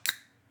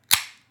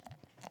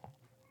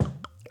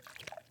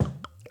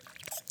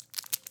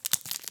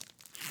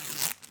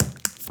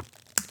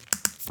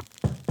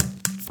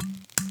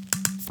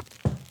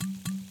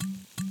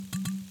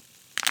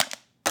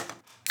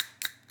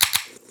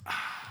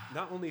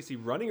not only is he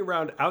running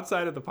around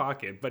outside of the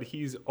pocket, but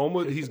he's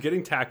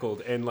getting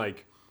tackled and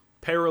like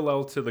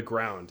parallel to the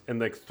ground and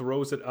like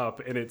throws it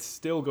up and it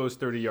still goes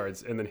 30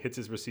 yards and then hits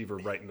his receiver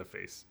right in the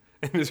face.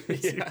 And his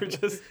receiver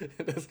just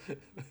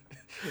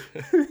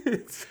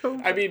it's so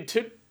I mean,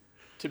 to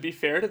be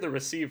fair to the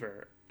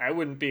receiver, I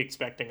wouldn't be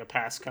expecting a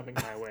pass coming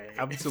my way.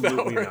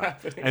 Absolutely not.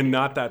 Happening. And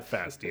not that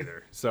fast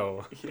either.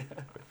 So,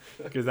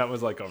 because that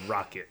was like a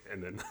rocket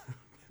and then.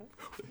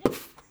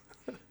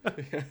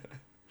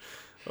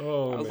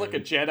 Oh, that was like a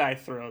Jedi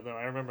throw, though.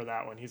 I remember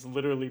that one. He's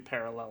literally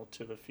parallel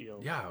to the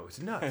field. Yeah, it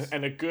was nuts.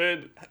 And a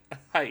good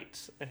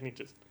height. And he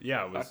just.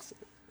 Yeah, it was.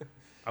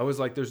 I was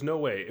like, there's no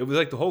way. It was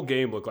like the whole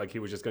game looked like he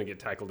was just going to get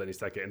tackled any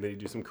second, and then he'd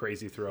do some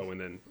crazy throw, and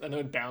then it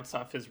would bounce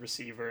off his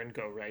receiver and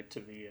go right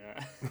to the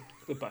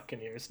the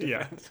Buccaneers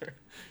defense. Yeah,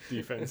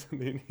 defense.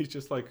 And then he's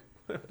just like,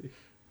 what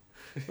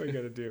are you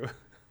going to do?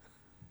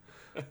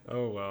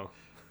 Oh, well.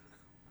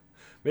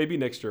 Maybe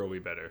next year will be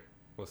better.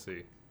 We'll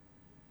see.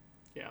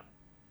 Yeah.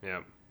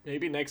 Yeah.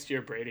 Maybe next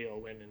year Brady will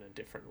win in a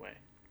different way.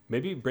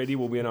 Maybe Brady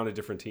will win on a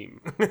different team.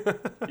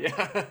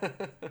 Yeah.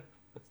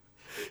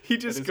 He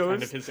just goes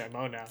kind of his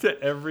MO now. To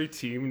every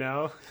team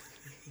now.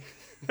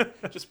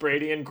 Just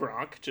Brady and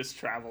Gronk just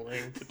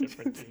traveling to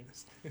different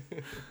teams.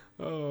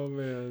 Oh,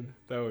 man.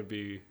 That would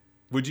be...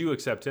 Would you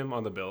accept him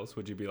on the Bills?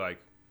 Would you be like,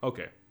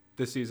 okay,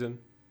 this season,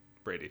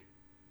 Brady?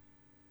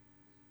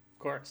 Of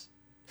course.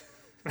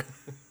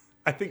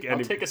 I think I'll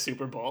take a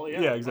Super Bowl.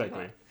 Yeah,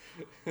 exactly.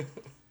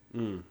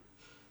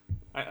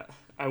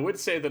 I would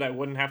say that I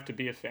wouldn't have to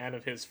be a fan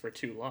of his for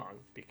too long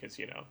because,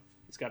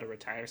 he's got to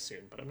retire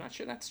soon, but I'm not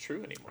sure that's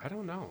true anymore. I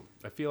don't know.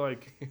 I feel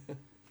like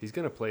he's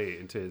going to play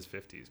into his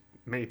 50s.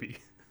 Maybe.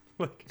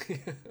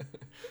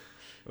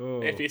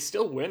 If he's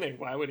still winning,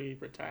 why would he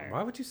retire?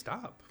 Why would you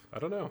stop? I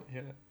don't know.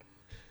 Yeah.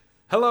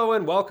 Hello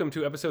and welcome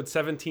to episode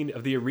 17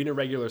 of the Arena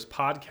Regulars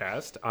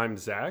podcast. I'm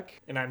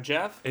Zach. And I'm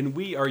Jeff. And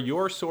we are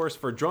your source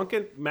for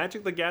drunken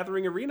Magic the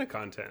Gathering arena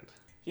content.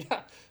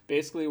 Yeah,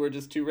 basically we're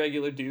just two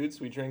regular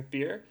dudes. We drink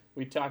beer.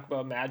 We talk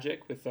about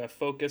Magic with a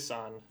focus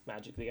on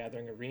Magic the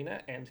Gathering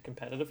Arena and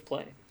competitive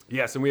play.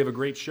 Yes, and we have a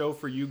great show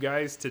for you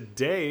guys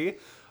today.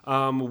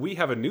 We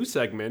have a new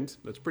segment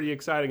that's pretty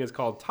exciting. It's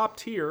called Top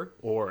Tier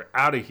or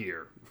Out of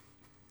Here.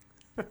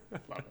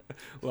 Love it.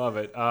 Love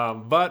it.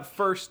 But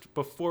first,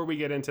 before we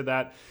get into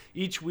that,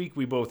 each week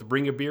we both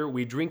bring a beer,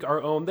 we drink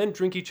our own, then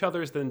drink each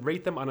other's, then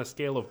rate them on a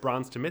scale of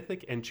bronze to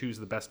mythic and choose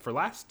the best for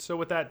last. So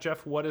with that,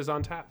 Jeff, what is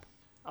on tap?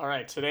 All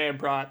right, today I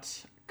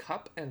brought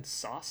Cup and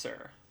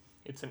Saucer.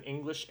 It's an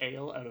English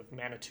ale out of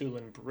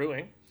Manitoulin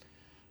Brewing.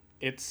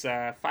 It's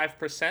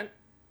 5%.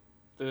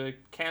 The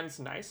can's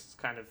nice. It's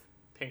kind of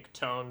pink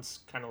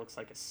tones. Kind of looks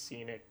like a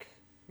scenic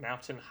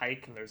mountain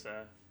hike, and there's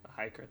a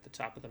hiker at the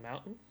top of the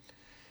mountain.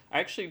 I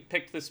actually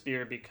picked this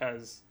beer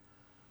because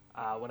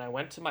when I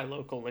went to my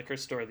local liquor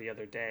store the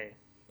other day,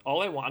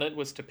 all I wanted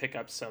was to pick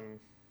up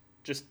some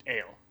just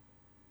ale.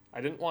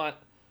 I didn't want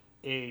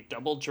a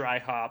double dry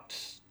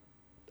hopped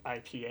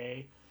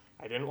IPA.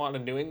 I didn't want a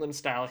New England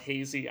style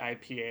hazy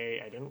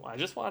IPA. I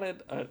just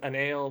wanted an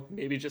ale,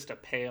 maybe just a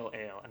pale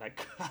ale, and I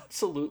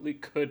absolutely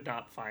could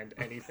not find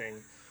anything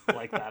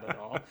like that at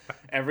all.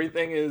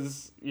 Everything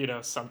is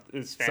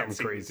is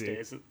fancy these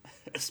days,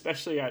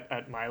 especially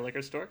at my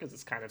liquor store because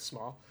it's kind of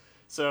small.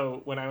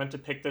 So when I went to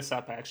pick this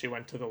up, I actually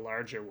went to the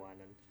larger one,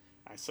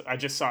 and I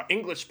just saw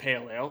English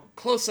pale ale.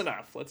 Close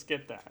enough. Let's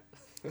get that.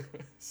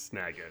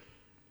 Snag it.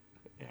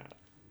 Yeah.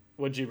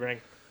 What'd you bring?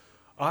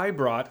 I'm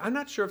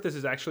not sure if this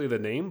is actually the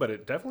name, but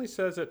it definitely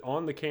says it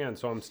on the can,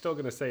 so I'm still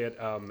going to say it.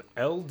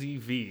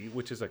 LDV,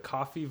 which is a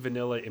coffee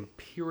vanilla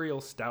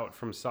imperial stout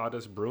from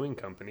Sawdust Brewing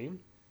Company.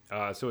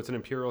 So it's an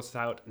imperial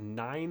stout,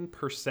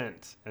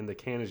 9%, and the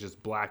can is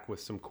just black with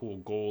some cool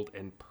gold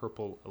and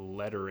purple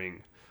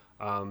lettering.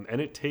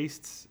 And it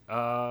tastes,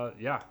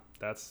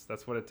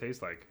 that's what it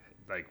tastes like.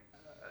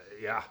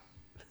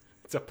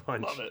 It's a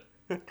punch. Love it.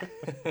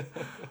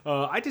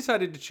 I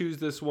decided to choose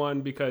this one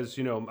because,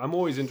 I'm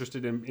always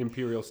interested in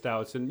imperial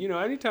stouts. And,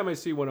 anytime I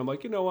see one, I'm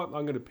like, you know what?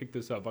 I'm going to pick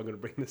this up. I'm going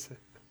to bring this in.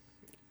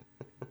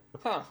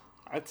 Huh.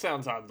 That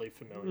sounds oddly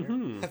familiar.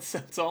 Mm-hmm.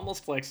 That's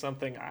almost like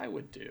something I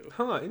would do.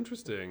 Huh,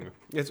 interesting.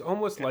 It's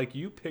almost like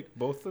you picked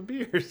both the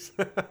beers.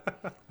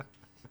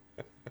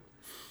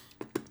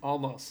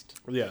 Almost.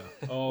 Yeah,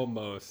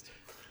 almost.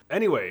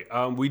 Anyway,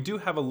 we do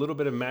have a little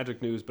bit of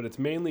Magic news, but it's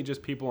mainly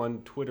just people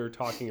on Twitter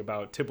talking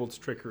about Tybalt's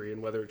trickery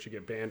and whether it should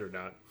get banned or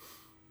not.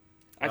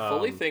 I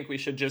fully think we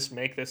should just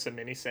make this a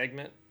mini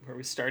segment where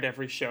we start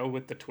every show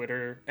with the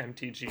Twitter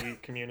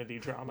MTG community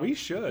drama. We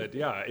should,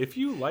 yeah. If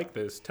you like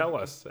this, tell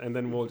us, and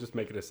then we'll just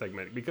make it a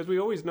segment because we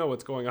always know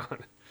what's going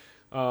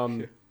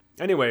on.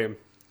 Anyway,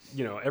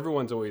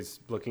 everyone's always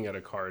looking at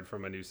a card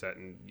from a new set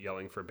and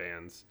yelling for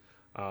bans.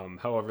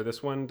 However,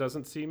 this one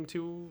doesn't seem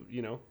too,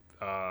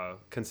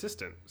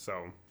 consistent.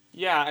 So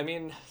yeah, I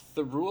mean,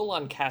 the rule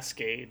on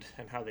Cascade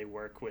and how they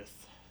work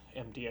with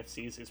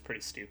MDFCs is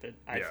pretty stupid,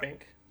 I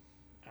think.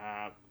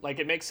 Like,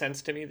 it makes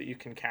sense to me that you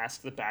can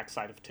cast the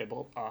backside of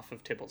Tibalt off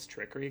of Tibalt's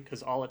Trickery,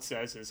 because all it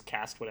says is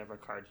cast whatever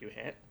card you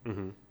hit,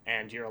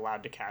 and you're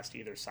allowed to cast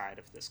either side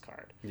of this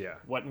card. Yeah.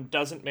 What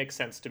doesn't make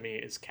sense to me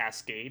is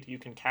Cascade. You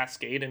can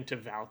Cascade into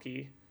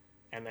Valky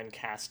and then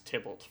cast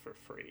Tibalt for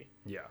free.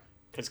 Yeah.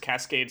 Because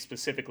Cascade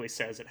specifically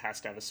says it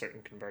has to have a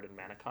certain converted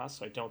mana cost,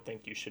 so I don't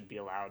think you should be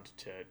allowed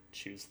to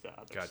choose the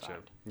other side.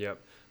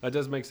 Yep, that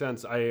does make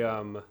sense.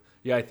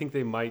 I think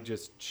they might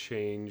just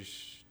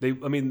change.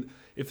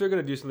 If they're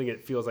going to do something,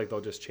 it feels like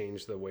they'll just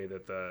change the way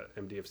that the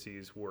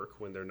MDFCs work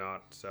when they're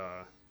not.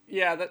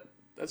 Yeah,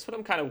 that's what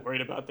I'm kind of worried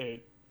about.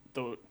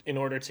 In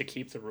order to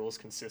keep the rules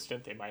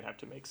consistent, they might have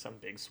to make some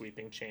big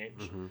sweeping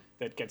change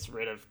that gets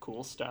rid of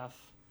cool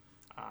stuff.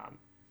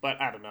 But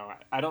I don't know.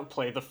 I don't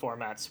play the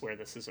formats where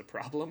this is a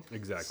problem.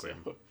 Exactly.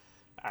 So,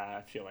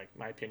 I feel like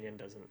my opinion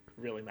doesn't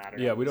really matter.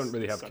 Yeah, we don't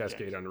really have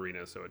Cascade on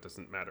Arena, so it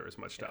doesn't matter as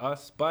much to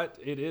us. But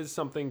it is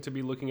something to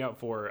be looking out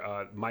for.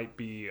 Might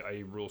be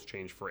a rules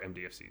change for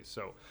MDFCs.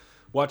 So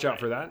watch out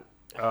for that.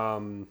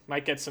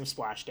 Might get some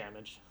splash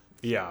damage.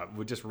 Yeah,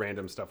 just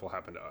random stuff will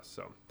happen to us.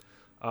 So,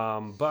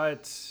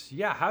 but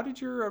yeah, how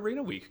did your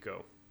Arena week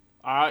go?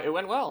 It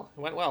went well.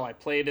 I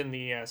played in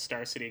the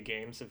Star City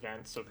Games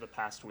events of the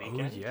past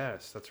weekend. Oh,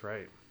 yes, that's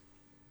right.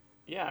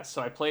 Yeah,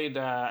 so I played,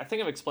 I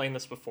think I've explained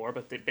this before,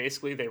 but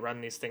they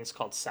run these things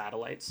called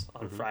satellites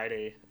on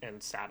Friday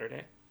and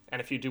Saturday.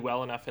 And if you do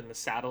well enough in the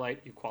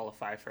satellite, you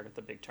qualify for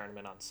the big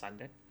tournament on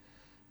Sunday.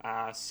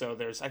 So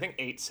there's, I think,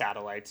 8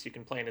 satellites. You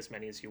can play in as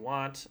many as you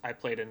want. I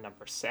played in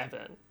number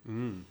 7.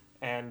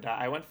 And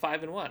I went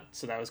 5-1.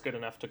 So that was good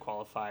enough to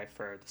qualify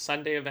for the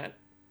Sunday event.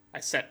 I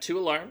set 2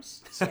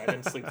 alarms, so I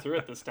didn't sleep through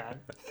it this time.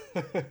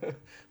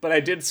 But I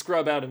did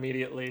scrub out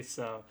immediately,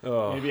 so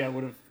maybe I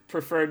would have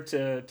preferred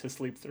to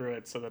sleep through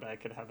it so that I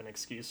could have an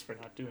excuse for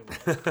not doing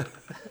it.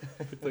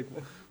 It's like,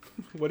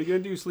 what are you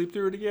going to do? Sleep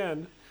through it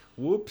again?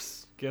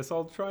 Whoops. Guess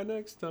I'll try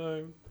next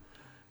time.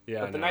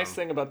 Yeah. But the nice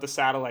thing about the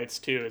satellites,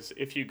 too, is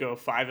if you go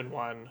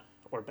 5-1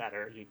 or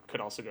better, you could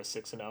also go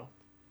 6-0.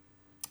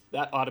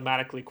 That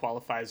automatically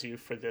qualifies you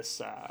for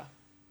this...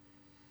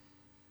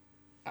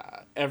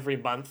 every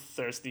month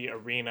there's the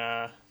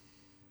Arena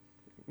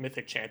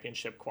Mythic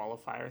Championship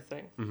qualifier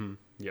thing.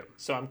 Yep.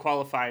 So I'm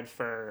qualified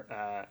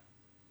for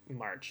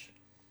March.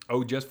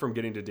 Oh, just from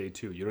getting to day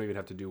 2. You don't even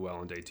have to do well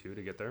on day 2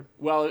 to get there?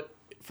 Well,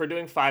 for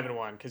doing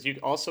 5-1, because you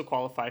also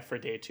qualify for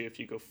day 2 if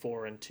you go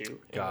 4-2 in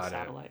Got the it.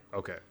 satellite.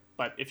 Okay.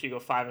 But if you go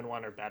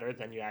 5-1 or better,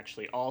 then you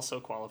actually also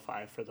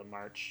qualify for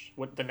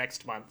the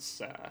next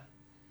month's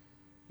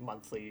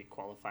monthly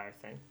qualifier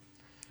thing.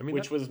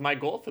 Which was my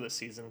goal for the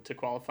season, to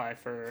qualify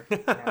for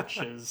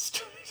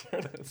March's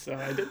tournament. So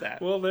I did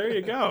that. Well, there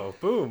you go.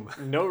 Boom.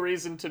 No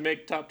reason to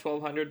make top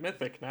 1200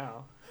 Mythic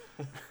now.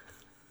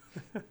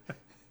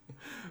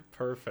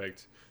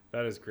 Perfect.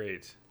 That is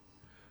great.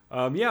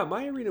 Yeah,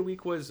 my Arena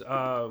week was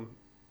all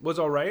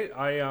right.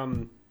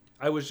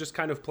 I was just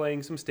kind of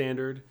playing some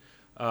Standard,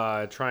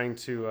 trying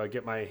to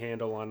get my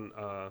handle on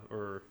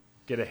or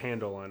get a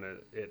handle on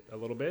it a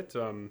little bit.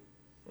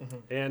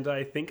 And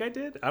I think I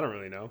did. I don't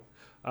really know.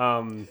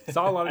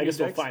 Saw a lot of I guess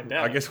decks. we'll find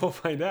out. I guess we'll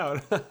find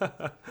out.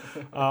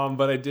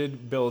 But I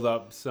did build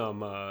up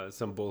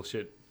some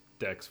bullshit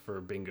decks for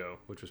bingo,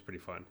 which was pretty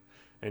fun.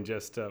 And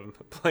just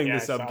playing the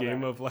sub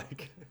game of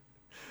like,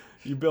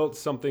 you built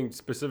something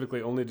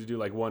specifically only to do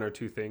like 1 or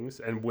 2 things,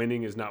 and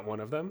winning is not one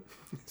of them.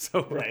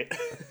 So right.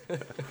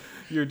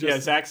 You're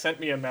just Zach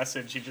sent me a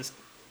message.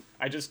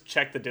 I just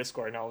checked the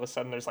Discord, and all of a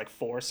sudden there's like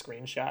 4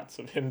 screenshots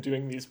of him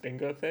doing these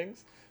bingo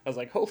things. I was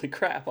like, holy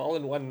crap, all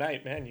in one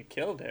night, man, you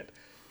killed it.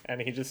 And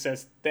he just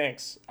says,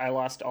 thanks, I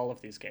lost all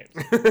of these games.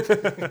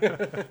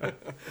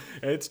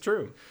 It's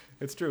true.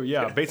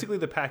 Yeah. Basically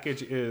the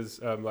package is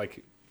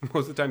like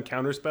most of the time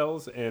counter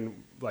spells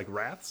and like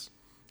wraths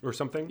or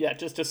something. Yeah,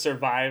 just to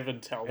survive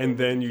until. And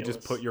then you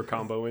just put your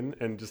combo in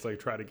and just like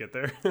try to get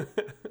there.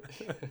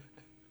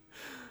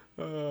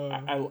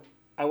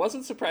 I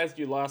wasn't surprised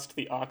you lost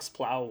the Ox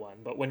Plow one,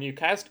 but when you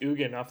cast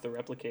Ugin off the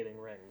replicating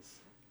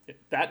rings,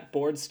 that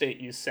board state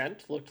you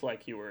sent looked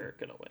like you were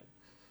going to win.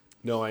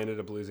 No, I ended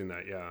up losing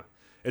that, yeah.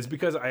 It's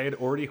because I had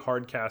already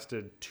hard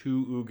casted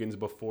 2 Ugins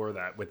before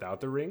that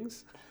without the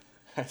rings.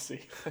 I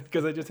see.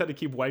 Because I just had to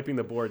keep wiping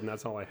the board, and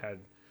that's all I had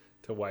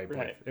to wipe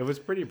with. It was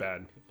pretty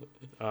bad.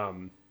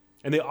 And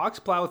the Ox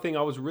Plow thing,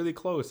 I was really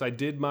close. I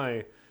did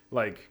my,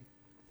 like,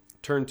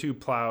 turn 2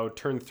 plow,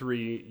 turn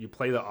 3, you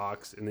play the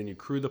Ox, and then you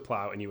crew the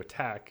plow, and you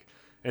attack.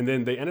 And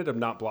then they ended up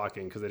not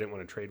blocking because they didn't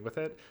want to trade with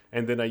it.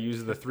 And then I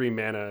used the 3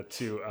 mana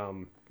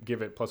to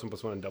give it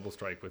 +1/+1 and double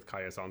strike with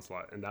Kaya's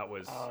Onslaught. And that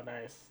was... Oh,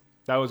 nice.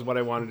 That was what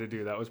I wanted to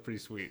do. That was pretty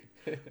sweet.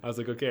 I was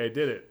like, okay, I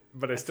did it.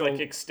 But It's like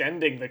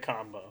extending the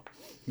combo.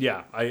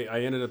 Yeah, I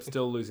ended up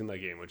still losing that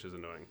game, which is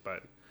annoying.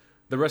 But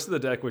the rest of the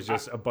deck was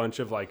just a bunch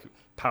of like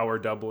power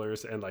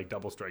doublers and like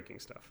double striking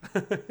stuff.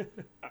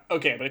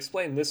 Okay, but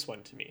explain this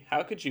one to me.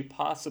 How could you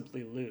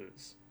possibly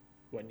lose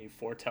when you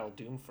foretell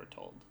Doom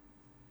Foretold?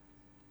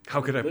 How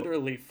could I?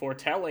 Literally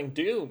foretelling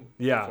Doom.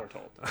 Yeah.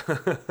 Foretold.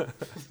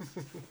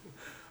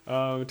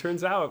 It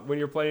turns out when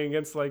you're playing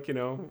against like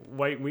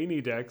white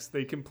weenie decks,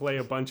 they can play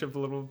a bunch of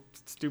little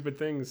stupid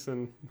things,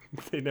 and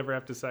they never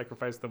have to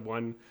sacrifice the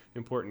one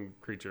important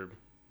creature.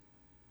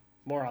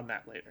 More on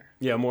that later.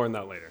 Yeah, more on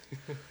that later.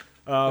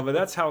 But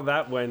that's how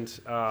that went.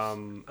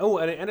 And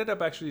it ended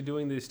up actually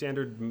doing the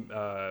standard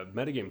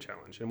metagame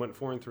challenge and went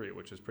 4-3,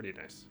 which is pretty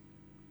nice.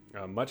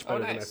 Much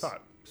better than I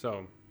thought.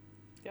 So,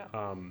 yeah.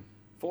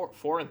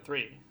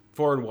 4-3.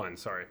 4-1.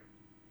 Sorry.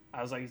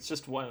 I was like, it's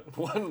just one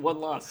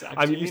loss. Zach.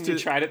 I'm you used mean to you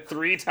tried it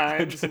 3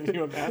 times and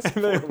you amassed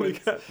 4 wins?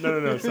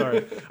 No.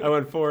 Sorry, I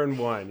went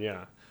 4-1.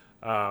 Yeah.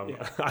 I'm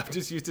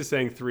just used to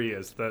saying 3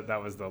 as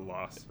that was the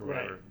loss. Or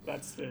whatever. Right.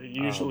 That's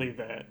usually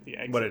the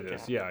exit. What it is.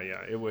 count.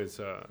 Yeah. It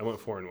was. I went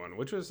 4-1,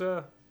 which was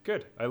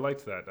good. I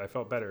liked that. I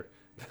felt better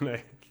than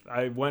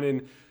I went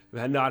in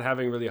not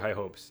having really high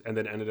hopes, and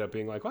then ended up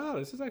being like, wow,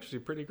 this is actually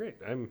pretty great.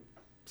 I'm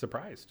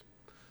surprised.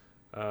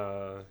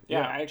 I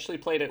actually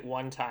played it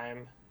one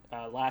time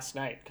last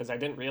night because I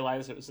didn't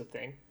realize it was a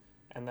thing,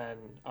 and then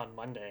on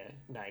Monday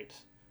night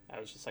I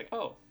was just like,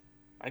 oh,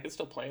 I could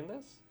still play in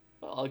this.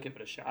 Well, I'll give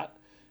it a shot,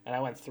 and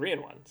I went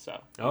 3-1. So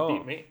you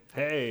beat me.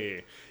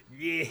 Hey,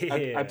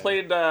 yeah. I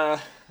played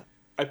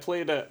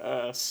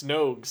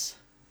Snogs.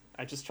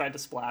 I just tried to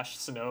splash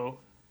snow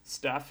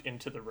stuff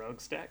into the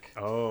Rogues deck.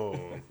 Oh,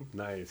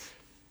 nice.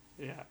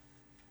 Yeah.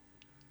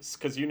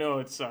 Because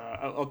it's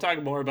I'll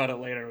talk more about it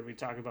later when we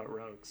talk about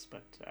Rogues,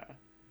 but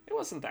it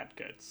wasn't that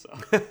good. So.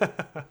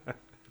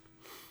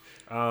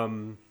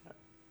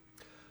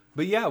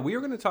 But yeah, we are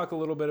going to talk a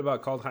little bit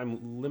about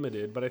Kaldheim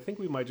Limited, but I think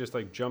we might just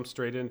like jump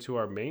straight into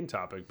our main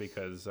topic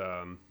because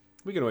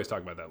we can always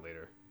talk about that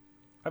later.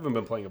 I haven't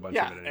been playing a bunch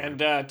of it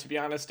anymore. And to be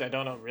honest, I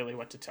don't know really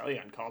what to tell you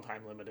on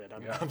Kaldheim Limited.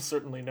 I'm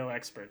certainly no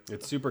expert.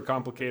 It's super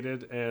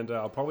complicated, and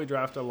I'll probably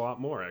draft a lot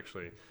more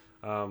actually,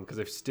 because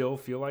I still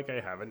feel like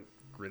I haven't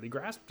really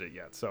grasped it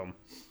yet. So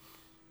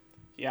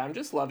yeah, I'm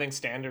just loving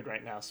Standard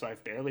right now, so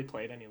I've barely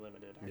played any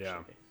Limited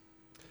actually.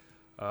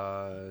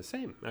 Yeah.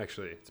 Same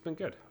actually. It's been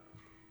good.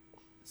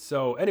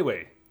 So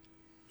anyway,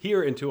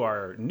 here into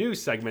our new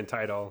segment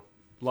title.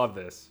 Love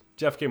this.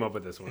 Jeff came up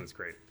with this one. It's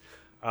great.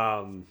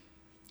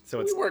 So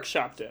we it's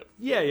workshopped it.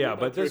 Yeah,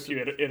 but there's there's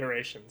a few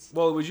iterations.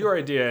 well, it was your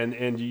idea,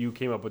 and you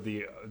came up with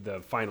the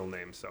final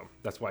name, so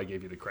that's why I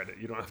gave you the credit.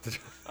 You don't have to.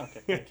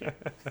 Okay, thank you.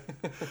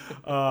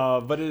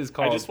 But it is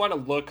called. I just want to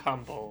look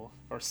humble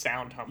or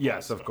sound humble.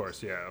 Yes, of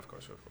course. Yeah, of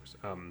course.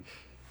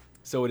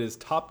 So it is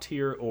top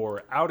tier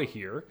or out of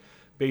here.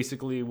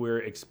 Basically, we're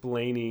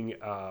explaining.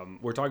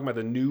 We're talking about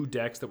the new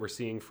decks that we're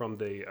seeing from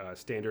the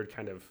standard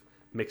kind of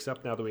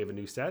mix-up now that we have a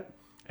new set,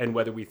 and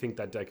whether we think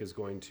that deck is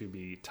going to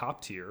be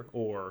top tier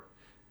or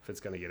if it's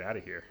going to get out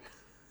of here.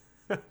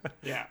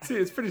 Yeah. See,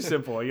 it's pretty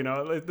simple,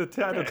 the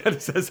title kind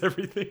of says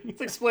everything. It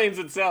explains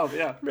itself,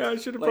 yeah. Yeah, I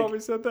should have probably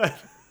said that.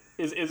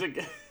 Is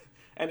it...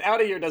 And out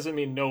of here doesn't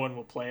mean no one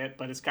will play it,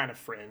 but it's kind of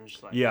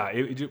fringe. Yeah,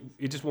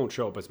 it just won't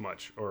show up as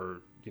much,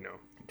 or,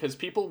 Because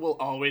people will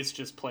always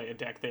just play a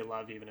deck they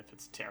love, even if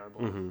it's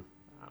terrible. Mm-hmm.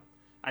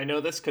 I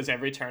know this because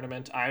every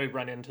tournament I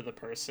run into the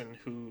person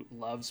who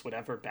loves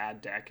whatever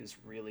bad deck is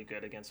really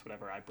good against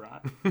whatever I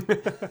brought.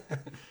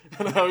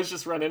 And I always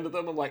just run into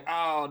them. I'm like,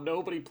 oh,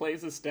 nobody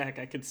plays this deck.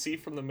 I could see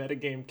from the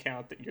metagame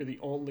count that you're the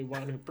only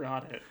one who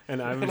brought it.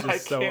 And I was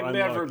just so unlucky.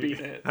 Never beat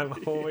it. I'm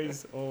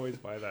always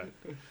by that.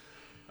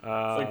 It's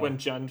like when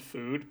Jund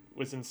Food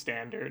was in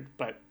Standard,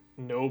 but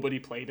nobody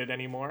played it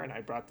anymore, and I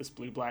brought this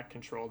blue-black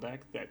control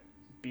deck that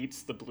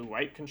beats the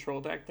blue-white control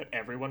deck that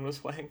everyone was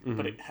playing,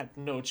 but it had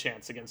no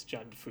chance against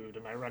Jund Food,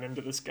 and I run into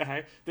this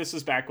guy. This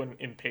was back when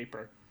in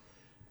paper,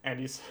 and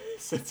he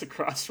sits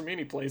across from me, and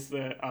he plays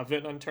the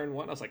Oven on turn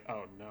 1. I was like,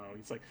 oh no.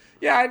 He's like,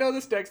 yeah, I know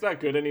this deck's not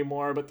good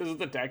anymore, but this is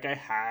the deck I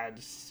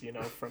had,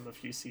 from a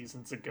few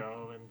seasons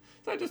ago, and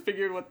so I just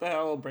figured, what the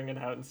hell, I'll bring it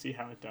out and see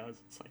how it does.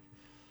 It's like,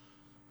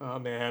 oh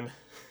man,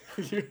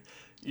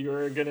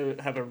 you're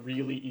gonna have a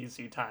really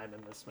easy time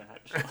in this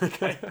match.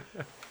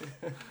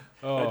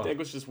 That deck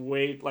was just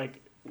way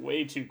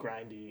too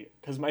grindy,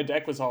 because my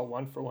deck was all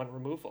 1-for-1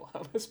 removal.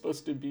 How am I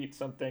supposed to beat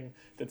something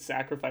that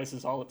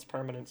sacrifices all its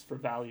permanents for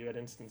value at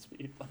instant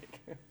speed?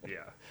 Yeah,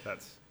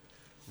 that's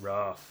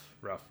rough.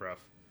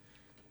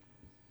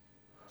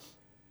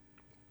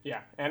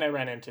 Yeah, and I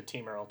ran into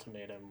Teamer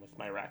Ultimatum with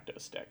my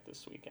Rakdos deck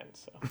this weekend,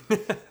 so...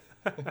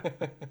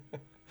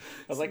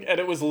 I was like, and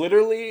it was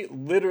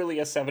literally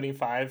a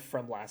 75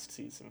 from last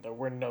season. There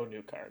were no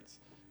new cards.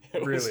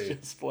 It was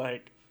just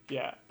like,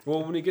 yeah.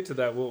 Well, when we get to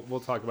that,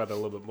 we'll talk about that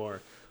a little bit more.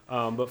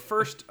 But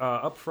first,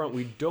 up front,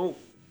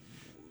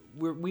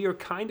 we are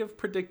kind of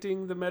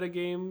predicting the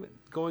metagame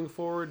going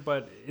forward,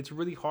 but it's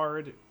really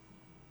hard.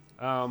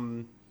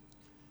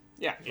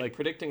 Yeah,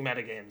 predicting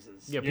metagames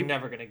is you're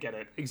never going to get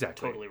it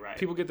totally right.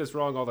 People get this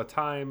wrong all the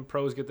time.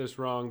 Pros get this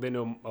wrong. They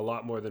know a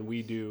lot more than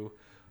we do.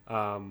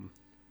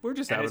 We're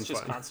just having fun. It's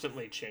just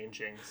constantly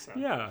changing. So.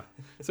 Yeah.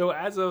 So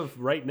as of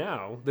right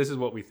now, this is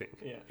what we think.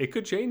 Yeah. It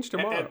could change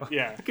tomorrow.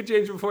 Yeah. It could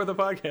change before the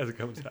podcast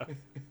comes out.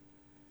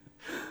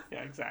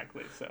 Yeah,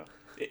 exactly. So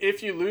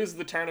if you lose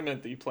the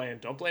tournament that you play in,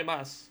 don't blame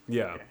us.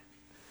 Yeah.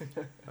 Okay.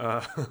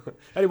 Uh,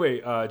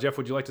 anyway, Jeff,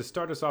 would you like to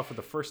start us off with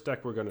the first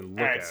deck we're going to look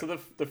All right, at? so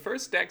the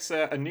first deck's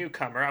a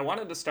newcomer. I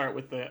wanted to start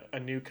with a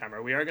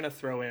newcomer. We are going to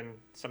throw in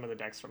some of the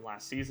decks from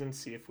last season,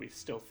 see if we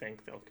still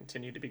think they'll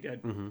continue to be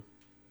good. Mm-hmm.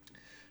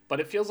 But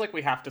it feels like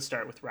we have to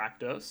start with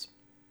Rakdos.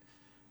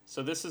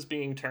 So this is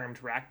being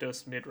termed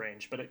Rakdos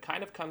Midrange, but it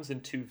kind of comes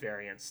in two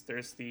variants.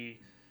 There's the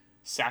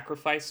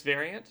Sacrifice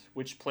variant,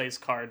 which plays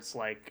cards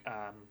like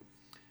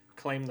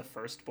Claim the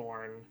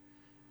Firstborn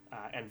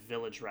and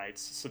Village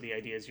Rights. So the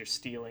idea is you're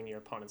stealing your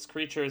opponent's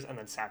creatures and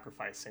then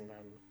sacrificing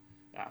them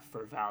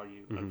for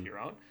value of your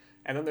own.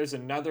 And then there's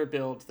another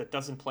build that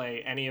doesn't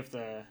play any of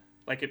the...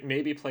 Like, it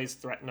maybe plays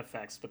threaten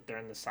effects, but they're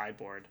in the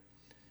sideboard.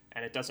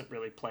 And it doesn't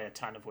really play a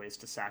ton of ways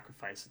to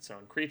sacrifice its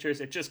own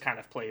creatures. It just kind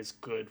of plays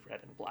good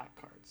red and black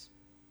cards.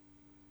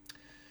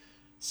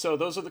 So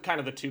those are the kind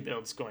of the two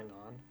builds going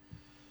on.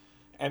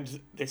 And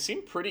they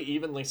seem pretty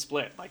evenly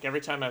split. Like,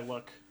 every time I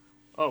look,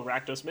 oh,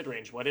 Rakdos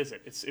midrange, what is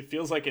it? It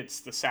feels like it's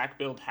the sack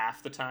build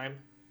half the time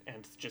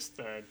and just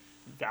the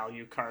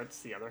value cards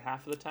the other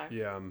half of the time.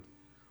 Yeah.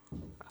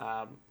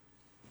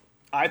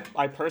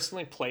 I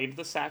personally played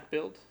the sack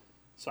build.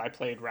 So I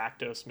played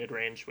Rakdos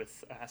midrange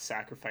with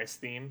Sacrifice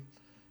theme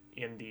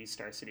in the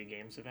Star City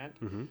Games event,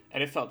 and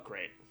it felt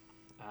great.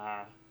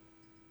 I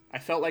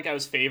felt like I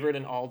was favored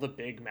in all the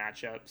big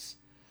matchups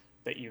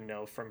that you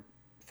know from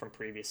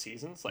previous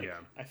seasons. Like,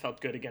 I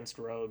felt good against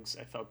Rogues.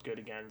 I felt good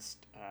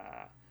against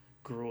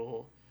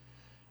Gruul.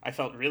 I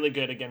felt really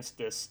good against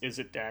this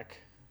Izzet deck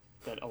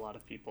that a lot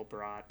of people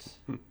brought.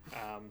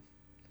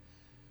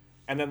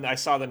 And then I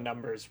saw the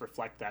numbers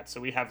reflect that.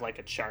 So we have like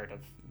a chart of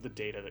the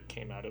data that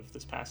came out of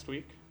this past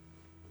week.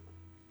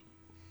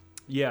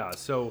 Yeah,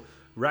 so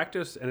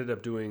Rakdos ended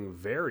up doing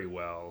very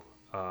well,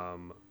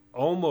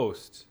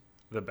 almost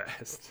the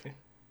best.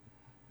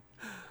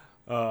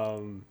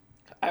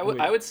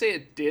 I would say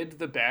it did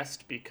the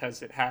best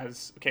because it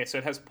has... Okay, so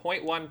it has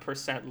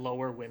 0.1%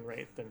 lower win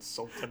rate than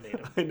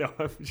Sultimatum. I know,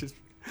 I'm just...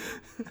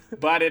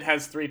 But it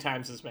has 3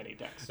 times as many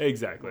decks.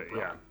 Exactly,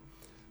 yeah.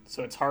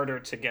 So it's harder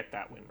to get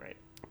that win rate.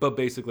 But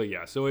basically,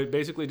 yeah. So it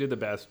basically did the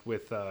best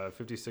with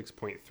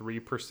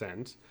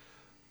 56.3%.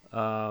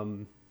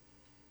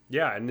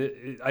 Yeah,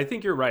 and I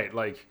think you're right.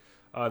 Like,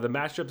 the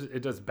matchups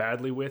it does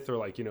badly with are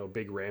like,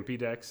 big rampy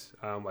decks,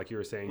 like you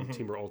were saying,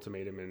 Temur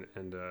Ultimatum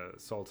and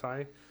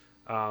Sultai.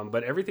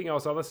 But everything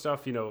else, all the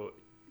stuff,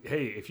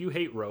 hey, if you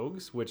hate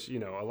rogues, which,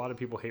 a lot of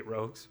people hate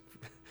rogues,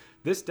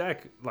 this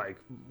deck,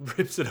 like,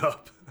 rips it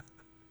up.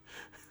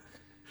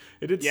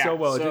 It did so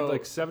well. It did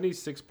like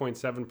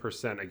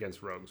 76.7%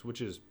 against rogues,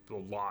 which is a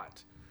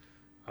lot.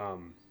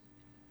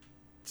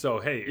 So,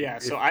 hey,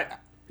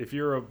 if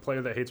you're a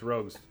player that hates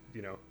rogues,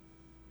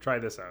 try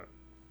this out.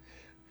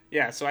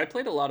 Yeah, so I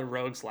played a lot of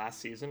rogues last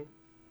season,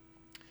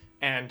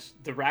 and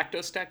the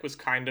Rakdos deck was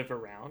kind of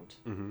around,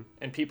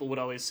 and people would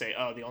always say,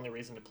 oh, the only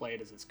reason to play it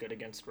is it's good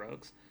against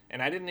rogues.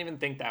 And I didn't even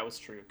think that was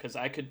true, because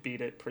I could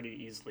beat it pretty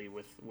easily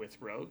with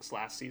rogues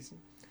last season.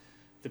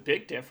 The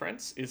big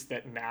difference is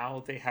that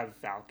now they have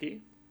Valky,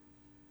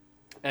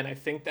 and I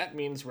think that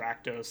means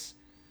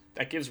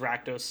that gives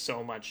Rakdos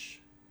so much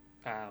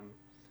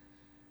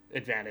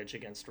advantage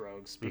against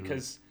rogues,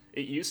 because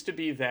it used to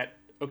be that,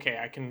 okay,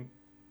 I can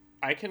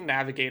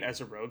navigate as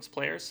a rogues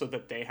player so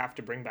that they have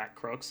to bring back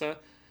Kroxa,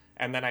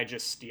 and then I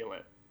just steal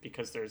it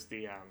because there's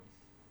the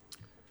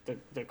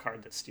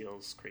card that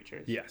steals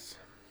creatures. Yes.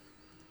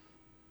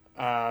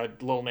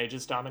 Lol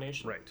Mage's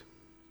Domination. Right.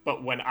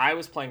 But when I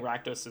was playing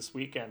Rakdos this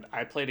weekend,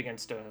 I played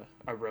against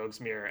a Rogues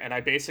Mirror, and I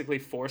basically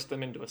forced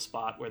them into a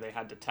spot where they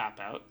had to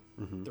tap out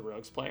the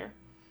Rogues player.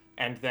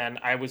 And then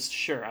I was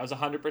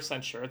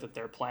 100% sure that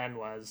their plan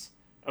was,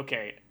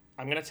 okay,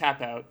 I'm going to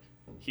tap out,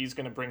 he's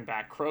going to bring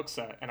back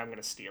Kroxa, and I'm going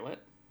to steal it.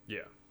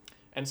 Yeah.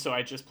 And so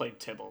I just played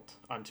Tybalt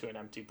onto an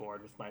empty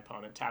board with my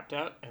opponent tapped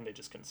out, and they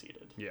just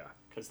conceded. Yeah.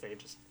 Because they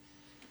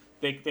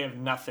have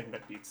nothing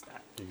that beats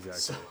that.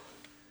 Exactly.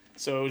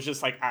 So it was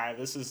just like,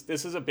 this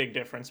is a big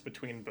difference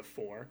between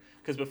before.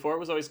 Because before it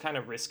was always kind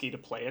of risky to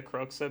play a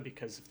Kroxa,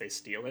 because if they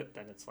steal it,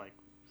 then it's like,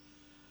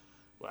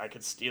 well, I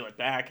could steal it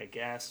back, I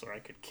guess, or I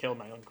could kill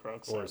my own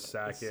Kroxa. Or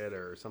sack it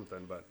or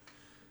something, but...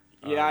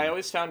 Yeah, I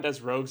always found as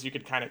rogues you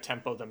could kind of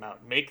tempo them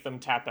out. Make them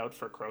tap out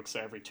for Kroxa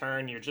every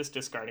turn. You're just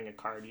discarding a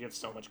card. You have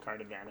so much card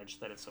advantage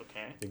that it's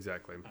okay.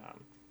 Exactly.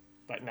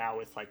 But now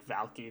with like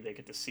Valky, they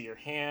get to see your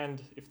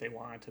hand if they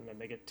want, and then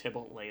they get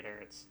Tybalt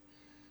later.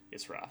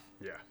 It's rough.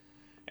 Yeah.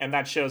 And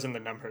that shows in the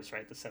numbers,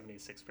 right? The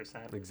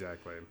 76%.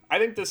 Exactly. I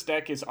think this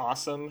deck is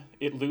awesome.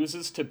 It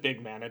loses to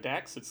big mana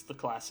decks. It's the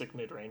classic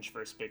mid-range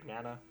versus big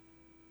mana.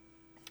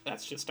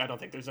 That's just, I don't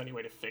think there's any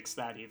way to fix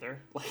that either.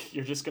 Like,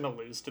 you're just going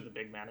to lose to the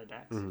big mana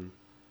decks.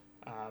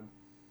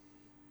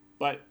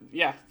 But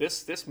yeah,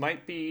 this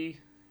might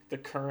be the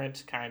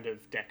current kind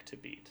of deck to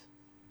beat.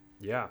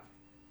 Yeah.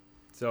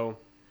 So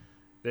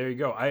there you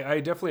go.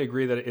 I definitely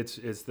agree that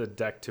it's the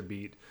deck to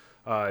beat,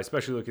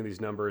 especially looking at these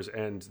numbers.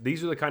 And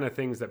these are the kind of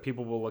things that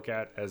people will look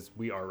at as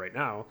we are right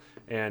now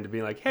and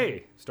be like,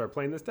 hey, start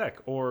playing this deck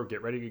or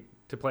get ready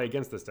to play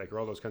against this deck or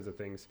all those kinds of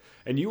things.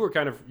 And you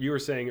were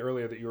saying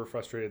earlier that you were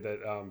frustrated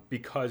that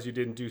because you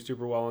didn't do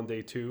super well on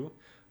day 2,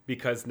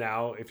 because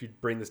now if you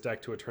bring this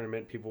deck to a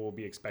tournament, people will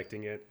be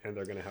expecting it and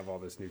they're going to have all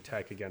this new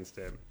tech against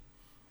it.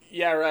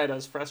 Yeah, right. I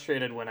was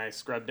frustrated when I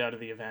scrubbed out of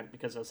the event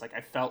because I was like,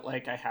 I felt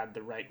like I had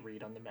the right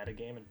read on the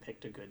metagame and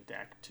picked a good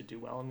deck to do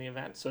well in the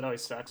event. So it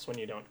always sucks when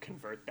you don't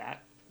convert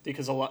that,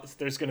 because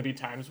there's going to be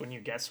times when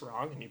you guess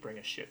wrong and you bring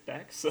a shit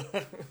deck. So,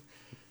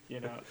 you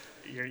know,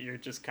 you're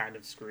just kind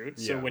of screwed.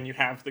 So when you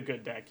have the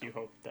good deck, you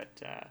hope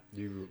that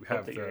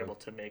you're able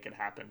to make it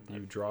happen. But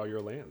you draw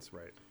your lands,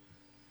 right?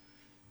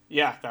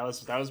 yeah, that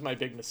was my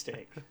big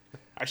mistake.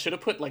 I should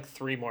have put like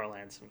 3 more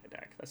lands in my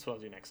deck. That's what I'll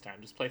do next time.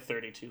 Just play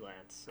 32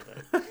 lands. So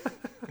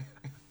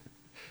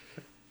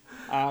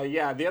that...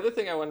 yeah, the other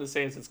thing I wanted to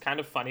say is it's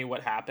kind of funny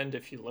what happened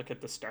if you look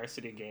at the Star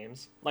City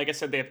games. Like I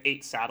said, they have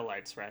 8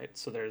 satellites, right?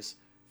 So there's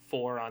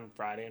 4 on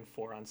Friday and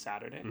 4 on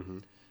Saturday. Mm-hmm.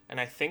 And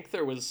I think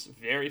there was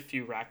very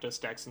few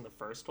Rakdos decks in the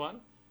first one,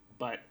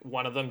 but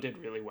one of them did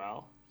really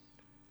well.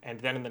 And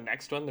then in the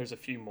next one, there's a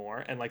few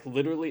more. And like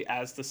literally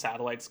as the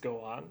satellites go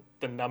on,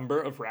 the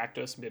number of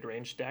Rakdos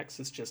mid-range decks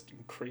is just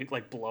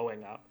like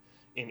blowing up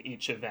in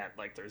each event.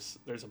 Like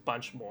there's a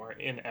bunch more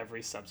in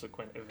every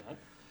subsequent event.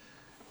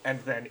 And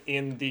then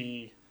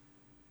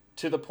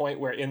to the point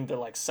where in the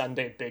like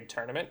Sunday big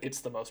tournament, it's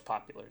the most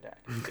popular deck.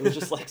 It was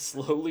just like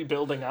slowly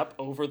building up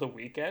over the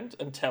weekend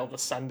until the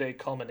Sunday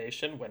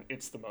culmination when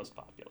it's the most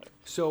popular.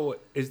 So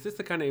is this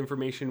the kind of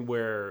information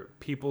where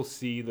people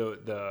see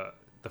the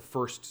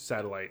first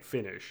satellite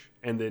finish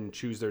and then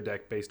choose their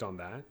deck based on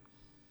that?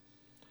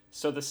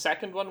 So the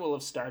second one will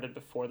have started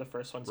before the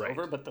first one's right.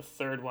 over, but the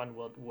third one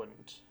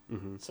wouldn't.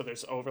 Mm-hmm. So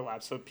there's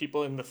overlap. So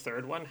people in the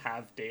third one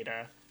have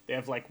data. They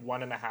have like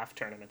 1.5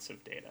 tournaments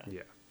of data.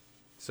 Yeah.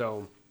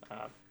 So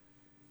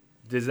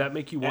does that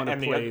make you want to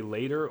play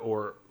later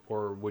or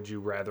would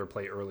you rather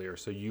play earlier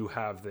so you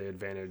have the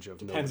advantage of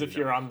depends if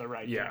you're on the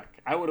right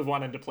deck. I would have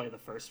wanted to play the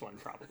first one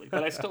probably,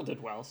 but I still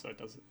did well, so it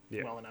doesn't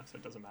well enough so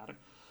it doesn't matter.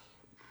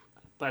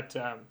 But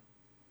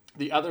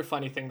the other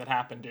funny thing that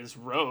happened is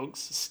Rogues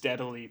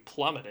steadily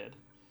plummeted.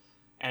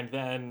 And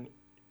then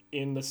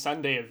in the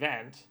Sunday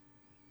event,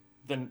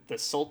 the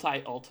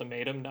Sultai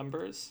Ultimatum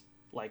numbers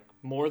like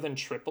more than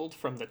tripled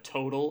from the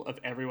total of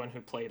everyone who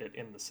played it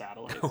in the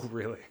satellites. Oh,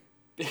 really?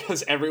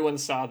 Because everyone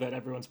saw that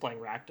everyone's playing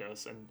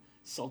Rakdos and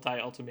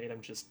Sultai Ultimatum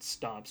just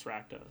stomps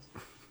Rakdos.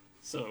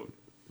 So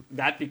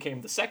that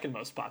became the second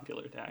most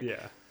popular deck.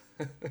 Yeah.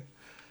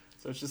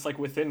 So it's just like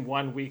within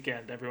one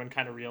weekend, everyone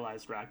kind of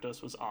realized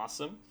Rakdos was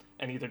awesome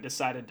and either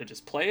decided to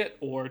just play it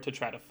or to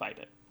try to fight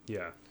it.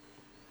 Yeah.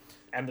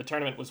 And the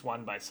tournament was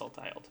won by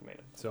Sultai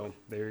Ultimatum. So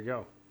there you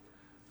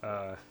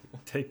go.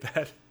 Take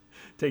that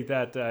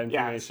information.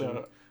 Yeah,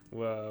 so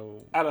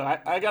I don't know.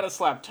 I got to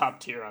slap top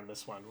tier on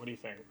this one. What do you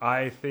think?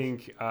 I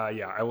think,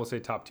 I will say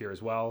top tier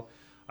as well.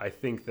 I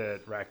think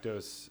that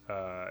Rakdos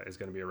is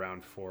going to be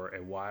around for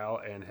a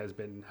while and has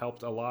been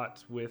helped a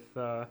lot with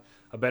a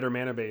better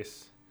mana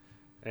base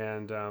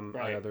and some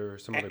other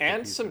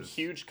and some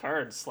huge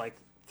cards. Like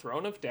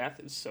Throne of Death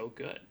is so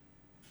good.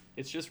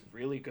 It's just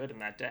really good in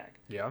that deck.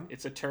 Yeah.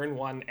 It's a turn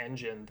 1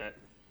 engine that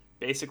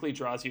basically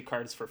draws you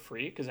cards for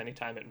free because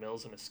anytime it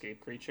mills an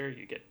escape creature,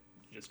 you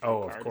just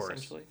draw a card, of course.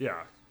 Essentially.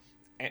 Yeah.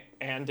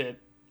 And it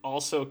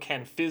also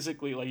can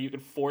physically, like, you can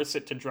force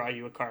it to draw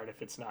you a card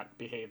if it's not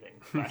behaving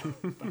by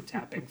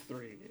tapping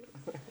 3.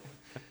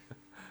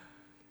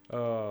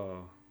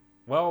 Oh,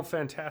 well,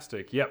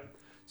 fantastic. Yep.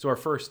 So our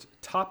first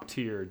top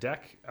tier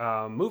deck.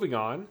 Moving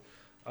on,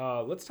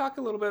 let's talk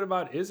a little bit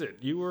about Izzet.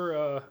 You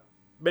were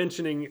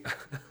mentioning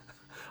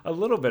a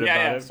little bit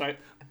about it. So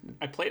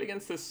I played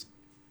against this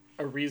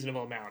a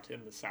reasonable amount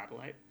in the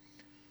satellite.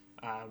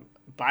 I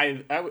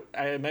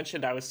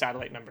mentioned I was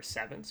satellite number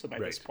 7, so by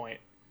this point,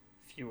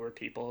 fewer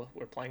people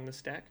were playing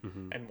this deck,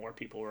 and more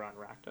people were on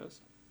Rakdos.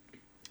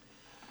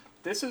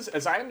 This is,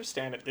 as I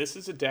understand it, this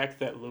is a deck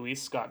that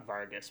Luis Scott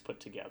Vargas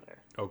put together.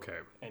 Okay.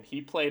 And he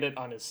played it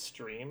on his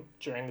stream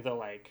during the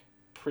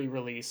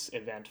pre-release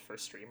event for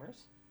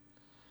streamers,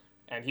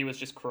 and he was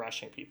just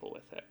crushing people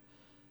with it.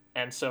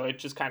 And so it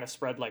just kind of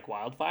spread like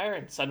wildfire,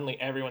 and suddenly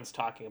everyone's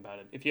talking about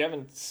it. If you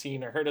haven't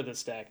seen or heard of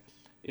this deck,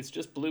 it's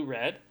just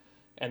blue-red,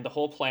 and the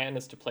whole plan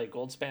is to play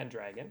Goldspan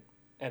Dragon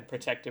and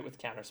protect it with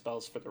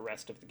counterspells for the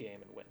rest of the game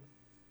and win.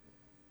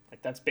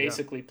 Like, that's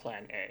basically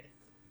plan A.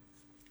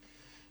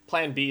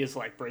 Plan B is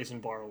like Brazen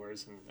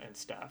Borrowers and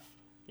stuff,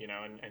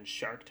 and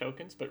Shark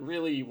tokens, but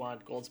really you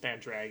want Goldspan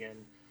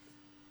Dragon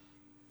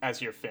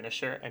as your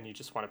finisher, and you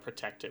just want to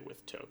protect it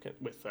with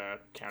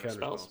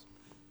counterspells.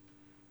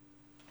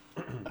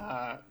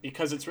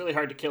 Because it's really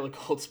hard to kill a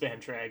Goldspan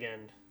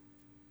Dragon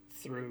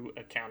through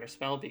a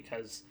counterspell,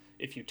 because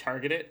if you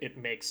target it, it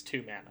makes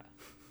 2 mana.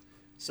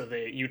 So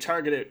you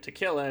target it to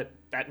kill it,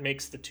 that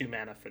makes the 2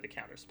 mana for the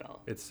counterspell.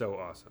 It's so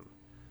awesome.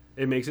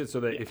 It makes it so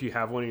that if you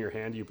have one in your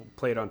hand, you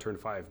play it on turn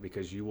 5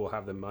 because you will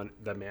have the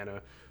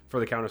mana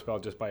for the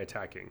counterspell just by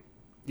attacking.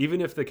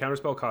 Even if the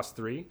counterspell costs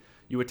 3,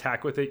 you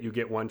attack with it, you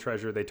get 1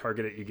 treasure, they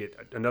target it, you get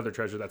another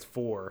treasure, that's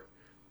 4.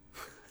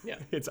 Yeah.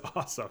 It's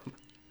awesome.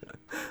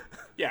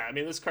 Yeah, I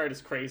mean, this card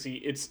is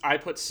crazy. I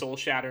put Soul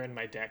Shatter in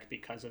my deck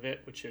because of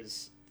it, which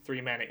is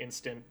 3 mana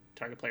instant.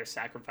 Target player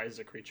sacrifices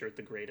a creature at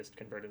the greatest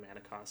converted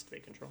mana cost they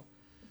control.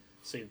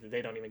 So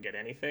they don't even get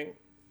anything.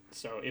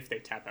 So if they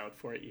tap out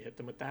for it, you hit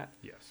them with that.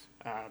 Yes.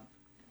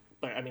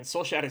 But I mean,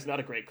 Soul Shatter is not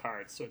a great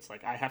card, so it's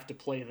like I have to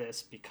play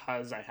this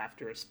because I have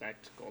to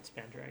respect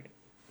Goldspan Dragon.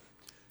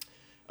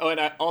 Oh, and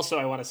I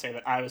want to say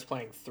that I was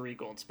playing 3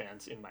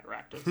 Goldspans in my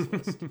Rakdos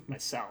list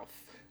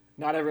myself.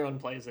 Not everyone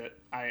plays it.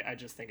 I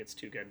just think it's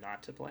too good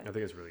not to play. I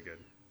think it's really good.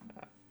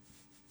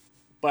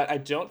 But I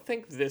don't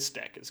think this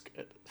deck is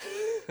good.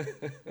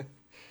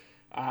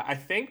 I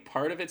think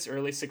part of its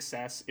early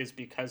success is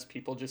because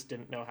people just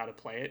didn't know how to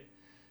play it.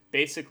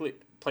 Basically,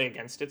 play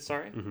against it,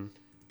 sorry. Mm-hmm.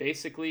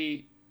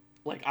 Basically,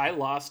 like, I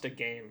lost a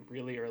game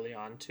really early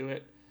on to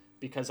it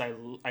because I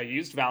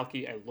used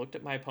Valky, I looked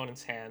at my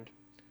opponent's hand,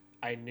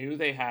 I knew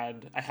I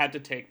had to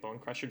take Bone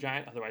Crusher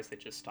Giant, otherwise they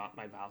just stopped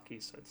my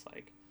Valky, so it's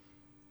like,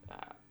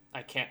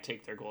 I can't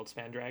take their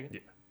Goldspan Dragon. Yeah.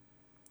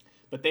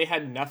 But they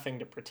had nothing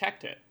to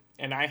protect it,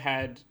 and I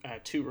had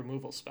 2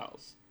 removal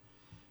spells.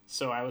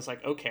 So I was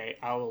like, okay,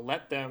 I'll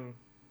let them,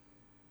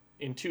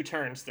 in 2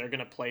 turns, they're going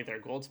to play their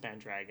Goldspan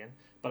Dragon,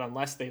 but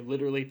unless they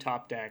literally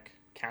top deck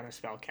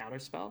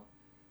counterspell,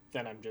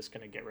 then I'm just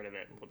going to get rid of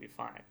it and we'll be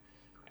fine.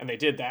 And they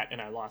did that,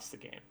 and I lost the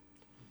game.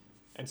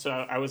 And so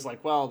I was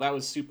like, well, that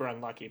was super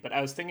unlucky. But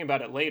I was thinking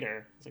about it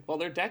later. It's like, well,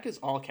 their deck is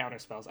all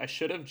counterspells. I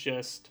should have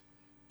just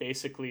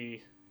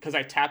basically, because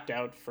I tapped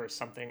out for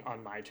something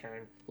on my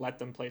turn, let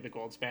them play the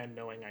Goldspan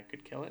knowing I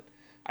could kill it.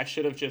 I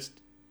should have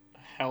just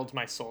held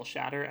my Soul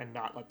Shatter and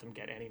not let them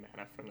get any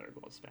mana from their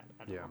Goldspan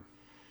at all.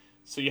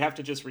 So you have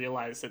to just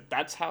realize that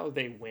that's how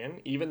they win,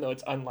 even though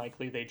it's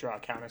unlikely they draw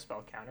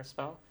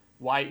counterspell.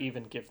 Why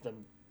even give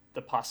them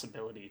the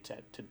possibility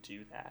to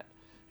do that?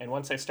 And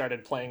once I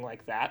started playing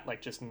like that,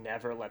 like just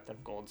never let them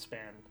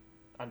Goldspan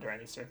under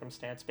any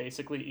circumstance,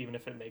 basically, even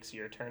if it makes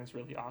your turns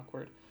really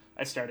awkward,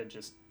 I started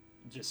just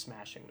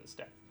smashing this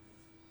deck.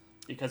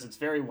 Because it's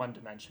very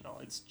one-dimensional.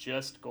 It's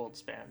just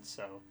Goldspan,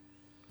 so...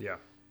 Yeah,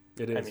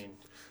 it is.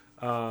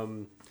 I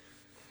mean...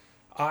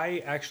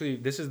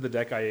 this is the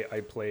deck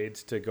I played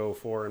to go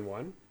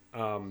 4-1.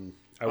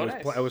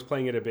 Nice. I was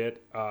playing it a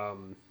bit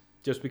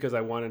just because I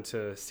wanted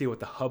to see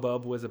what the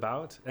hubbub was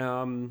about,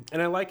 and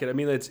I like it. I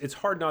mean, it's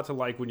hard not to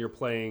like when you're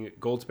playing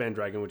Goldspan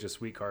Dragon, which is a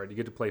sweet card. You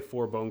get to play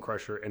 4 Bone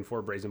Crusher and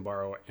 4 Brazen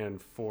Borrow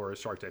and 4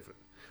 Shark Typhoon.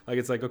 Like,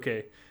 it's like,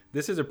 okay,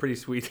 this is a pretty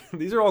sweet.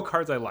 These are all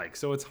cards I like,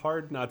 so it's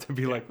hard not to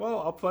be like, well,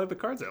 I'll play the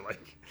cards I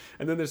like.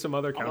 And then there's some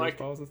other counter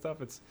spells and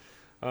stuff. It's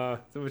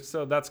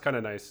so that's kind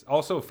of nice.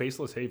 Also,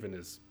 Faceless Haven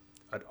is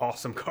an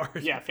awesome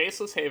card. Yeah,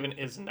 Faceless Haven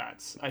is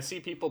nuts. I see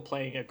people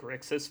playing a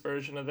Grixis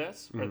version of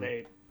this, where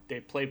they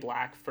play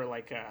black for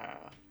like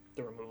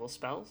the removal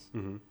spells.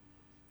 Mm-hmm.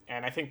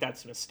 And I think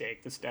that's a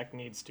mistake. This deck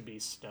needs to be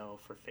Snow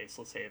for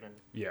Faceless Haven.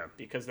 Yeah.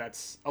 Because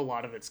that's a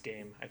lot of its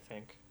game, I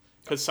think.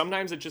 Because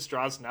sometimes it just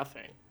draws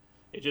nothing.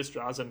 It just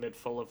draws a mid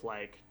full of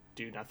like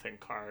do nothing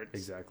cards.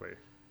 Exactly.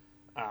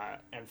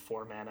 And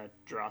 4 mana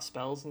draw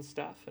spells and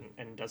stuff,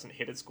 and doesn't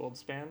hit its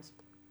Goldspans.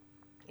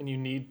 And you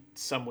need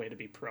some way to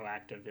be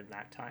proactive in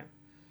that time.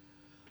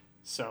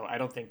 So I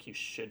don't think you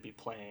should be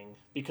playing...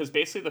 Because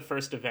basically the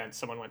first event,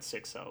 someone went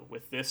 6-0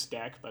 with this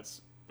deck, but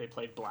they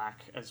played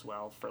black as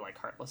well for like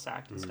Heartless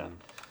Act and stuff.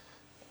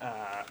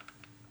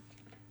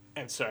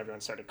 And so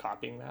everyone started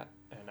copying that.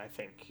 And I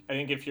think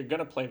if you're going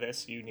to play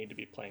this, you need to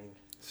be playing...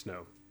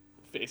 Snow.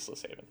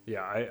 Faceless Haven.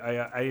 Yeah,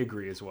 I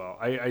agree as well.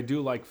 I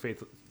do like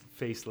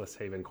Faceless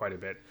Haven quite a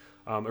bit.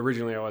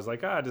 Originally I was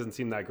like, it doesn't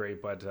seem that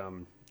great, but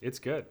it's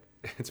good.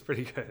 It's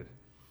pretty good.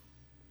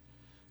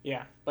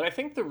 Yeah, but I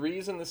think the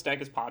reason this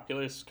deck is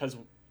popular is because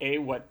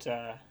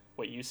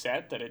what you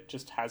said, that it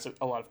just has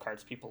a lot of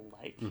cards people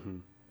like,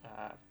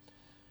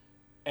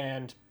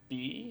 and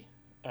B,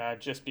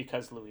 just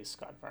because Luis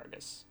Scott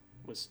Vargas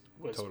was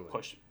Totally.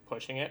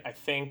 pushing it. I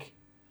think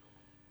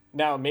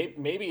now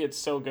maybe it's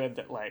so good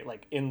that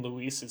like in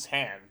Luis's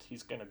hand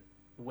he's gonna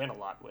win a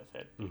lot with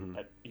it.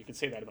 But you could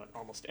say that about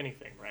almost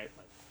anything, right?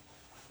 Like,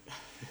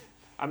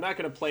 I'm not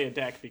gonna play a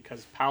deck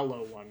because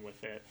Paolo won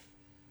with it.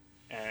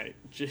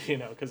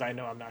 Because I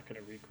know I'm not going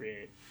to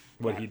recreate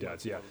what he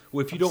does. Yeah.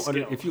 Well, if you don't,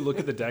 if you look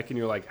at the deck and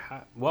you're like,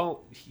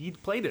 well, he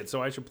played it, so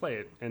I should play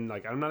it. And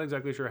like, I'm not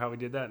exactly sure how he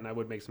did that, and I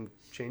would make some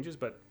changes,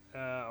 but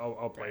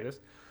I'll play this.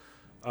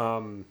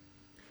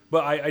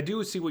 But I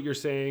do see what you're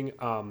saying.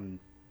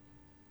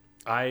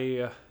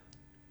 I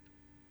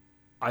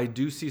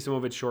do see some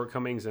of its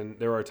shortcomings, and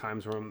there are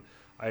times where I'm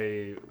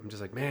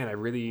just like, man, I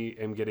really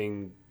am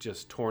getting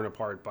just torn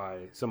apart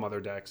by some other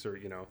decks, or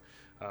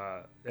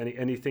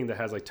anything that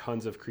has like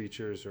tons of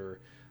creatures or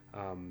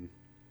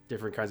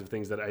different kinds of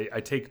things that I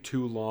take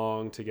too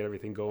long to get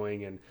everything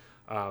going,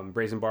 and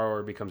Brazen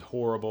Borrower becomes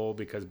horrible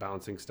because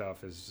bouncing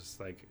stuff is just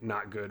like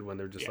not good when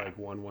they're just like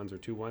 1/1s or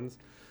 2/1s.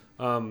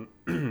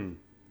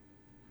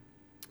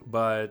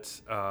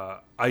 But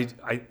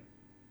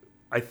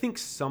I think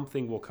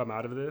something will come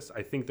out of this.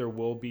 I think there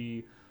will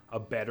be a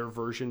better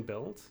version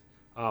built.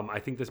 I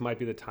think this might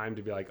be the time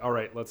to be like, all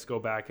right, let's go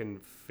back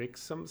and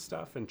fix some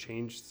stuff and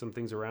change some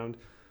things around.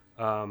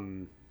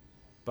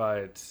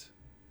 But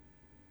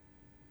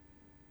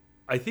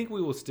I think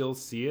we will still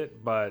see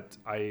it, but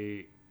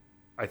I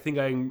think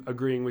I'm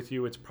agreeing with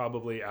you. It's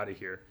probably out of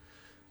here.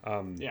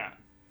 Yeah.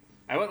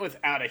 I went with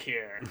out of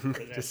here for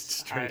this. Just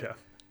straight up.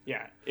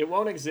 Yeah, it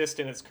won't exist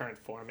in its current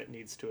form. It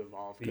needs to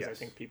evolve because I Yes.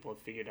 think people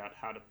have figured out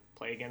how to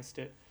play against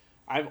it.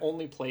 I've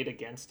only played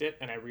against it,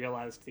 and I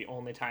realized the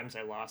only times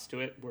I lost to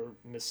it were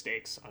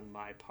mistakes on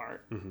my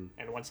part.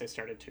 And once I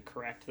started to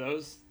correct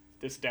those,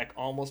 this deck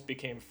almost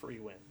became free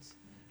wins.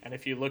 And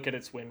if you look at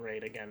its win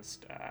rate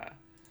against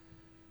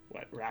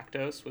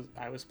Rakdos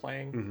I was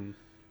playing,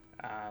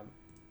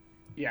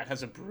 yeah, it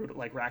has a brutal,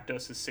 like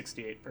Rakdos is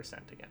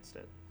 68% against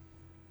it.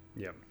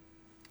 Yep.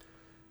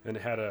 And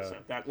it had a So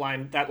that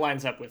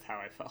lines up with how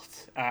I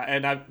felt.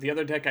 The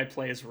other deck I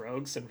play is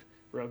Rogues, and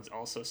Rogues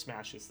also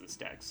smashes this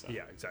deck. So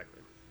yeah,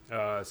 exactly.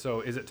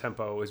 So Is It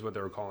Tempo is what they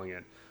were calling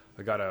it.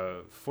 I got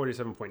a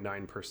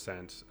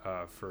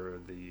 47.9% for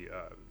the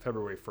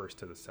February 1st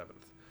to the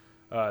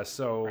 7th.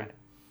 So right.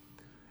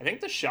 I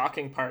think the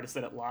shocking part is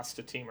that it lost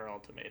to Temur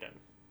Ultimatum,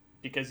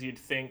 because you'd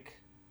think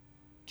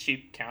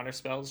cheap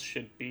counterspells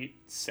should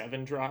beat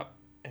 7-drop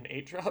and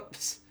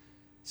 8-drops.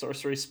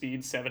 Sorcery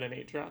speed 7 and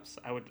 8 drops.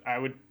 I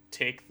would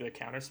take the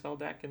counterspell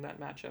deck in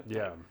that matchup.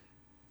 yeah.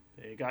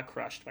 They got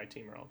crushed by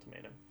Temur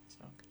Ultimatum.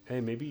 So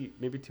Hey, maybe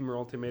Temur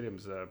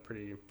Ultimatum's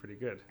pretty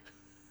good.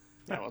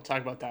 yeah, we'll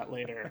talk about that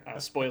later.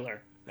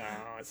 Spoiler. No,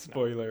 it's not.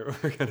 Spoiler.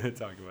 We're gonna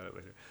talk about it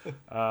later.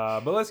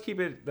 But let's keep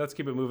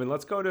it moving.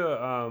 Let's go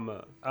to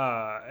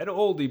an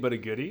oldie but a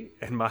goodie,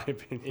 in my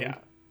opinion. Yeah.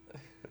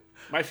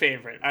 My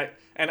favorite.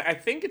 I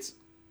think it's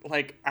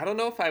like, I don't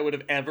know if I would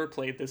have ever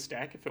played this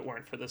deck if it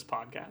weren't for this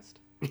podcast.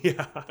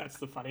 Yeah. That's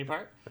the funny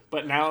part.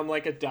 But now I'm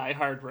like a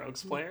diehard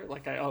Rogues player.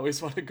 Like, I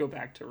always want to go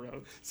back to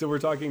Rogues. So we're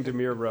talking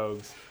Dimir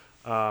Rogues.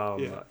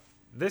 Yeah.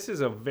 This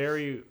is a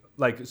very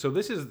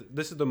this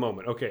is the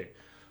moment. Okay.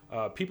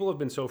 People have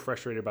been so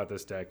frustrated about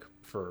this deck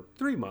for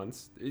 3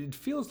 months. It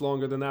feels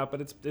longer than that,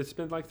 but it's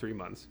been like 3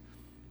 months.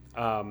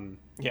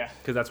 Yeah.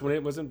 Because that's when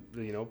it wasn't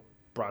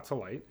brought to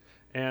light.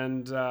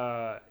 And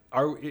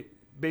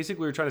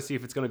basically we're trying to see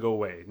if it's going to go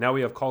away. Now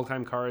we have call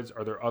time cards.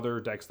 Are there other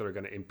decks that are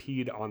going to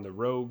impede on the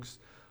Rogues?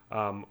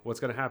 What's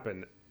going to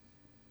happen?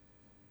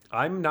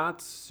 I'm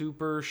not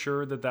super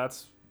sure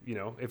that's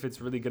if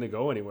it's really going to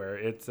go anywhere.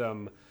 It's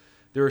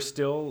there are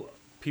still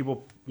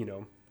people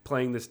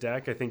playing this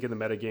deck. I think in the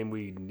metagame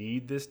we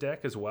need this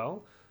deck as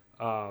well.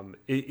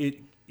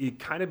 It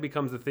kind of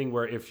becomes the thing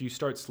where if you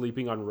start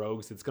sleeping on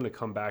Rogues, it's going to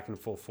come back in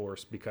full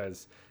force,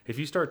 because if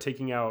you start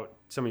taking out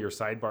some of your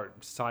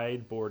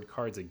sideboard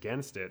cards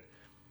against it,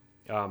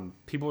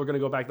 people are going to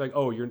go back like,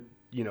 oh, you're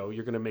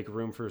going to make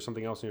room for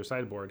something else in your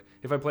sideboard.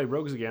 If I play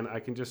Rogues again, I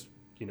can just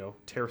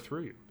tear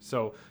through you.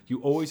 So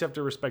you always have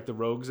to respect the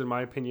Rogues, in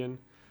my opinion,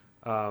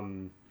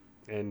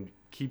 and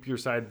keep your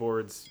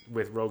sideboards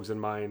with Rogues in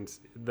mind.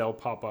 They'll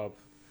pop up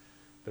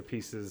the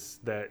pieces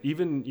that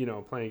even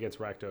playing against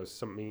Rakdos,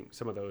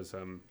 some of those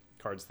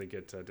cards that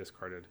get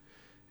discarded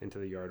into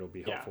the yard will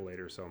be helpful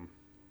later.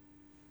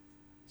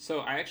 So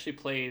I actually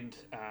played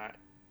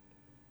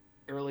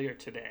earlier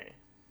today,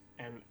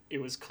 and it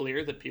was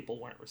clear that people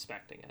weren't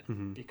respecting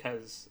it,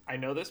 because I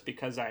know this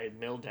because I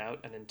milled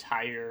out an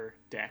entire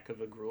deck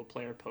of a Gruul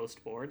player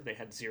post board. They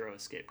had 0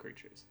 escape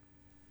creatures.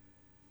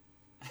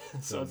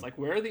 So it's like,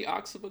 where are the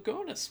Ox of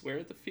Agonis? Where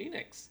are the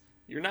Phoenix?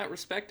 You're not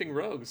respecting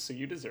Rogues, so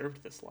you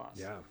deserved this loss.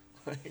 Yeah.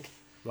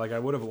 Like I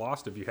would have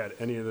lost if you had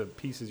any of the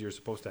pieces you're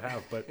supposed to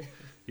have, but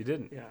you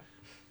didn't. Yeah.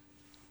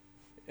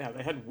 Yeah,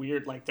 they had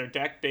weird, like their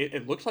deck,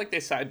 it looked like they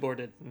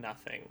sideboarded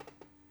nothing.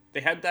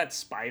 They had that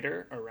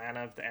spider,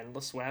 Arana of the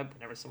Endless Web,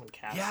 whenever someone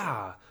casts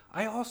Yeah,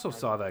 I also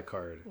saw that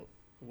card.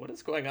 What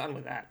is going on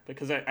with that?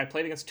 Because I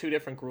played against 2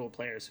 different Gruul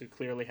players who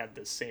clearly had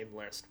this same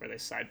list where they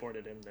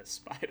sideboarded in this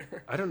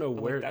spider. I don't know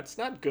I'm where... like, that's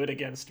not good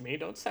against me.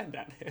 Don't side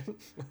that in.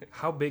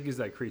 How big is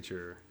that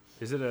creature?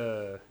 Is it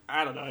a...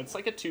 I don't know. It's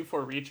like a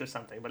 2/4 reach or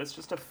something, but it's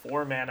just a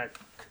 4-mana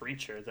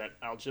creature that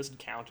I'll just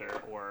counter,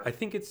 or... I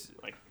think it's...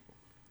 like.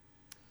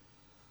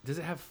 Does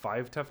it have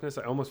 5 toughness?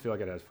 I almost feel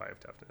like it has 5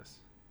 toughness.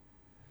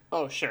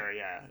 Oh, sure,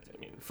 yeah. I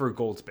mean... For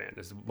Goldspan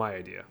is my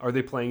idea. Are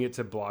they playing it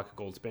to block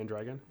Goldspan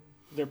Dragon?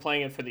 They're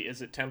playing it for the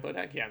Is It Tempo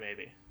deck? Yeah,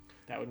 maybe.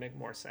 That would make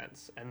more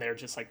sense. And they're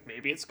just like,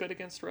 maybe it's good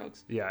against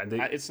Rogues? Yeah, and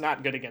it's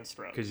not good against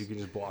Rogues. because you can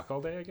just block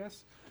all day, I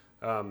guess.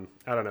 I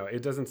don't know.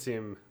 It doesn't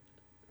seem...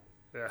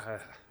 I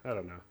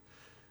don't know.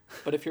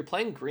 But if you're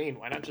playing green,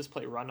 why not just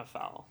play Run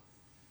Afoul?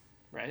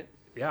 Right?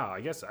 Yeah,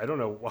 I guess. I don't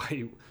know why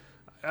you...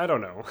 I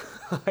don't know.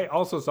 I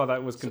also saw that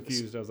and was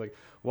confused. I was like,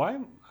 why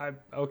am I...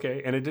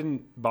 Okay. And it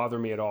didn't bother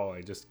me at all.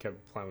 I just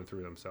kept plowing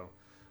through them. So,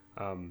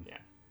 yeah.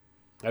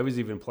 I was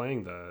even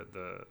playing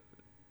the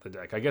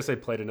deck. I guess I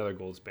played another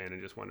Goldspan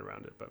and just went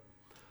around it. But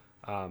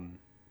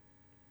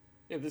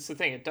Yeah, this is the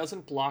thing. It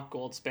doesn't block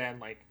Goldspan,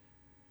 like...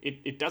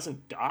 It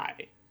doesn't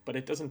die, but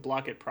it doesn't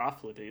block it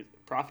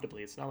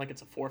profitably. It's not like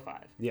it's a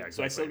 4/5. Yeah, exactly.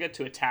 So I still get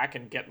to attack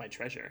and get my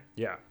treasure.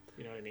 yeah.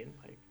 You know what I mean?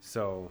 Like,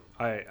 So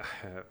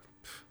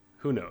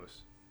Who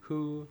knows?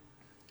 Who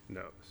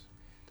knows?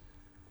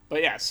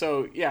 But yeah,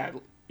 so yeah,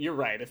 you're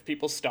right. If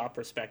people stop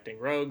respecting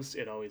rogues,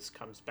 it always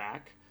comes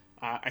back.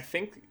 I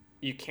think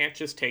you can't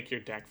just take your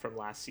deck from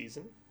last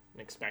season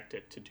and expect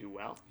it to do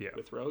well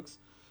with rogues.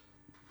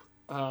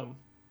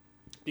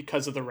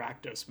 Because of the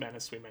Rakdos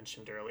menace we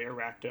mentioned earlier,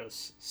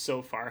 Rakdos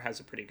so far has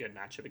a pretty good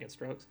matchup against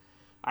rogues.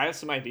 I have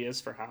some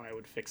ideas for how I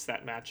would fix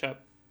that matchup.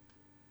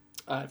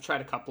 I've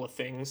tried a couple of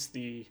things.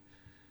 The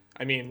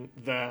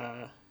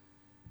 2-mana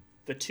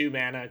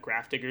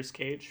Grafdigger's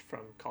Cage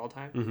from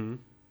Kaldheim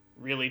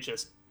really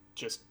just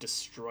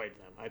destroyed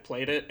them. I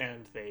played it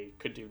and they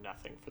could do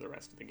nothing for the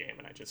rest of the game,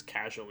 and I just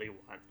casually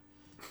won.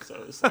 So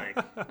it was like,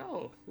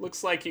 oh,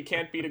 looks like you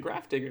can't beat a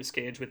Grafdigger's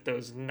Cage with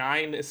those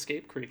 9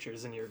 escape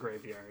creatures in your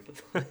graveyard.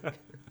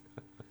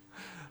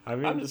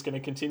 I'm just going to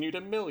continue to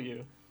mill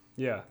you.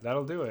 Yeah,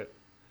 that'll do it.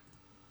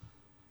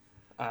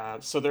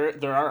 So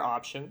there are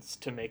options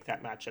to make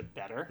that matchup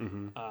better,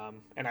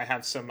 and I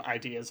have some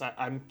ideas.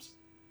 I'm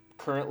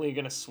currently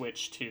going to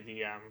switch to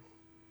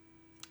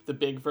the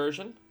big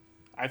version.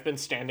 I've been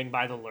standing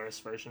by the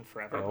Lurrus version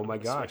forever. Oh my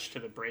gosh! Switch to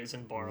the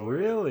Brazen Borrower.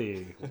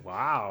 Really?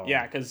 Wow.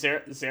 Yeah, because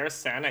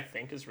Zerasan I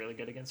think is really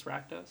good against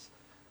Rakdos.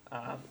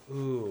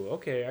 Ooh,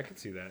 okay, I can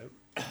see that.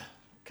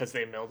 Because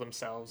they mill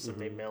themselves and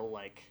they mill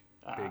like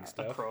Big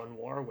stuff. a Crone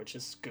War, which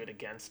is good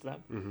against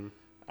them.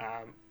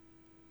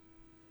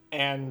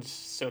 And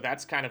so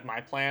that's kind of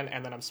my plan.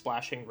 And then I'm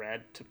splashing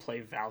red to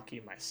play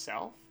Valky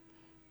myself,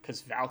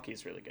 because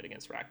Valky's really good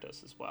against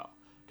Rakdos as well.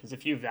 Because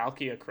if you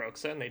Valky a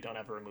Kroxa and they don't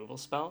have a removal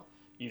spell,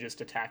 you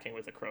just attacking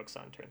with a Kroxa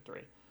on turn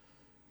 3.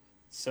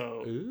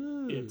 So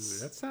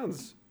that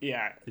sounds...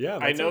 Yeah.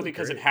 That I know sounds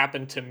because great. it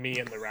happened to me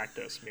in the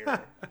Rakdos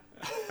mirror.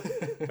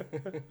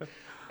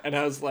 And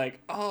I was like,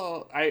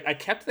 oh, I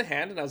kept the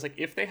hand and I was like,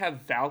 if they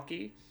have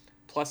Valky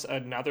plus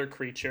another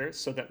creature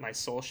so that my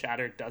Soul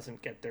Shatter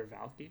doesn't get their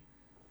Valky,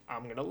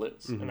 I'm going to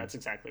lose. And that's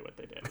exactly what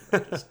they did.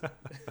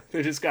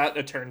 They just got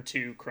a turn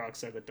 2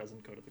 Kroxa that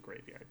doesn't go to the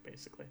graveyard,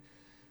 basically.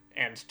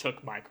 And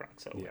took my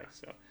Kroxa away. Yeah.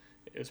 So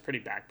it was pretty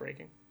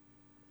backbreaking.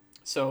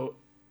 So,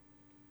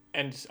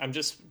 and I'm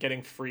just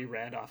getting free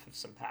red off of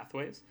some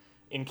pathways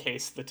in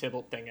case the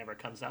Tibalt thing ever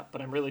comes up,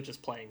 but I'm really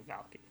just playing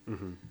Valky.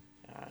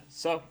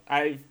 So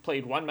I've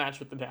played one match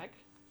with the deck.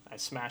 I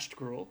smashed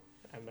Gruul,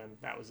 and then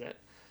that was it.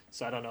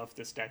 So I don't know if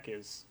this deck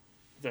is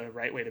the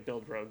right way to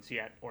build rogues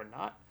yet or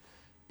not,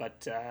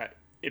 but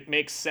it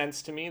makes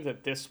sense to me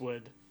that this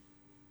would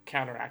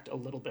counteract a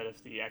little bit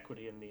of the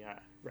equity in the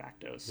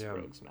Rakdos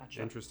rogues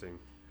matchup. Interesting.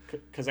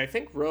 Because I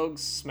think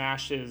rogues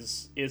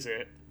smashes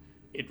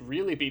it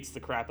really beats the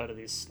crap out of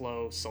these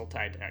slow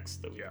Sultai decks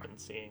that we've been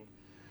seeing.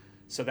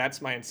 So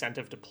that's my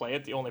incentive to play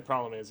it. The only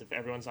problem is if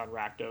everyone's on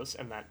Rakdos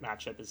and that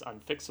matchup is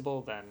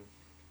unfixable, then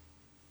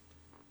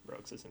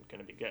rogues isn't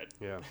going to be good.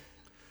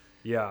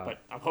 Yeah. But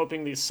I'm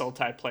hoping these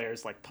Sultai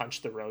players like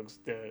punch the rogues,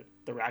 the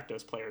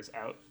Rakdos players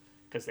out,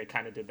 because they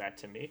kind of did that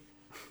to me.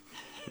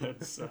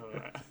 And so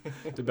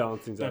to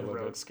balance things out a then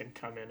little rogues bit.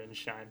 can come in and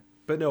shine.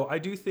 But no, I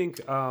do think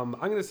I'm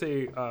going to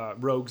say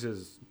rogues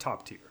is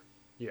top tier.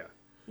 Yeah.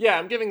 Yeah,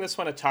 I'm giving this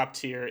one a top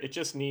tier. It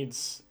just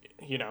needs,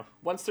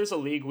 once there's a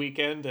league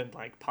weekend and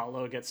like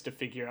Paulo gets to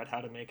figure out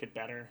how to make it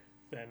better,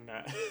 then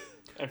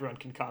everyone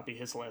can copy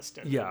his list.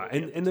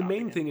 And the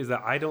main thing is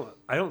that I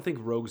don't think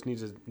rogues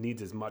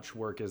needs as much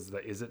work as the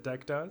Izzet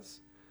deck does.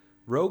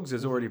 Rogues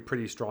is already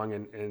pretty strong,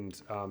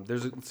 and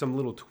there's some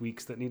little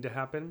tweaks that need to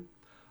happen.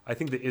 I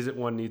think the Izzet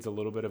one needs a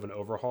little bit of an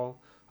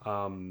overhaul.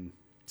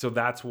 So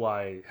that's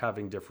why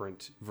having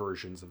different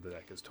versions of the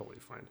deck is totally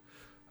fine.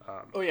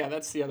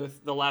 That's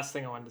the last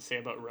thing I wanted to say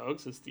about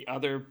rogues is the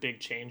other big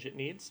change it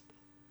needs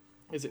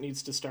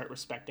to start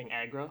respecting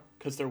aggro,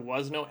 because there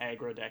was no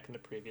aggro deck in the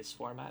previous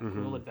format.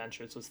 Gruul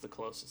Adventures was the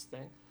closest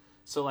thing.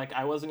 So like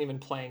I wasn't even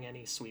playing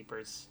any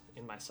sweepers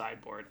in my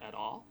sideboard at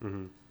all.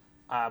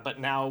 But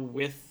now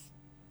with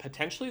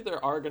potentially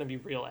there are going to be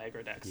real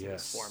aggro decks in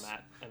this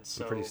format, and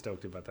so I'm pretty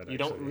stoked about that. You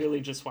don't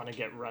really just want to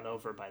get run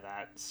over by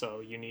that,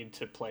 so you need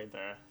to play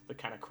the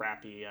kind of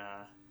crappy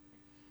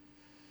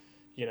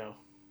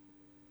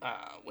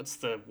what's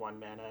the 1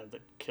 mana that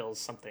kills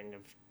something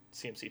of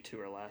CMC 2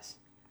 or less?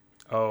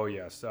 Oh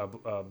yes,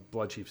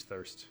 Bloodchief's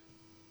Thirst.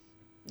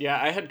 Yeah,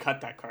 I had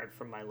cut that card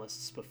from my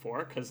lists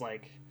before because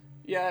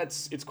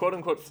it's quote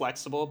unquote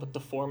flexible, but the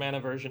 4 mana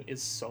version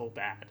is so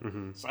bad.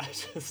 So I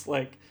just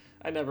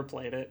I never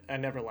played it. I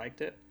never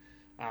liked it.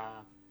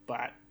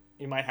 But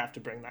you might have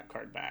to bring that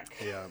card back.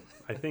 Yeah,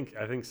 I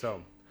think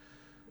so.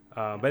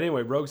 But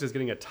anyway, Rogues is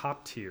getting a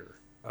top tier.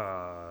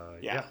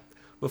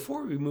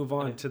 Before we move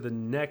on to the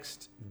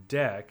next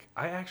deck,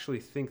 I actually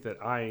think that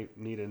I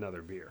need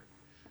another beer.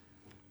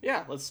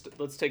 Yeah, let's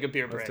take a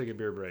beer break. Let's take a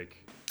beer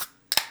break.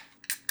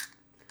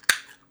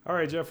 All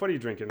right, Jeff, what are you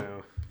drinking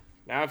now?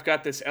 Now I've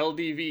got this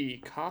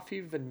LDV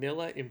Coffee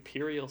Vanilla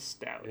Imperial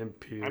Stout.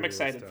 I'm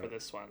excited for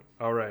this one.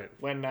 All right.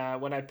 When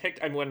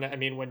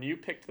you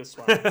picked this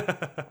one,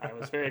 I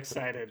was very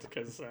excited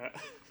because so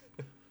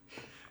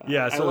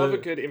I love a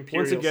good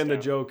Imperial Once again, Stout.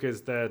 the joke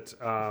is that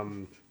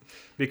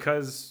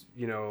because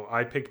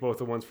I picked both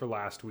the ones for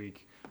last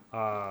week,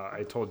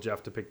 I told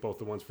Jeff to pick both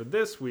the ones for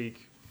this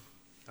week.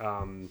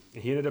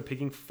 He ended up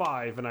picking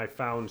 5, and I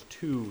found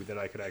 2 that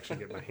I could actually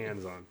get my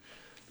hands on.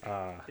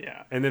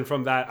 Yeah. And then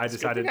from that, I It's a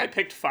good decided... thing I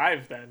picked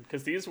 5 then,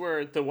 because these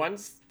were the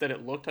ones that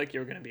it looked like you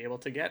were going to be able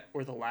to get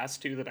were the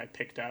last 2 that I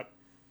picked up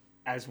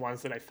as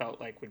ones that I felt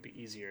like would be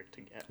easier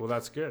to get. Well,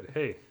 that's good.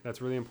 Hey,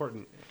 that's really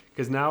important.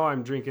 Because now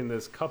I'm drinking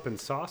this Cup and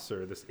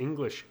Saucer, this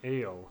English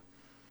ale.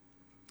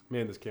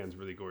 Man, this can's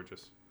really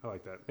gorgeous. I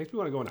like that. Makes me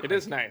want to go on a It hike.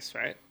 is nice,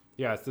 right?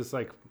 Yeah, it's this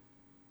like,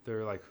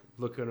 they're like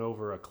looking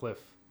over a cliff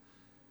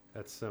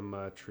at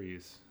some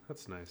trees.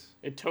 That's nice.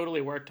 It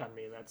totally worked on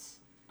me. That's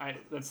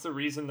the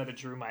reason that it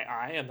drew my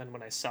eye, and then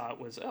when I saw it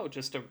was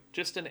just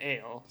an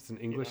ale. It's an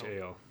English know.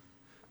 ale.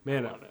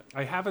 Man, love it.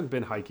 I haven't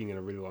been hiking in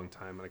a really long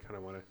time, and I kind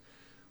of want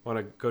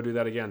to go do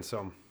that again.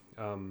 So,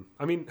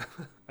 I mean,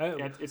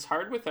 Yeah, it's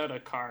hard without a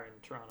car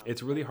in Toronto.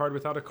 it's really hard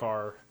without a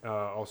car.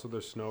 Also,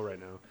 there's snow right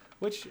now,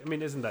 which I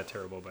mean isn't that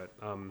terrible, but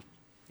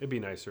it'd be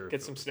nicer.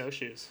 Get if some it was-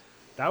 snowshoes.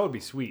 That would be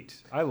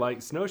sweet. I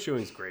like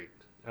snowshoeing's great.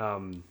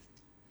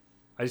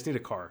 I just need a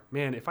car.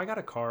 Man, if I got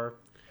a car,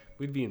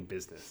 we'd be in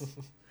business.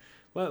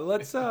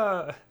 let's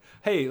start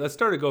a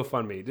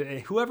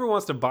GoFundMe. Whoever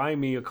wants to buy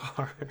me a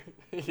car.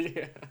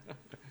 Yeah.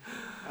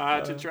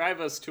 To drive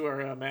us to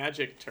our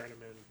Magic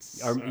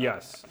tournaments.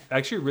 Yes.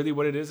 Actually, really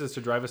what it is to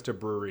drive us to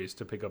breweries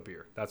to pick up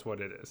beer. That's what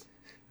it is.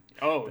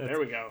 Oh, there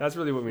we go. That's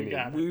really what we need.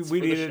 got it. We It's for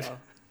the need it show.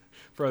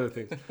 for other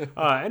things.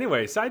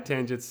 Anyway, side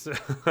tangents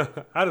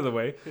out of the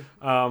way.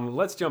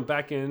 Let's jump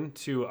back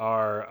into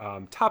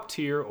our top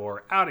tier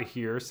or out of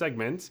here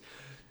segment.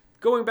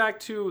 Going back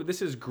to,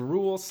 this is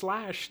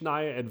Gruul /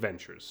 Naya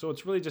Adventures. So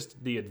it's really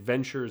just the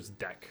Adventures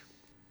deck.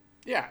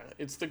 Yeah,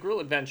 it's the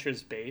Gruul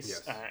Adventures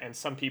base, Yes. and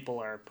some people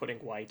are putting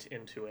white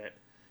into it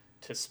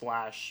to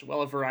splash,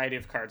 well, a variety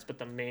of cards, but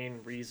the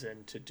main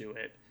reason to do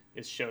it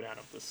is Showdown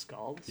of the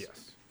Skalds.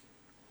 Yes.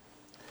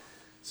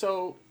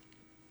 So,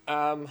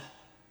 let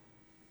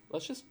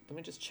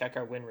me just check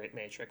our win rate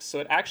matrix. So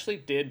it actually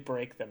did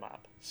break them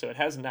up. So it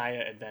has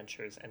Naya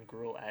Adventures and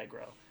Gruul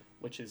Aggro,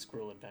 which is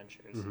Gruul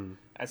Adventures,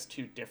 as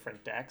 2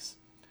 different decks.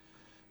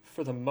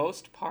 For the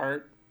most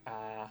part,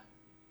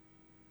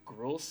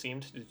 Gruul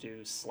seemed to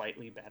do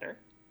slightly better.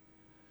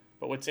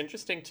 But what's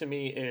interesting to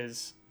me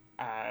is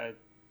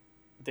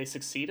they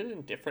succeeded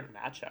in different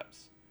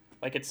matchups.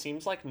 Like, it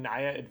seems like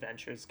Naya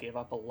Adventures gave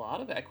up a lot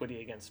of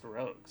equity against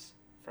Rogues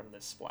from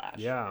this splash.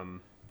 Yeah.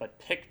 But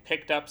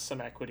picked up some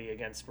equity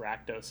against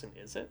Rakdos and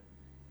Izzet.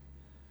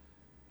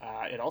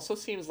 It also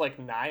seems like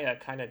Naya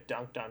kind of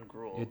dunked on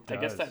Gruul. It I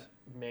guess does. that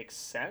makes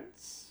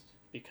sense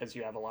because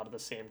you have a lot of the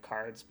same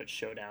cards, but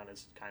Showdown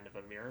is kind of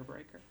a mirror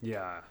breaker.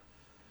 Yeah.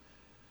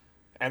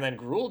 And then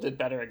Gruul did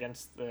better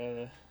against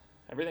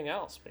everything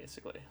else,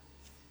 basically.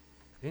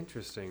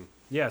 Interesting.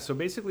 Yeah, so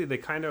basically they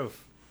kind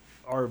of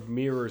are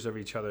mirrors of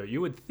each other.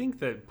 You would think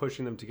that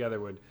pushing them together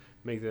would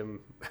make them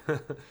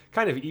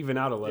kind of even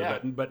out a little Yeah.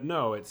 bit, but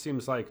no, it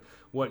seems like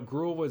what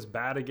Gruul was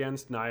bad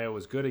against, Naya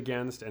was good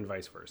against, and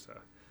vice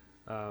versa.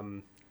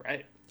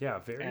 Right. Yeah,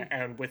 very.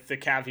 And with the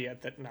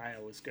caveat that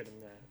Naya was good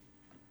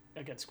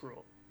against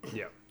Gruul.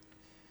 Yeah.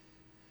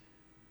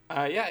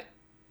 Yeah.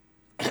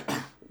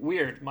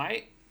 Weird.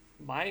 My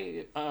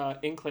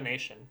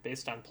inclination,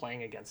 based on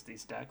playing against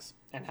these decks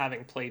and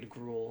having played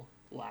Gruul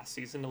last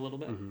season a little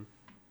bit,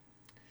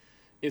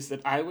 is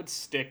that I would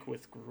stick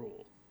with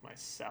Gruul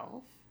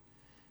myself.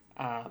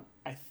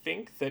 I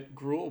think that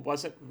Gruul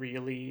wasn't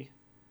really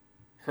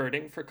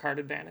hurting for card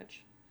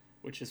advantage,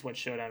 which is what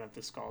Showdown of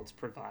the Skalds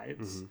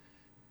provides.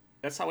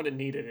 That's not what it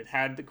needed. It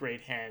had the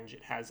Great Henge.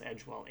 It has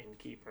Edgewell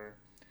Innkeeper.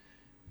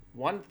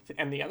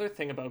 And the other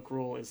thing about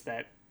Gruul is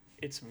that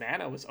its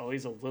mana was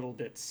always a little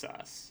bit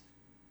sus.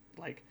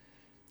 Like,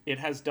 it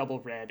has double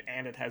red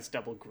and it has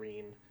double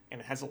green,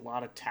 and it has a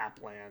lot of tap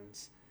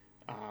lands,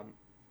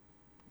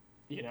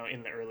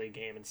 in the early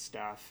game and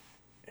stuff.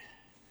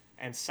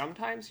 And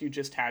sometimes you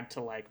just had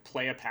to, like,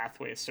 play a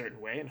pathway a certain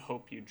way and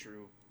hope you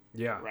drew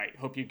Yeah. right.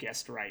 Hope you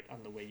guessed right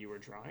on the way you were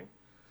drawing.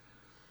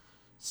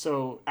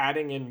 So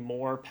adding in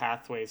more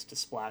pathways to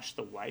splash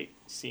the white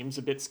seems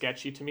a bit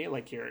sketchy to me.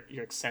 Like, you're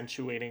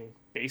accentuating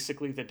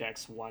basically the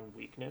deck's one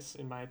weakness,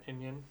 in my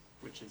opinion,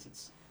 which is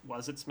its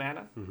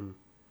mana.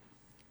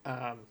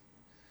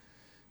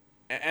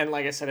 And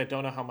like I said, I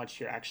don't know how much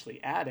you're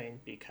actually adding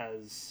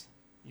because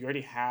you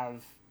already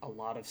have a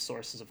lot of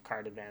sources of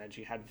card advantage.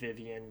 You had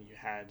Vivian, you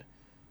had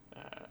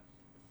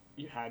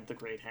the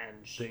Great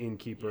Henge, The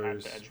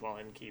Innkeepers. you had the Edgewell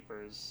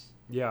Innkeepers.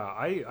 Yeah,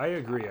 I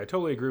agree. I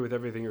totally agree with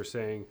everything you're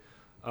saying.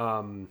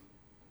 I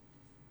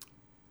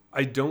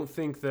don't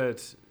think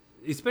that,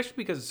 especially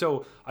because,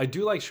 so I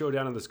do like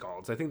Showdown of the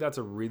Skalds. I think that's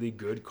a really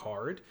good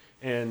card,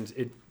 and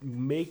it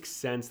makes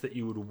sense that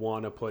you would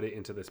want to put it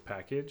into this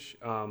package.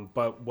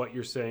 But what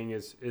you're saying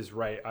is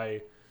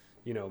right.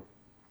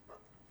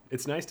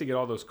 It's nice to get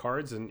all those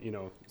cards,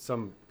 and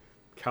some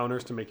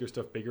counters to make your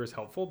stuff bigger is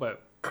helpful.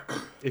 But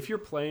if you're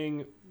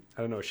playing,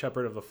 I don't know,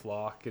 Shepherd of the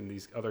Flock and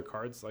these other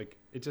cards, like,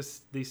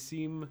 they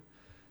seem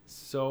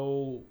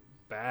so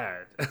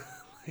bad.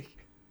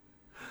 Like,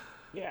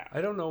 Yeah.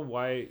 I don't know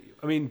why.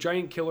 I mean,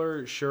 Giant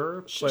Killer,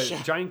 sure, but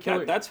Giant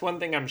Killer. That's one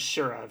thing I'm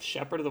sure of.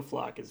 Shepherd of the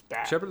Flock is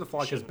bad. Shepherd of the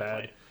Flock is Shouldn't bad,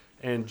 play.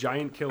 and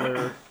Giant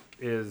Killer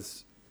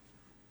is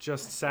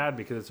just sad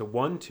because it's a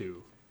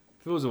 1/2.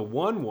 If it was a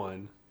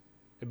 1/1,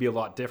 it'd be a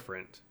lot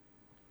different.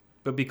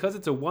 But because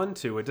it's a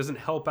 1/2, it doesn't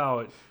help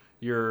out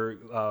your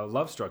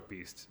Lovestruck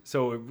Beast.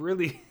 So it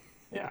really,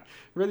 Yeah.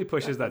 really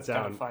pushes that That's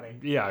kinda down. funny.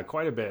 Yeah,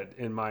 quite a bit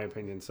in my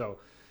opinion. So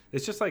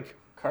it's just like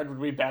Card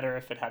would be better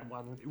if it had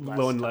one less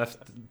low and toughness.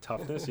 left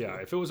toughness. Yeah,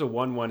 if it was a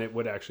 1/1, it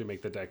would actually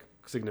make the deck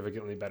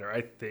significantly better,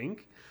 I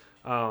think.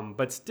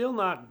 But still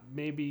not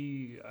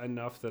maybe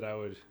enough that I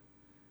would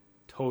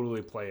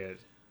totally play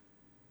it.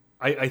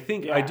 I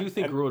think I Yeah, do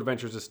think and- Gruul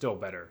Adventures is still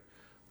better.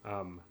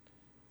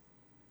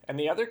 And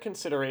the other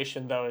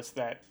consideration, though, is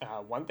that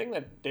one thing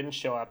that didn't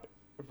show up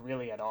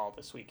really at all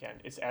this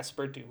weekend is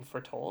Esper Doom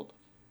Foretold.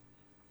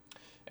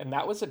 And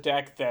that was a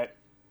deck that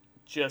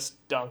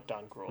just dunked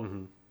on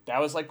Gruul. That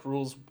was like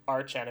Gruul's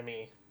arch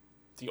enemy.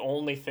 The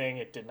only thing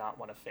it did not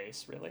want to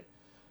face, really.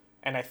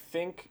 And I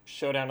think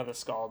Showdown of the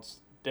Scalds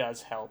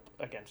does help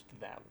against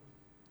them.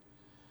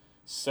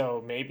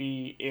 So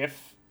maybe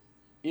if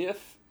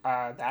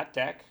that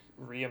deck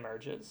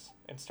reemerges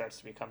and starts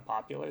to become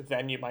popular,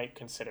 then you might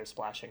consider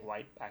splashing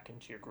white back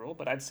into your Gruul.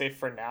 But I'd say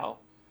for now,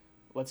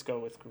 let's go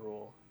with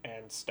Gruul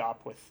and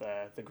stop with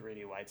the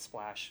greedy white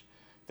splash.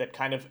 That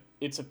kind of,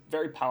 it's a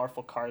very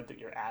powerful card that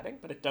you're adding,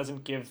 but it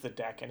doesn't give the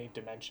deck any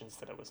dimensions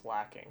that it was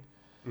lacking.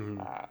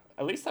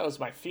 At least that was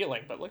my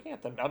feeling, but looking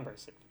at the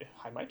numbers,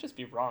 I might just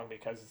be wrong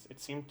because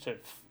it seemed to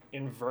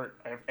invert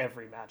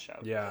every matchup.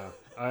 Yeah,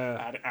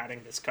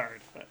 Adding this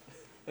card,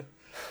 but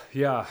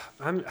yeah,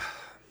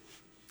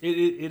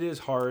 It is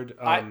hard.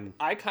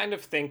 I kind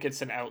of think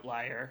it's an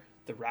outlier,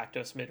 the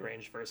Rakdos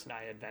midrange versus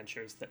Naya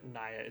Adventures, that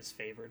Naya is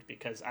favored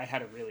because I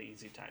had a really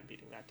easy time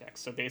beating that deck.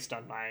 So based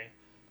on my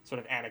sort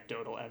of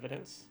anecdotal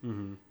evidence,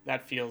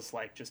 that feels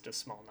like just a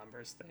small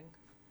numbers thing.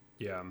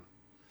 Yeah.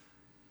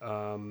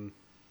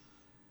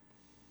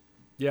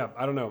 Yeah,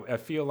 I don't know. I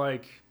feel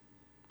like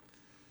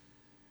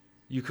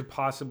you could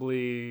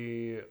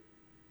possibly.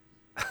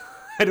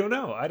 I don't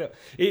know.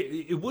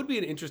 It would be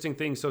an interesting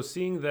thing. So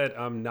seeing that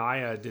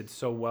Naya did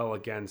so well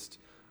against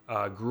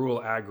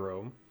Gruul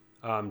aggro,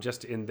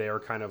 just in their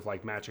kind of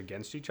like match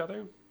against each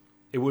other,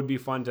 it would be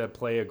fun to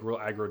play a Gruul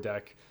aggro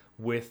deck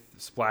with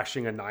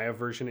splashing a Naya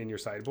version in your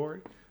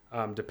sideboard,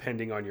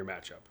 depending on your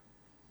matchup.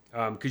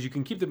 Because you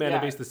can keep the mana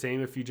base the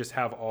same if you just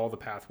have all the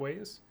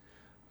pathways.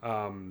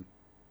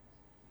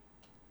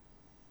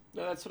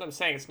 No, that's what I'm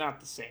saying. It's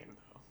not the same,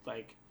 though.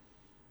 Like,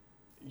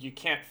 you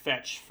can't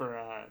fetch for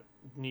a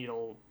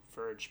Needle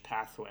Verge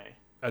pathway.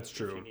 That's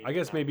true. you need I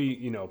guess that. maybe,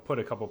 put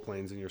a couple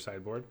planes in your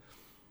sideboard.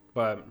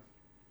 But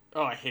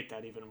Oh, I hate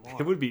that even more.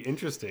 it would be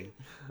interesting.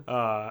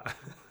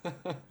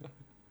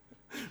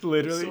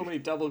 Literally. So many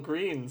double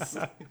greens.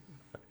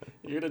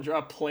 You're going to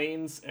draw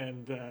planes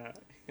and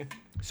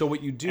So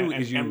what you do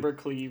and is you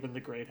Embercleave and the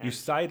Great Hand.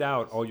 side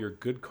out all your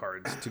good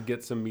cards to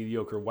get some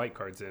mediocre white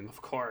cards in,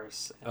 Of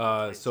course.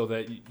 so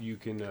that you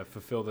can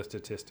fulfill the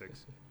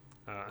statistics.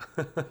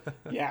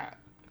 Yeah.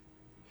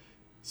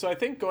 So I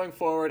think going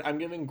forward, I'm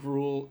giving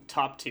Gruul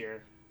top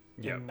tier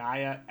Yep. and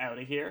Naya out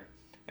of here.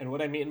 And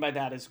what I mean by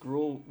that is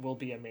Gruul will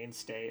be a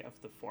mainstay of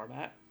the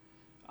format.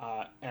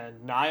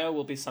 And Naya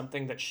will be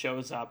something that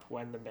shows up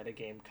when the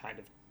metagame kind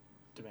of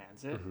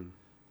demands it.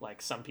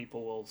 Like some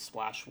people will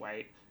splash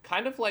white.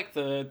 Kind of like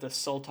the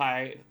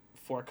Sultai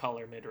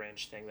 4-color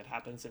mid-range thing that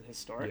happens in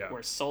Historic, Yeah.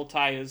 where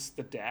Sultai is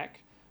the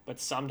deck, but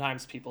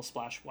sometimes people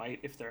splash white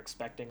if they're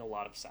expecting a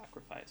lot of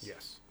sacrifice.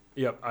 Yes.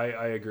 Yep. I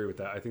agree with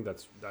that. I think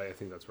that's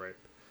right.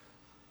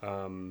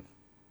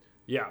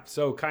 Yeah.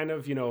 So kind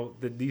of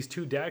these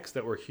two decks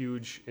that were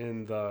huge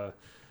in the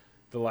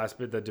last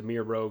bit, the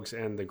Dimir Rogues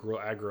and the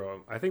Gruul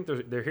aggro. I think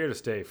they're here to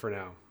stay for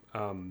now.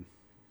 And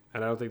I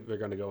don't think they're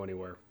going to go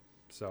anywhere.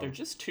 So They're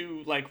just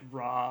too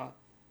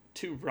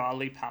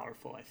rawly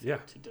powerful, I think, Yeah.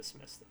 to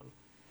dismiss them.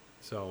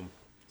 So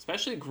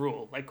Especially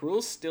Gruul. Like,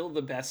 Gruul's still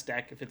the best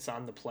deck if it's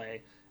on the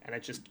play, and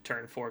it just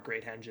turn 4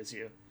 Great Henges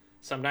you.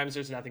 Sometimes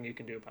there's nothing you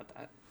can do about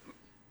that.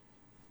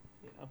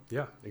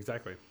 yeah,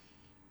 exactly.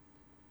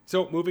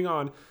 So moving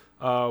on,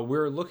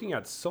 we're looking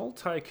at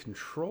Sultai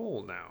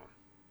Control now.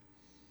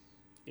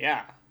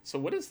 Yeah. So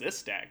what is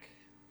this deck?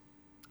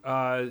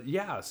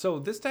 Yeah, so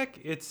this deck,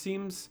 it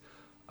seems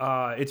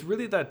it's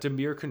really that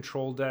Dimir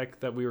Control deck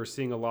that we were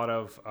seeing a lot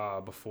of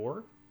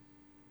before,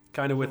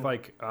 kind of with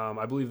like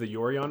I believe the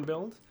Yorion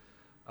build,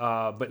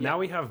 but now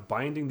we have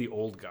Binding the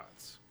Old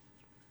Gods,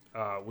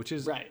 which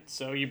is Right.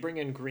 So you bring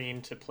in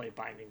green to play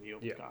Binding the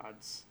Old Yeah.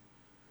 Gods.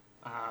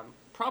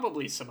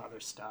 Probably some other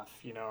stuff.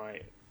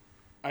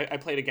 I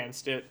played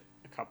against it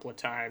a couple of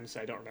times.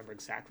 I don't remember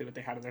exactly what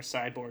they had in their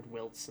sideboard,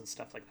 wilts and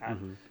stuff like that,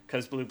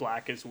 because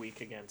blue-black is weak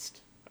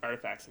against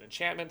artifacts and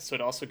enchantments, so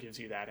it also gives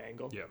you that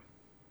angle. yeah.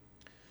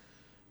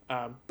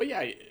 But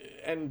yeah,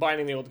 and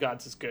Binding the Old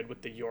Gods is good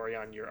with the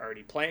Yorion you're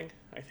already playing,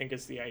 I think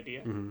is the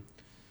idea.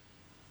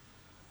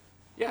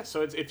 Yeah,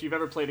 so if you've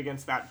ever played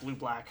against that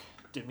blue-black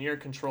Dimir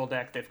control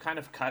deck, they've kind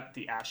of cut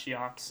the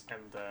Ashioks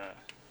and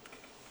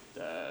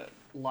the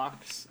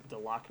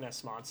Loch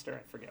Ness monster.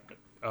 I forget what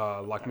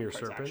Lochmere card's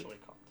Serpent. actually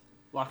called.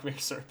 Lochmere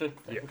Serpent.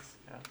 Thanks.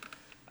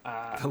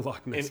 Yeah. The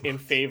Loch Ness in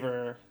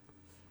favor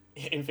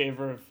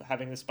of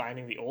having this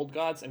binding the old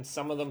gods, and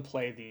some of them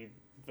play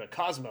the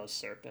Cosmos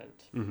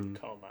Serpent,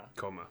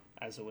 Coma.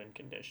 as a win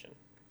condition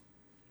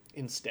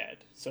instead.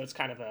 So it's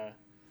kind of a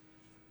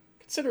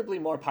considerably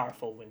more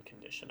powerful win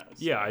condition, I would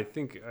say. Yeah, I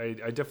think I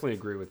definitely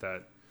agree with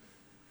that.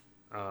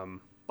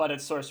 But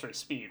it's sorcery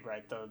speed,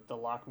 right? The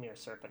Lochmere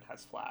Serpent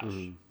has flash.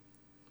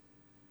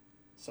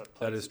 So it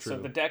plays, That is true.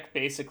 So the deck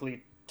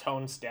basically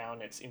tones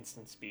down its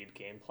instant speed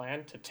game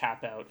plan to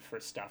tap out for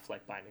stuff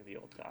like Binding the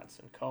Old Gods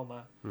and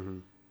Coma.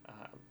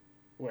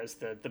 Whereas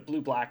the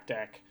blue-black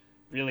deck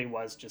really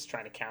was just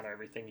trying to counter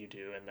everything you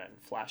do and then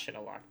flash in a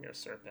Lochmere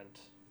Serpent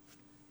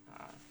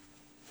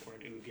or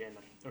an Ugin,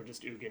 or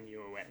just Ugin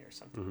you away or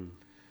something.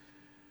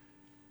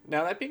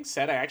 Now, that being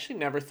said, I actually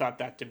never thought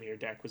that Dimir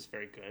deck was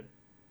very good.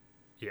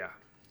 Yeah.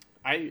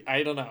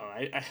 I don't know.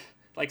 I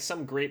like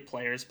some great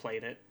players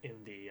played it in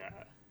the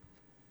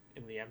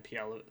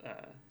MPL,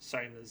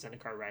 in the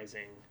Zendikar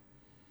Rising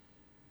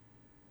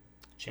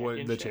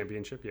championship. The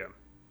championship, yeah.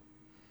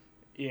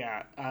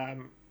 Yeah.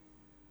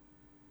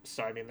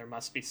 So, I mean, there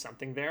must be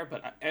something there,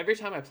 but every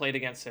time I played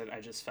against it,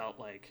 I just felt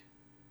like,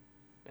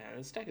 man,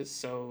 this deck is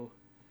so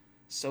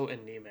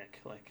anemic.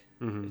 Like,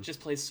 it just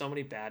plays so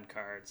many bad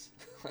cards.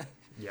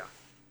 Yeah.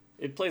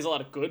 It plays a lot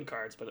of good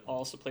cards, but it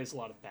also plays a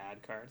lot of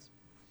bad cards.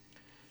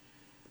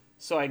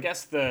 So I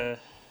guess that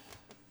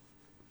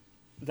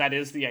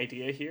is the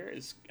idea here,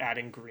 is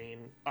adding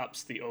green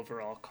ups the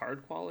overall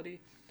card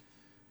quality.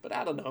 But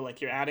I don't know,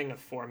 like, you're adding a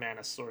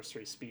 4-mana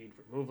sorcery speed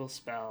removal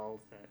spell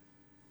that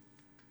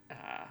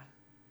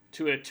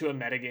to a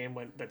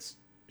metagame that's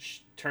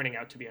turning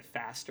out to be a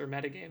faster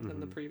metagame than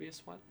the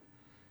previous one.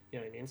 You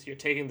know what I mean? So you're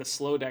taking the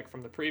slow deck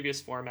from the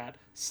previous format,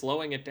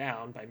 slowing it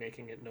down by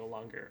making it no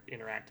longer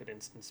interact at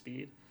instant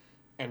speed,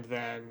 and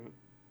then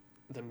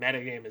the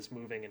metagame is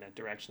moving in a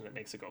direction that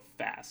makes it go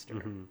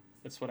faster.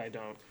 That's what I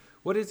don't.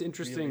 What is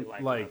interesting,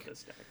 really like about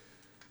this deck.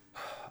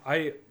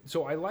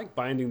 I like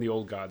Binding the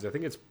Old Gods. I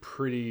think it's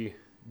pretty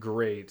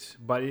great,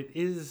 but it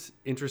is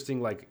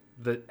interesting. Like,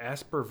 the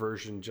Esper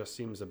version just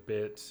seems a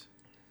bit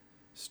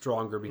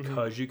stronger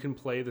because you can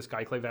play the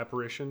Skyclave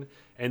Apparition,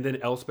 and then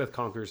Elspeth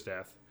Conquers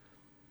Death.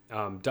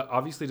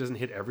 Obviously doesn't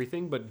hit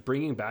everything, but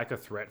bringing back a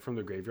threat from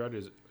the graveyard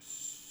is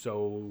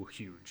so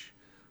huge.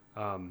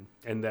 And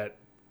that,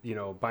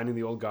 Binding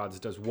the Old Gods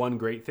does one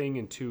great thing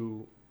and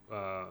two,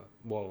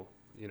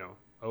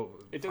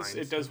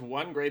 it does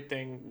one great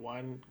thing,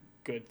 one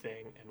good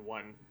thing, and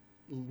one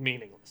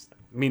meaningless thing.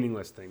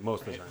 Meaningless thing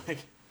most of the time. Like,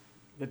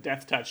 the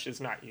Death Touch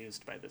is not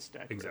used by this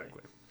deck.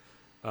 Exactly.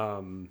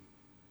 Really.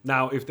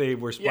 Now, if they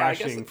were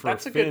splashing for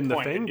Finn the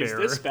Fang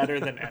Bearer, is this better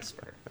than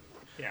Esper?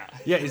 Yeah.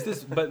 Yeah.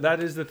 But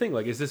that is the thing.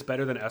 Like, is this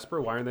better than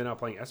Esper? Why aren't they not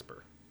playing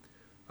Esper?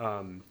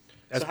 So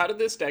how did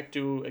this deck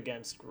do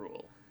against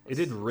Gruul? It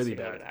did really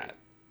bad.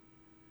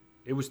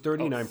 It was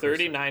 39%.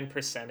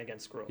 39%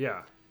 against Gruul.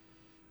 Yeah.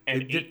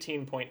 And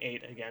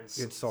 18.8 against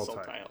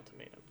Sultai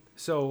Ultimatum.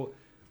 So,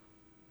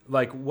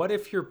 like, what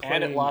if you're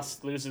playing... And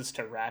it loses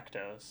to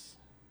Rakdos.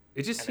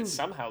 It just seems... it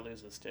somehow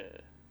loses to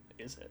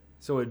Izzet.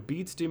 So it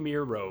beats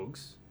Dimir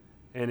Rogues,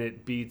 and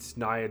it beats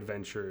Nigh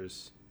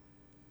Adventures,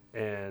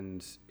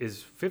 and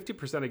is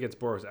 50% against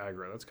Boros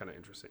Aggro. That's kind of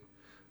interesting.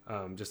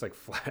 Just like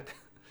flat...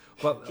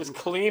 Well, just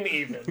clean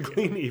even.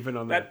 Clean even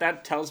on that.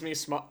 That tells me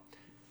small...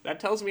 That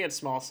tells me it's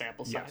small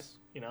sample size.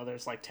 Yes.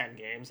 There's like 10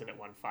 games and it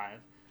won 5.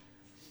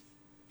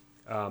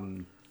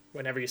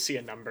 Whenever you see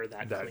a number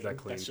that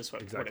clean, that's just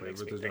what exactly. What it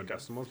makes me There's think no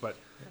decimals, but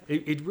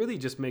it really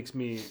just makes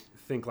me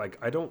think, like,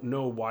 I don't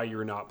know why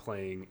you're not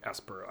playing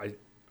Esper. I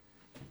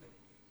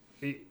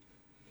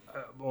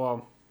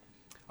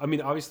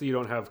mean, obviously you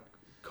don't have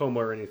Coma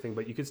or anything,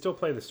 but you could still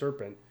play the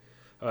Serpent,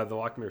 the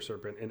Lochmere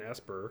Serpent in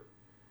Esper.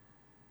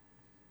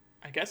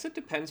 I guess it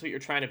depends what you're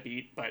trying to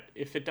beat, but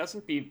if it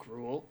doesn't beat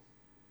Gruul,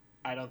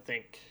 I don't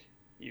think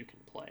you can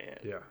play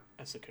it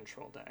as a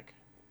control deck.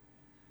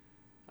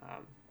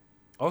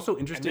 Also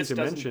interesting to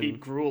mention... this doesn't beat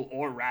Gruul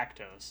or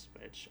Rakdos,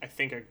 which I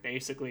think are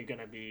basically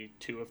going to be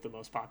two of the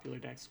most popular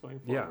decks going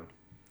forward. Yeah,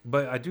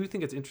 but I do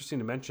think it's interesting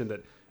to mention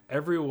that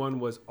everyone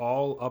was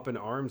all up in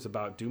arms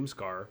about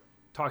Doomscar,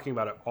 talking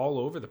about it all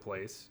over the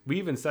place. We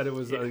even said it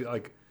was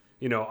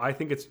I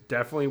think it's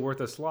definitely worth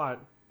a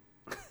slot.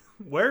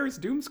 Where is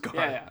Doomscar?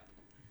 Yeah.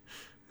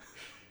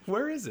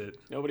 Where is it?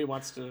 Nobody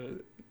wants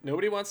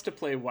to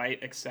play white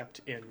except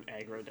in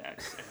aggro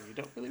decks, and you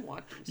don't really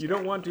want Doomscar. You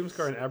don't want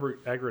Doomscar in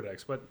aggro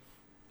decks, but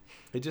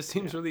it just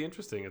seems really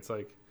interesting. It's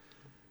like,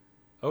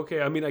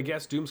 okay, I mean, I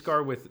guess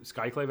Doomscar with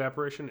Skyclave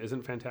Apparition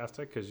isn't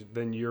fantastic because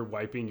then you're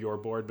wiping your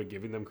board but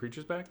giving them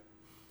creatures back.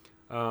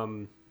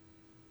 But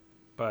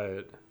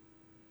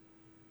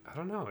I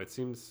don't know. It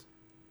seems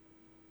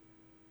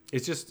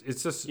it's just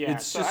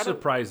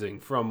surprising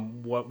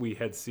from what we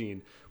had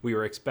seen. We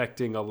were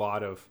expecting a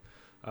lot of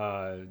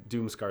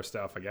Doomscar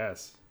stuff, I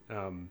guess.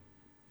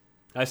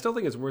 I still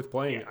think it's worth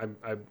playing.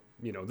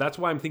 Yeah. That's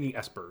why I'm thinking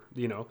Esper.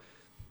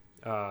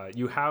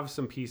 you have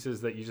some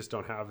pieces that you just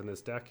don't have in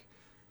this deck.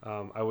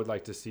 I would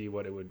like to see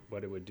what it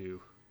would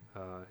do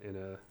in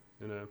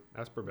a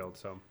Esper build.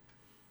 So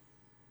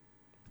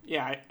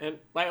Yeah, and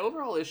my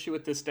overall issue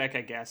with this deck,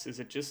 I guess, is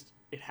it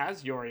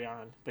has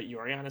Yorion, but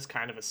Yorion is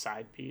kind of a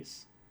side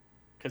piece.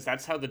 Because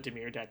that's how the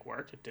Dimir deck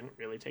worked. It didn't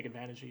really take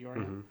advantage of Yorion.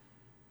 Mm-hmm.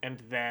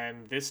 And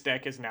then this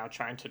deck is now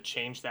trying to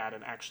change that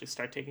and actually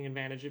start taking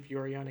advantage of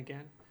Yorion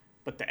again.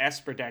 But the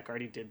Esper deck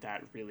already did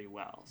that really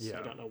well. So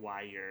I don't know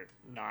why you're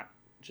not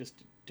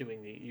just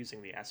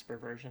using the Esper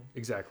version.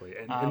 Exactly.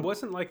 And it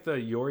wasn't like the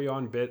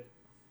Yorion bit,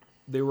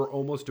 they were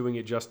almost doing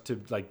it just to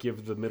like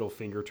give the middle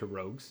finger to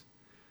rogues.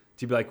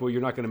 To be like, well,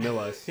 you're not going to mill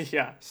us,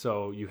 yeah.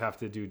 So you have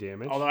to do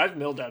damage. Although I've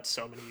milled out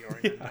so many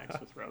Yorion decks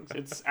with rogues,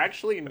 it's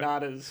actually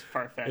not as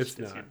far-fetched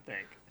as you'd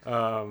think.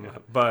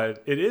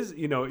 But it is,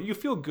 you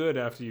feel good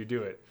after you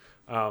do it.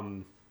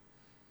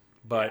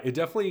 But it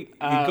definitely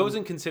it goes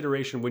in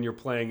consideration when you're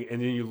playing,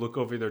 and then you look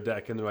over their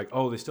deck, and they're like,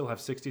 oh, they still have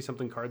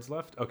 60-something cards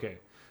left? Okay,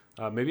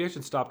 maybe I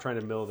should stop trying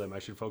to mill them. I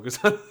should focus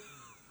on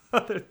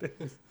other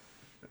things.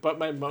 But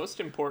my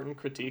most important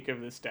critique of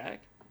this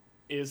deck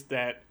is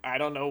that I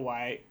don't know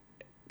why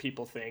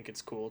people think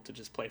it's cool to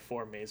just play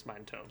 4 Maze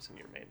Mind Tomes in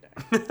your main deck.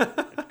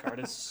 The card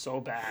is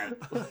so bad.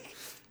 Like,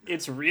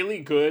 it's really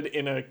good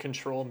in a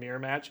control mirror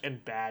match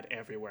and bad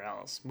everywhere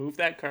else. Move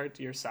that card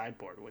to your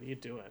sideboard. What are you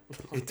doing?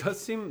 It does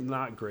seem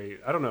not great.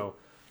 I don't know.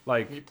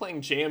 Like, you're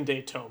playing Jam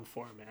Day Tome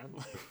 4,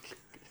 man.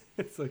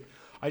 It's like,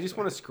 I just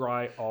want to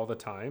scry all the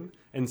time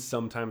and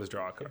sometimes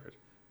draw a card.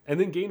 And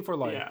then gain 4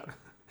 life. Yeah.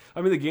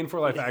 I mean, the gain 4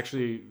 life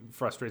actually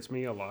frustrates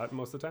me a lot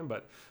most of the time,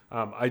 but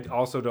I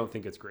also don't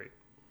think it's great.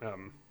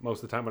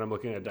 Most of the time when I'm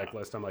looking at a deck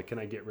list, I'm like, can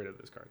I get rid of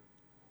this card?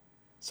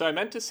 So I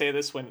meant to say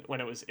this when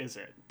it was Is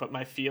It, but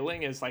my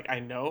feeling is like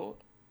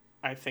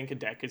I think a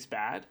deck is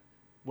bad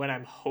when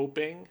I'm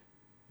hoping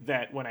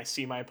that when I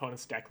see my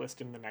opponent's deck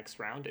list in the next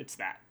round, it's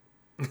that.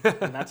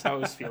 And that's how I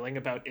was feeling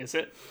about Is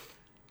It.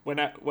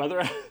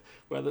 Whether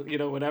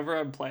whenever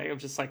I'm playing, I'm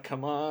just like,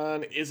 come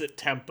on, Is It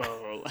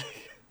tempo?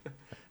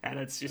 And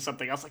it's just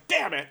something else like,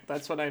 damn it!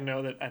 That's when I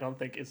know that I don't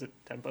think Is It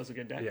tempo is a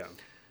good deck. Yeah.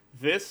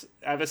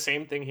 I have the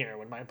same thing here.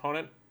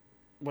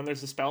 When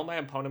there's a spell my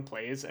opponent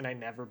plays and I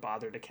never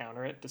bother to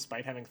counter it,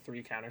 despite having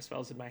 3 counter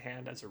spells in my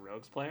hand as a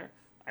Rogues player,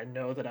 I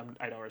know that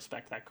I don't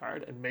respect that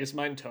card. And Maze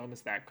Mind Tome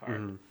is that card.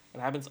 Mm-hmm. It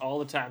happens all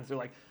the time. They're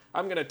like,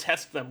 I'm going to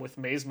test them with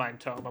Maze Mind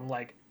Tome. I'm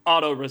like,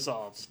 auto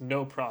resolves.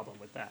 No problem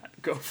with that.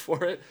 Go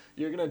for it.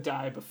 You're going to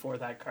die before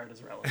that card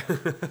is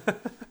relevant.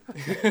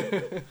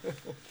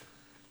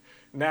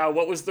 Now,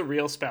 what was the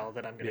real spell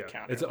that I'm going to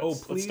counter?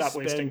 Please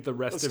spend the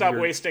rest of your... Stop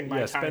wasting my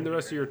time. Spend the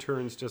rest of your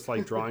turns just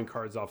like drawing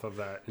cards off of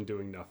that and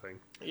doing nothing.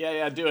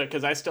 Yeah, do it,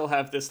 because I still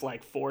have this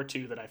like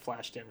 4/2 that I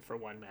flashed in for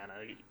 1 mana.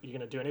 Are you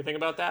going to do anything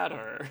about that,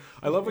 or...?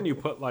 I love when you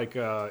put like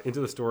Into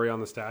the Story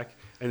on the stack,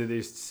 and then they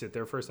just sit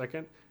there for a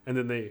second, and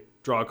then they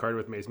draw a card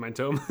with Maze Mind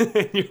Tome,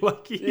 and you're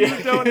lucky you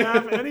don't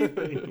have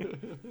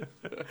anything.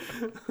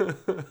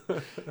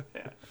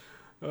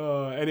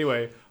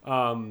 Anyway,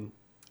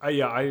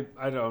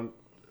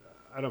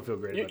 I don't feel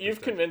great about this.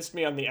 You've convinced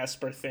me on the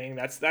Esper thing.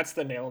 That's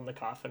the nail in the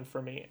coffin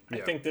for me. Yeah.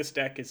 I think this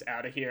deck is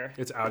out of here.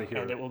 It's out of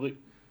here. And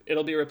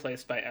it'll be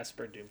replaced by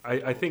Esper Doom.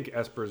 I think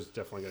Esper's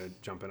definitely going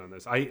to jump in on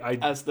this.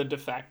 As the de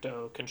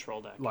facto control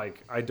deck.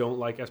 Like, I don't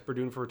like Esper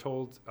Doom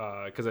Foretold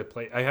because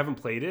I haven't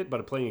played it,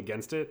 but playing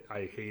against it,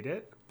 I hate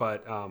it.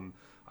 But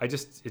it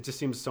just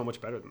seems so much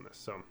better than this.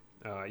 So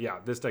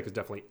this deck is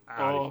definitely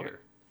out of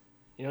here.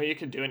 You know, you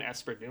could do an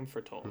Esper Doom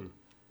Foretold.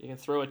 You can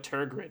throw a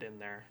Tergrid in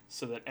there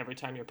so that every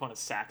time your opponent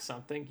sacks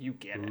something, you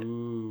get it.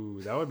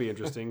 Ooh, that would be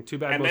interesting. Too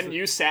bad. And then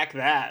you sack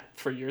that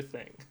for your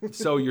thing.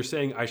 So you're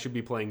saying I should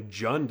be playing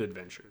Jund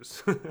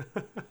Adventures?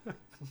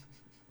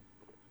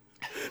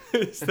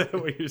 Is that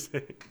what you're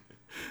saying?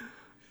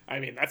 I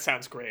mean, that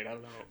sounds great. I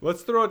don't know.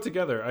 Let's throw it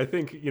together. I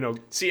think,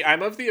 See,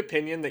 I'm of the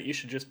opinion that you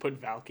should just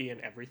put Valky in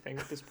everything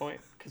at this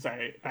point because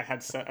I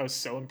was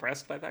so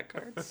impressed by that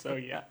card. So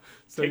yeah,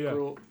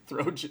 rule,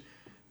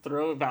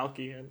 throw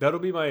Valky in. That'll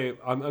be my...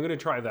 I'm going to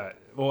try that.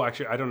 Well,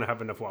 actually, I don't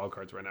have enough wild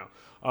cards right now.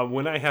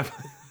 When I have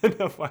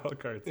enough wild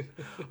cards,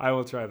 I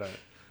will try that.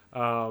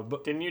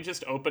 But didn't you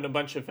just open a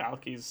bunch of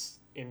Valkyries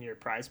in your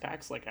prize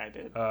packs like I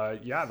did?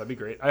 Yeah, that'd be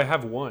great. I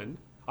have one.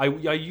 I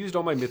used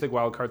all my mythic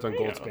wild cards on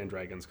Goldspan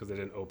Dragons because I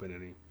didn't open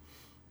any.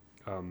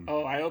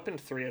 I opened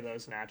 3 of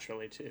those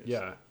naturally too.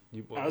 Yeah.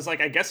 I was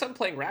like, I guess I'm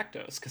playing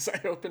Rakdos because I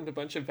opened a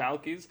bunch of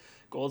Valkyries,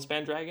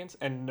 Goldspan Dragons,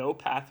 and no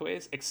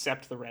pathways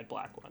except the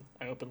red-black one.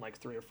 I opened like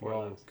 3 or 4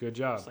 of those. Good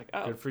job. Like,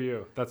 good for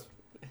you. Do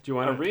you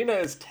want Arena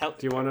is Do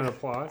you want an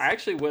applause? I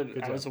actually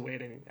would. I was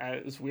waiting.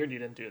 It was weird you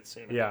didn't do it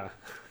sooner. Yeah.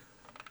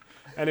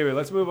 Anyway,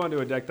 let's move on to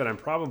a deck that I'm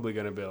probably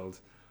going to build.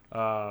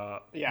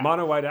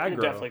 Mono white aggro.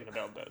 You're definitely going to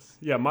build this.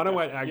 Yeah, mono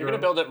white aggro. You're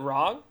going to build it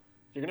wrong.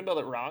 You're going to build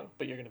it wrong,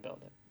 but you're going to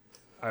build it.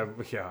 I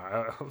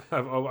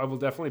will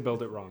definitely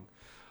build it wrong.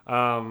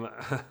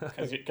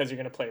 Because you're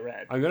going to play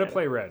red. I'm going to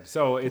play red.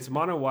 So it's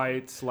mono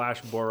white /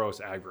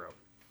 Boros aggro.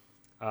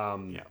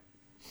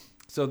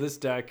 So this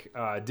deck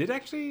did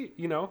actually,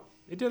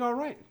 it did all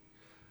right.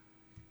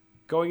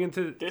 going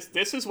into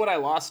This is what I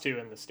lost to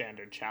in the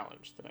standard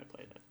challenge that I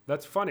played in.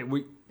 that's funny.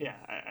 Yeah,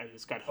 I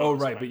just got. Oh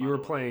hosed right, by but you were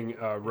Mono. playing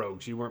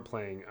rogues. You weren't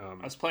playing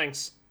I was playing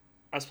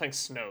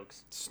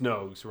Snogs.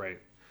 snows, right?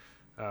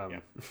 Yeah.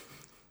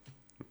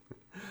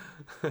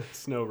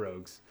 Snow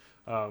rogues,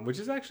 which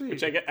is actually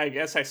Which I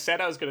guess I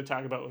said I was going to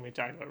talk about when we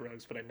talked about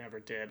rogues, but I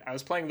never did. I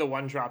was playing the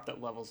one drop that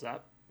levels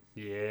up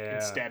yeah.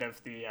 instead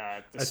of the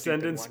Ascendant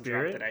stupid one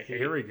Spirit. drop that I hate.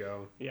 Here we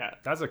go. Yeah,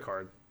 That's a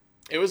card.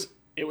 it was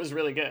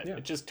really good. Yeah.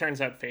 It just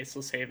turns out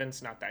Faceless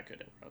Haven's not that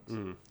good in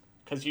rogues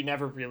because you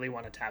never really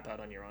want to tap out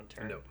on your own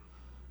turn. No,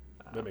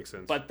 that makes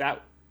sense. But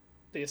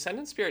the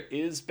Ascendant Spirit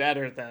is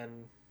better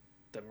than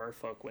the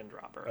Merfolk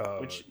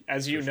Windropper, which,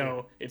 as you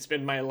know, it's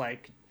been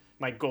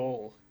my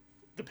goal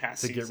the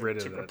past To get season rid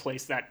of to that.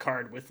 replace that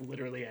card with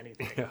literally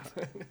anything. Yeah.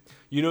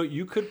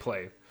 You could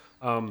play.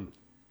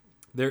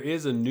 There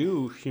is a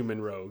new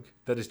human rogue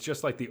that is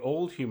just like the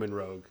old human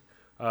rogue,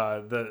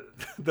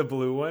 the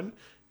blue one.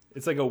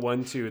 It's like a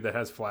 1/2 that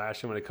has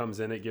flash, and when it comes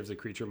in, it gives a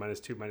creature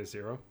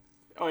 -2/-0,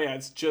 Oh yeah,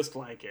 it's just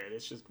like it.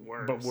 It's just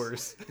worse. but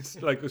worse.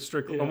 It's like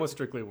almost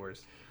strictly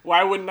worse.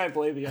 Why wouldn't I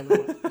play the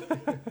other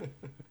one?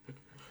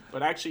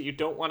 But actually, you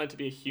don't want it to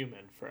be a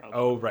human for a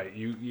Oh right,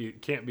 you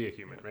can't be a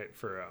human, right?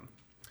 For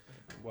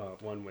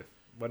one with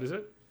what is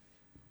it?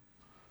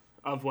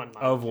 of one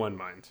mind. Of one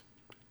mind.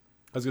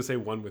 I was gonna say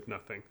one with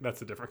nothing.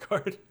 That's a different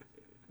card.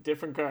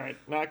 Different card,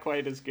 not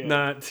quite as good.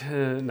 Not.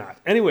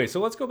 Anyway, so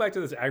let's go back to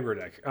this aggro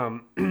deck.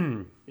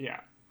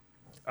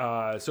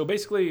 Yeah. So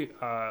basically,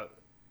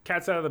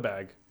 cat's out of the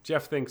bag.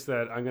 Jeff thinks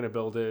that I'm going to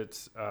build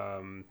it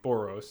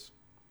Boros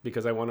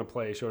because I want to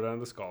play Showdown of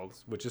the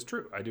Skalds, which is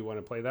true. I do want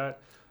to play that.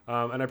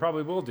 And I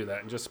probably will do that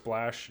and just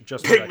splash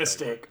just for Big that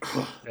mistake.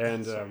 deck.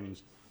 And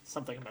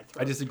Something in my I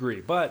throat.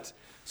 disagree. But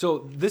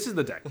so this is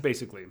the deck,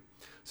 basically.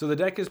 So the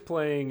deck is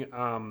playing.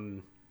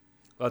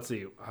 Let's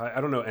see.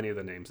 I don't know any of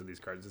the names of these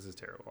cards. This is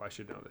terrible. I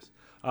should know this.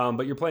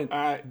 But you're playing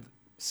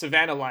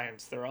Savannah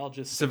Lions. They're all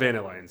just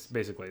Savannah Lions,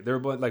 basically. They're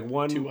like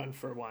 2-1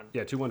 for 1.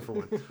 Yeah, 2/1 for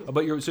 1.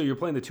 But you're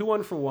playing the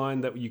 2/1 for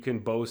 1 that you can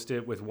boast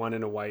it with 1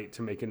 and a white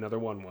to make another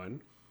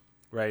 1/1,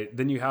 right?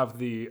 Then you have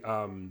the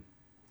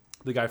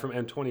guy from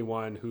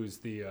M21 who's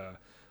the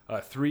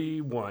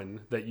 3/1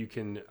 that you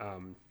can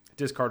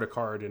discard a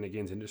card and it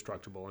gains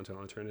indestructible until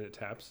on turn and it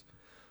taps.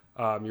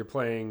 You're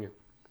playing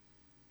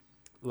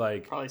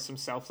like Probably some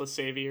Selfless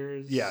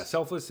Saviors. yeah,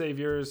 Selfless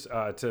Saviors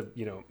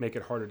to make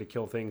it harder to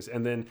kill things,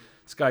 and then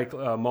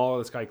Maul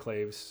of the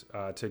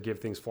Skyclaves to give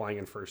things flying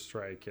in first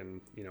strike and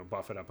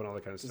buff it up and all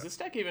that kind of Does stuff. this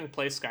deck even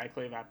play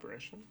Skyclave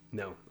Apparition?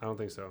 No, I don't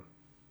think so.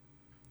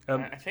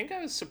 I think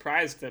I was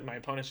surprised that my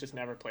opponents just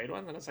never played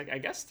one. Then it's like, I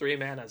guess 3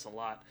 mana is a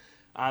lot.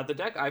 The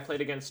deck I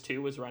played against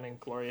 2 was running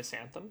Glorious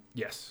Anthem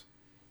Yes,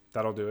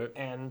 that'll do it.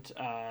 and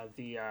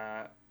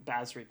the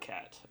Basri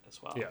Cat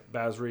as well. Yeah,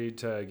 Basri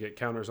to get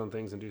counters on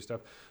things and do stuff.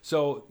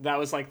 So That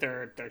was like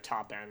their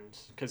top end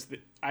because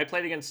I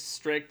played against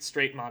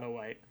straight mono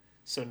white,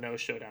 so no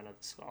Showdown of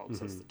the Skalds.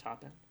 That's the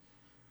top end.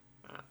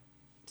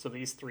 So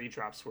these 3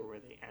 drops were where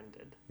they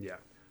ended. yeah.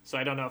 So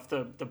I don't know if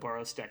the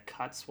Boros deck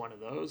cuts one of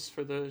those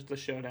for the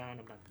Showdown.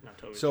 I'm not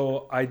totally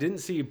sure. So I didn't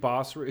see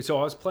So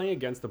I was playing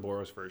against the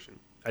Boros version.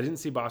 I didn't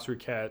see Basri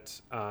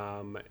Ket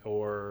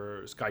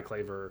or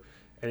Skyclaver,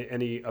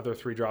 any other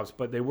 3 drops,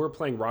 but they were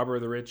playing Robber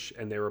of the Rich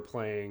and they were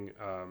playing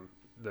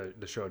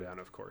the Showdown,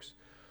 of course.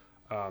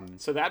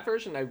 So that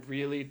version I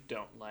really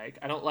don't like.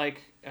 I don't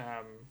like.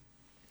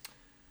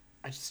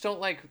 I just don't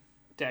like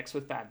decks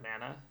with bad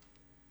mana.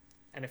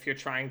 And if you're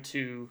trying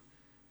to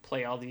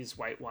play all these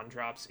white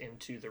 1-drops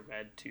into the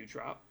red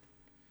 2-drop,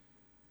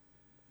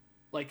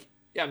 like,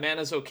 yeah,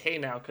 mana's okay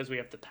now because we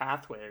have the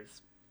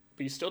pathways,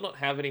 but you still don't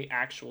have any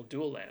actual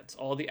dual lands.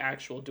 All the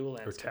actual dual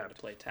lands come to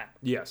play tap.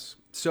 Yes.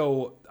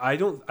 So I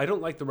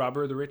don't like the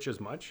Robber of the Rich as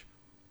much,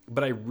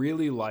 but I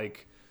really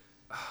like.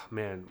 Oh,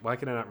 man, why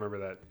can I not remember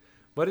that?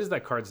 What is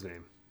that card's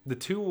name? The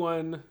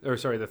 2/1 or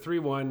sorry, the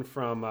 3/1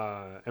 from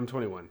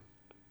M21.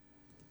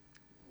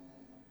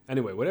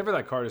 Anyway, whatever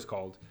that card is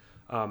called,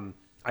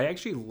 I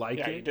actually like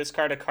Yeah, it. you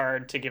discard a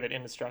card to give it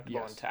indestructible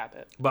Yes. and tap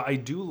it. But I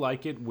do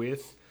like it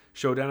with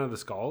Showdown of the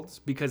Skalds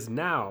because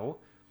now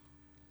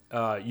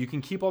you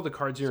can keep all the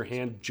cards in your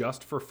hand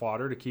just for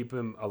fodder to keep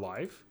them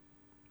alive.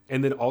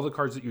 And then all the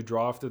cards that you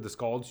draw after the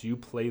Skalds, you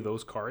play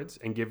those cards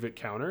and give it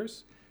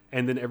counters.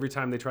 And then every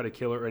time they try to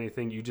kill it or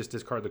anything, you just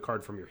discard the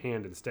card from your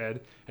hand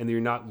instead. And you're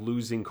not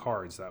losing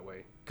cards that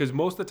way. Because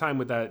most of the time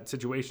with that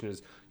situation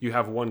is you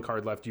have 1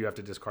 card left, you have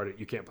to discard it,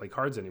 you can't play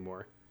cards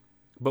anymore.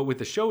 But with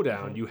the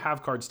Showdown, you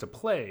have cards to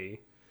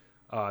play.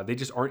 They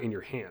just aren't in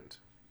your hand.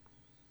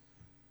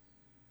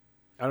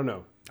 I don't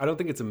know. I don't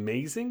think it's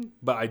amazing,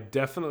 but I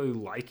definitely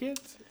like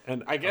it.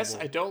 And I guess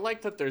I don't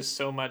like that there's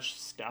so much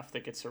stuff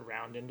that gets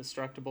around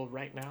indestructible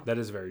right now. that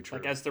is very true.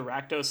 Like, as the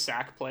Rakdos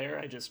sack player,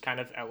 I just kind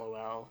of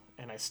LOL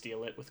and I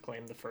steal it with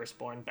Claim the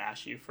Firstborn,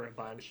 bash you for a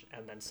bunch,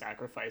 and then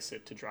sacrifice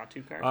it to draw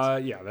 2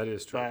 cards. Yeah, that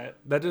is true. But-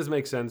 that does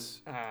make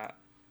sense.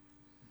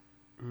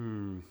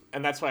 And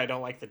that's why I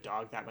don't like the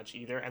dog that much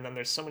either. And then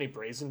there's so many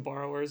Brazen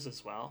Borrowers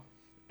as well.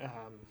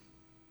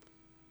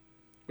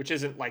 which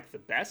isn't like the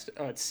best.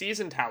 It's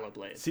Seasoned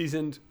Hallowblade.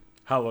 Seasoned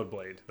Hallowed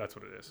Blade. That's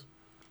what it is.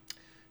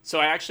 So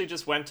I actually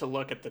just went to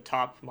look at the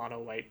top mono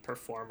white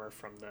performer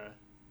from the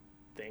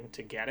thing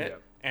to get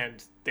it,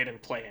 and they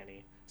didn't play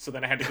any. So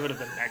then I had to go to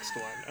the next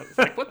one. I was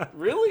like, what?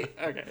 Really?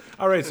 Okay.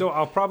 All right, so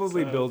I'll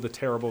probably build a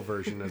terrible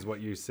version, is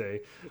what you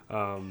say.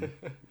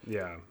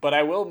 Yeah. But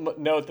I will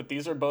note that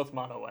these are both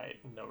mono white,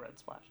 no red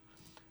splash.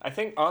 I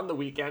think on the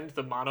weekend,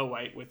 the mono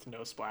white with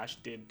no splash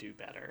did do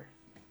better.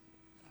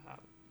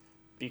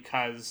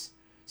 Because,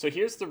 so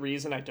here's the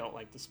reason I don't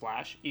like the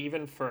splash,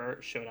 even for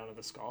Showdown of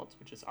the Scalds,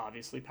 which is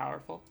obviously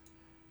powerful.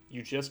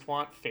 You just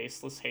want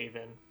Faceless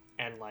Haven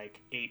and like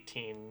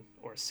 18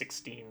 or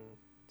 16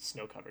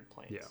 snow-covered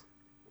planes. Yeah.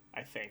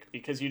 I think,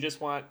 because you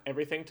just want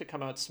everything to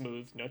come out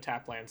smooth, no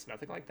tap lands,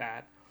 nothing like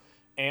that.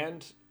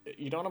 And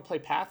you don't want to play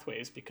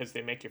Pathways because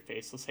they make your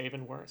Faceless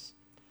Haven worse.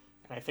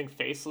 And I think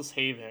Faceless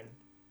Haven,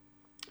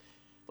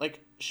 like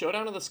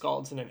Showdown of the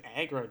Scalds in an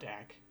aggro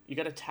deck, you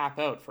got to tap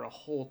out for a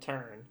whole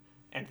turn,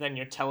 and then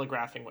you're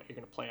telegraphing what you're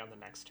going to play on the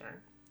next turn.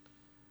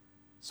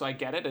 So I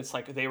get it. It's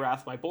like, they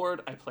wrath my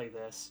board, I play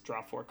this,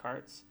 draw 4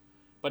 cards.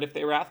 But if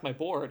they wrath my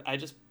board, I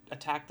just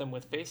attack them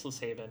with Faceless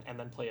Haven and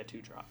then play a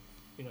 2-drop.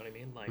 You know what I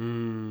mean? Like,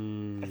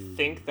 I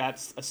think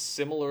that's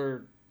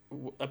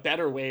a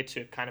better way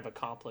to kind of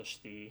accomplish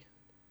the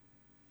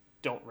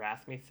don't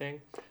wrath me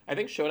thing. I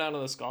think Showdown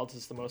of the Scalds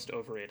is the most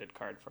overrated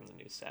card from the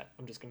new set.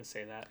 I'm just going to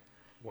say that.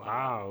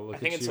 Wow. I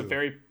think it's a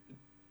very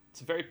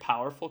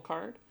powerful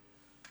card,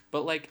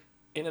 but like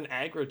in an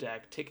aggro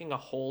deck, taking a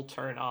whole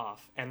turn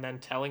off and then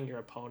telling your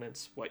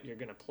opponents what you're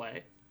going to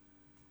play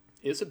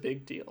is a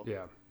big deal.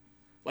 Yeah.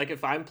 Like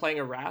if I'm playing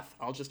a wrath,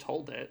 I'll just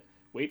hold it.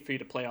 Wait for you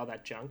to play all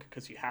that junk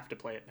because you have to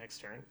play it next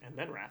turn, and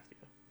then wrath you.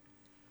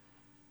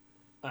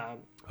 I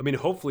mean,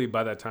 hopefully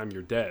by that time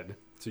you're dead,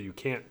 so you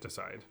can't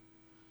decide.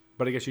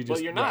 But I guess you just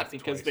well, you're not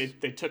because they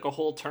took a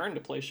whole turn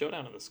to play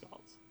Showdown of the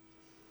Scalds.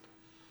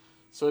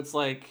 So it's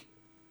like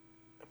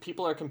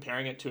people are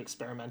comparing it to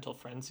Experimental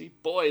Frenzy.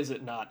 Boy, is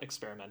it not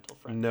Experimental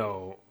Frenzy.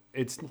 No,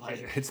 it's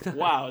not.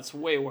 Wow, it's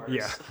way worse.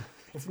 Yeah,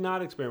 it's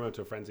not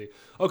Experimental Frenzy.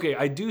 Okay,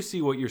 I do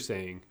see what you're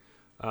saying.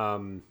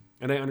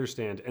 And I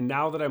understand. And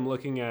now that I'm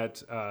looking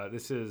at,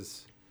 this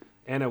is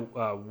Anna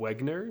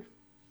Wegner.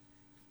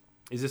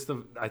 Is this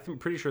I'm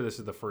pretty sure this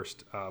is the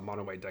first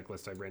mono white deck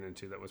list I ran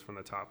into that was from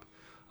the top.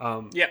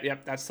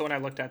 Yep. That's the one I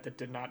looked at that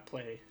did not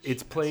play.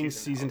 It's playing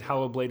Seasoned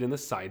Hallowblade in the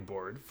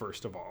sideboard,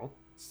 first of all.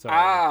 So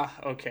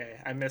okay.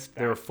 I missed that.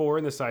 There are 4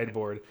 in the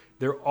sideboard.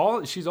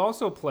 She's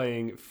also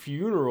playing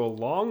Funeral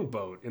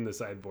Longboat in the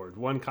sideboard,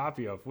 1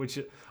 copy of, which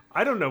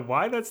I don't know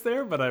why that's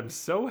there, but I'm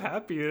so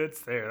happy it's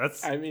there.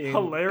 That's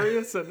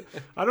hilarious. And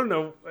I don't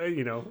know, I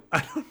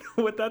don't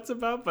know what that's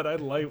about, but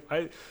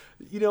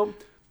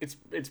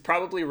it's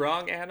probably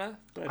wrong, Anna,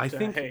 but I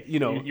think, hey,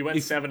 you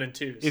went 7 and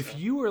 2. If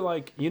you were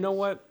like, you know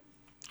what?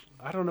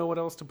 I don't know what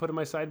else to put in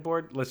my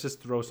sideboard. Let's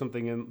just throw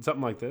something in,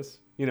 something like this.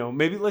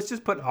 Maybe let's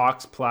just put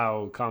Ox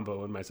Plow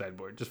combo in my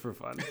sideboard just for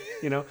fun.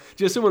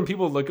 Just so when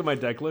people look at my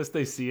deck list,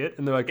 they see it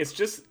and they're like, it's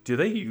just, do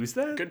they use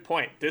that? Good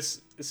point.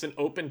 This is an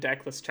open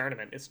deck list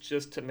tournament. It's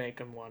just to make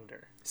them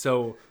wonder.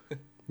 So,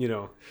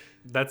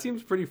 that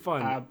seems pretty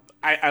fun.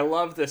 I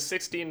love the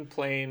 16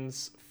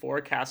 planes,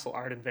 4 Castle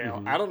Ardenvale.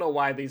 Mm-hmm. I don't know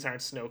why these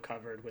aren't snow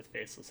covered with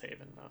Faceless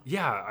Haven though.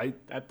 Yeah,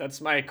 that's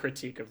my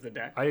critique of the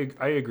deck.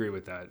 I agree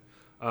with that.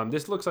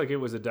 This looks like it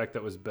was a deck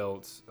that was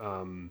built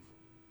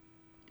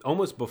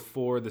almost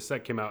before the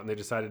set came out, and they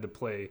decided to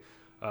play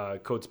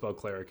Codespell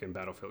Cleric and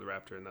Battlefield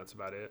Raptor, and that's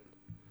about it.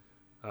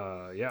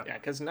 Yeah,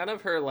 because none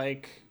of her,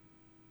 like,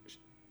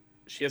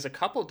 she has a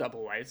couple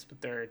double whites,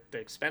 but they're the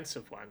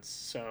expensive ones.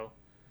 So,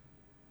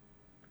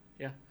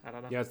 yeah, I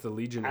don't know. Yeah, it's the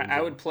Legion. I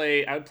would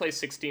play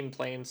 16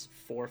 planes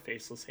for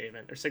Faceless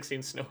Haven, or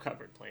 16 snow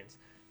covered planes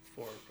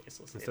for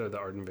Faceless instead Haven. of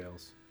the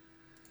Ardenvales.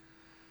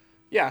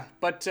 Yeah,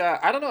 but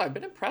I don't know. I've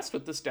been impressed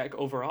with this deck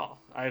overall.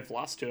 I've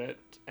lost to it.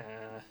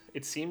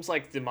 It seems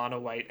like the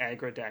mono white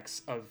aggro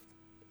decks of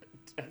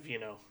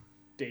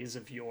days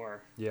of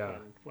yore. Yeah.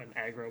 When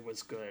aggro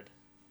was good.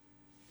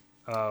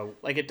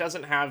 Like it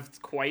doesn't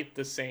have quite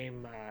the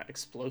same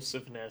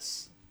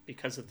explosiveness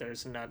because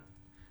there's not.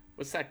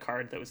 What's that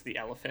card that was the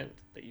elephant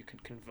that you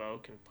could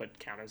convoke and put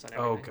counters on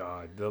everything? Oh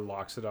god, the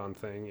Loxodon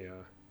thing. Yeah.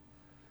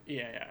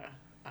 Yeah.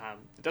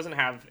 It doesn't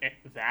have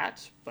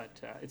that,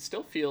 but it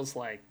still feels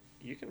like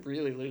you can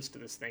really lose to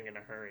this thing in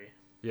a hurry.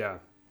 Yeah,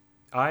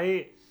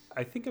 I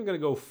think I'm gonna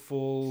go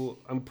full.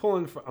 I'm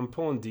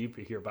pulling deep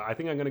here, but I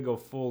think I'm gonna go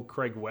full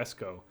Craig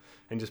Wesco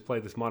and just play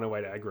this mono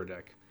white aggro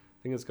deck.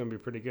 I think it's gonna be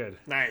pretty good.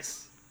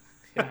 Nice.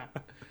 Yeah.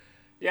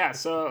 Yeah.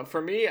 So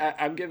for me,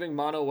 I'm giving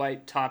mono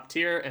white top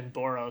tier and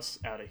Boros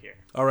out of here.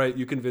 All right,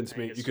 you convinced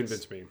me.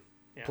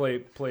 Yeah.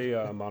 Play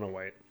mono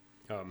white.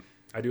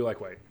 I do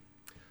like white.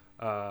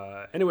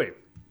 Anyway,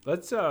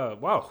 let's.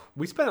 Wow,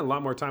 we spent a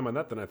lot more time on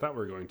that than I thought we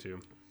were going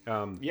to.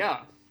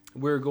 Yeah.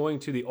 We're going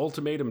to the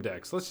ultimatum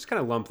decks. Let's just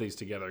kind of lump these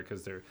together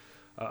because they're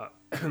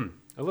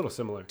A little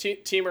similar.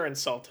 Temur and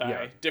Sultai,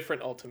 Yeah.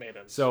 different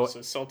ultimatums. So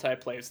Sultai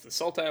plays the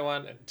Sultai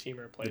one, and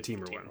Temur plays the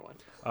Temur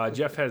one.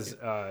 Jeff has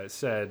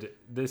said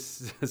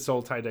this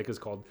Sultai deck is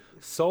called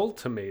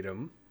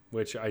Sultimatum,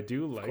 which I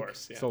do like. Of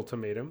course, yeah.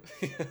 Sultimatum.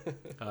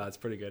 It's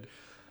pretty good.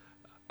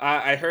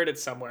 I heard it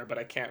somewhere, but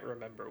I can't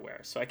remember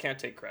where, so I can't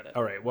take credit.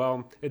 All right,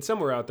 well, it's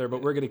somewhere out there,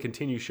 but we're going to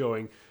continue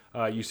showing.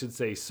 You should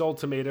say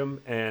Sultimatum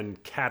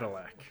and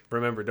Cadillac.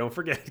 Remember, don't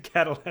forget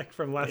Cadillac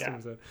from last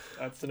episode.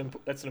 That's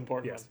an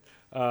important Yes.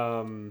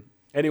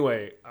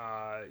 Anyway,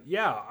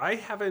 I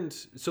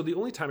haven't. So the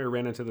only time I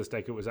ran into this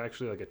deck, it was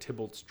actually like a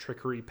Tybalt's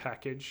Trickery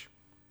package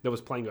that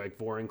was playing like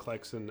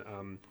Vorinclex and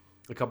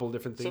a couple of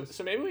different things.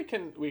 So maybe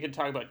we can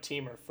talk about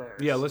Temur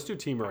first. Yeah, let's do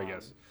Temur, I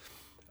guess.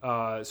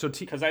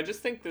 Because I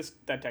just think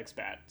that deck's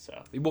bad.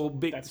 So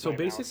so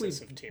basically,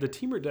 the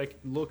Temur deck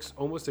looks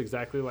almost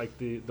exactly like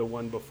the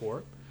one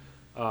before.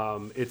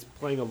 It's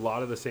playing a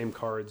lot of the same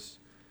cards,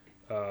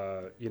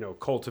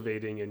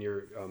 cultivating and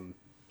your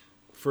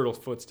fertile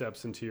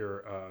footsteps into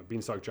your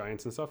Beanstalk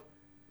Giants and stuff.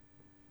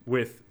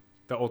 With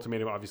the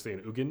ultimatum, obviously, an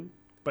Ugin.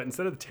 But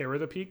instead of Terror of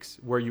the Peaks,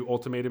 where you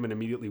ultimatum and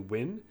immediately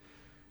win,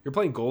 you're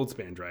playing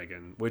Goldspan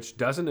Dragon, which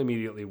doesn't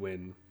immediately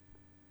win.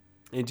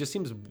 It just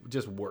seems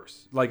just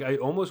worse. Like, I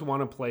almost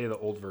want to play the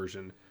old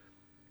version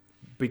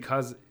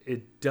because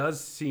it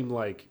does seem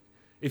like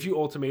if you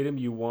ultimatum,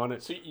 you want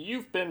it. So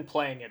you've been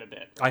playing it a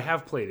bit. I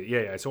have played it,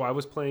 yeah. So I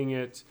was playing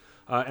it,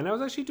 and I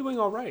was actually doing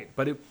all right.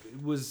 But it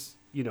was,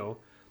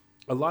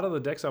 a lot of the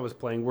decks I was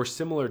playing were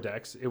similar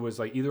decks. It was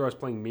like either I was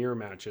playing mirror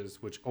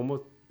matches, which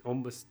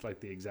almost like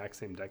the exact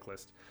same deck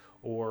list,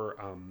 or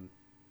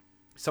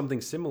something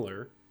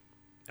similar,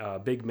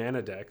 big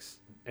mana decks.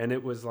 And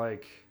it was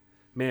like,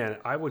 man,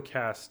 I would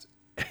cast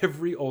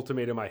every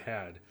ultimatum I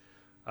had,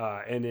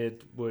 and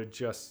it would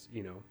just,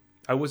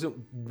 I wasn't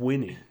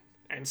winning.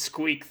 And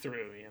squeak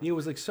through. It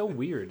was like so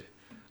weird.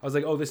 I was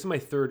like, oh, this is my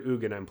third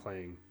Ugin I'm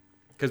playing.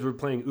 Because we're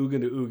playing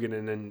Ugin to Ugin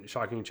and then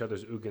shocking each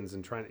other's Ugins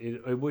and trying.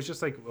 It was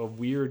just like a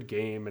weird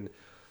game. And,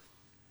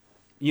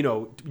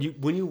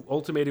 when you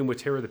ultimatum with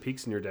Terror of the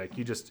Peaks in your deck,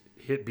 you just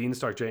hit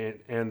Beanstalk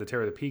Giant and the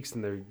Terror of the Peaks,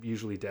 and they're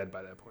usually dead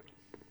by that point.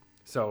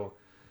 So.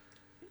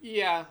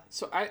 Yeah.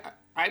 So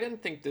I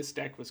didn't think this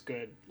deck was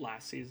good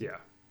last season. Yeah.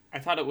 I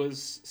thought it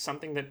was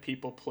something that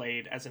people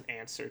played as an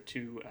answer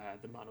to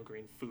the mono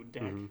green food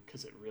deck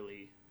because it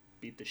really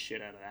beat the shit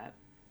out of that.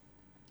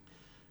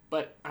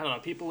 But I don't know.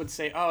 People would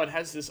say, "Oh, it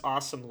has this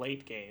awesome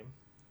late game,"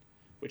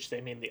 which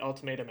they mean the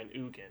ultimatum and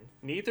Ugin.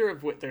 Neither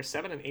of which they're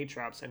 7 and 8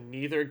 drops, and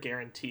neither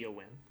guarantee a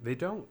win. They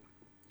don't.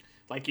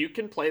 Like you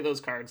can play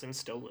those cards and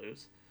still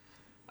lose.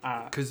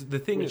 Because the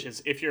thing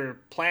is, if your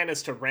plan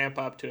is to ramp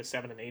up to a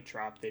 7 and 8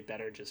 drop, they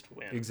better just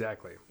win.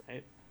 Exactly.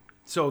 Right.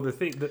 So the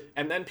thing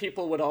and then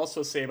people would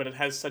also say, but it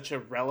has such a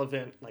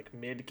relevant like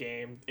mid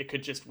game, it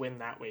could just win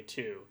that way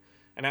too.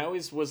 And I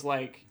always was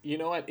like, you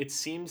know what? It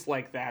seems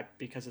like that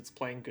because it's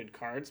playing good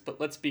cards, but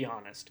let's be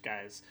honest,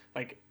 guys.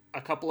 Like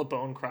a couple of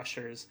Bone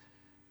Crushers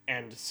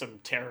and some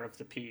Terror of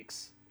the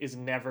Peaks is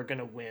never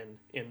gonna win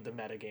in the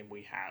metagame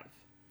we have.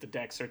 The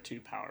decks are too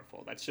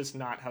powerful. That's just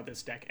not how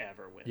this deck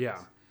ever wins. Yeah.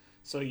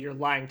 So you're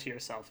lying to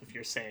yourself if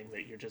you're saying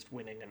that you're just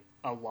winning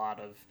a lot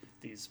of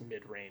these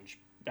mid-range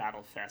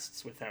battle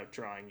fests without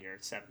drawing your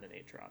 7 and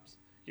 8 drops.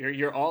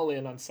 You're all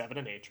in on 7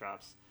 and 8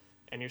 drops,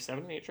 and your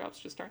 7 and 8 drops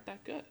just aren't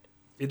that good.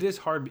 It is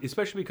hard,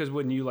 especially because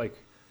when you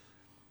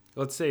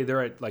let's say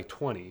they're at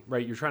 20,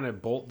 right? You're trying to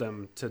bolt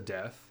them to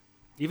death.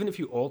 Even if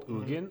you ult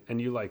Ugin and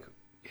you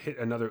hit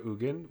another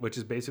Ugin, which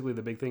is basically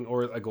the big thing,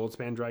 or a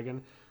Goldspan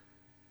Dragon,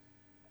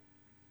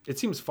 it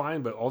seems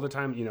fine, but all the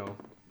time,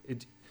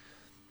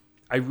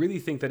 I really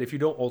think that if you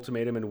don't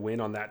ultimatum and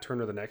win on that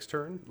turn or the next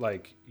turn,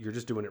 you're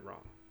just doing it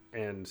wrong.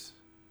 And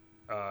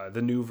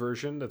the new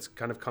version that's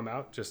kind of come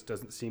out just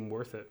doesn't seem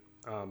worth it.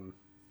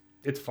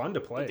 It's fun to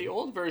play. But the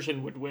old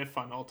version would whiff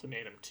on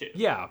ultimatum too.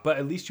 Yeah, but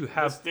at least you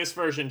have... This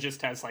version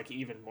just has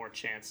even more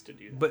chance to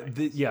do that. But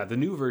the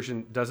new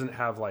version doesn't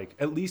have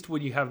at least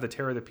when you have the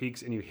Terror of the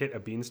Peaks and you hit a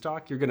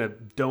Beanstalk, you're going to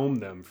dome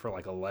them for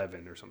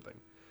 11 or something.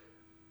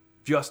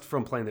 Just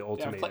from playing the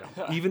ultimatum.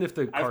 Even if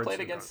the cards... I've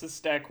played against this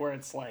deck where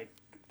it's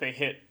they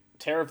hit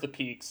Terror of the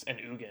Peaks and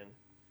Ugin.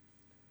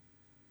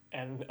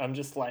 And I'm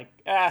just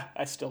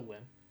I still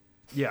win.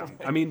 Yeah,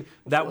 I mean,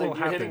 that will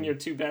happen. You're hitting your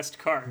two best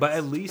cards. But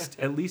at least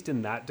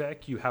in that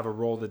deck, you have a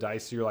roll of the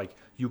dice. So you're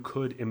you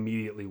could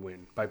immediately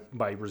win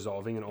by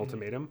resolving an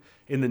ultimatum.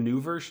 In the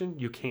new version,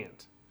 you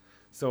can't.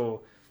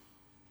 So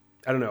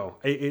I don't know.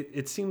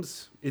 It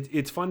seems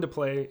it's fun to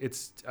play.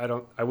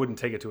 I wouldn't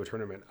take it to a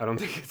tournament. I don't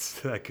think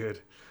it's that good.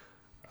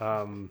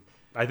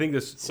 I think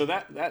this. So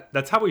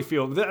that's how we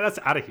feel. That's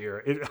out of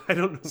here. I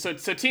don't know. So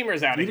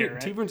Temur's out of here.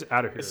 Right? Temur's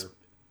out of here.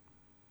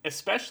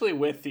 Especially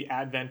with the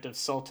advent of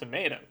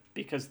Sultimatum,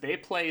 because they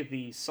play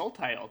the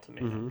Sultai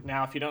Ultimatum. Mm-hmm.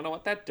 Now, if you don't know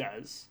what that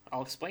does,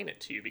 I'll explain it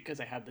to you because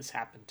I had this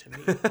happen to me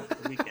over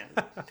the weekend.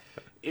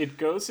 It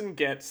goes and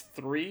gets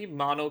 3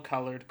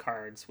 mono-colored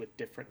cards with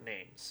different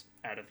names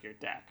out of your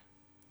deck.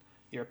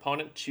 Your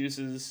opponent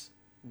chooses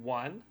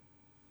one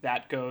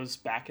that goes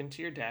back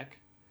into your deck.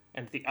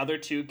 and the other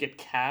 2 get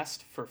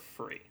cast for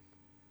free.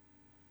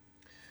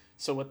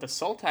 So what the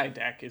Sultai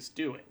deck is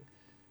doing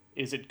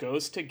is it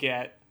goes to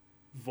get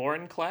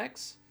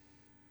Vorinclex,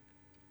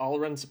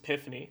 Alrund's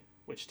Epiphany,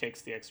 which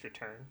takes the extra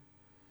turn,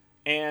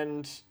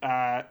 and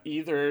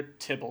either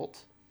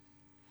Tibalt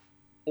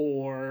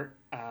or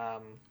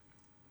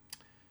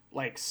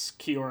like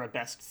Kiora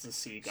Best's the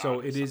Sea God. So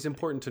it is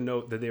important to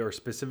note that they are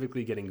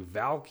specifically getting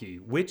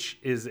Valki, which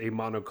is a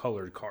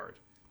monocolored card.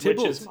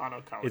 Which is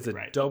monocolored, is a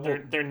right? double.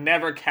 They're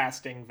never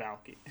casting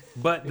Valki.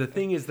 But the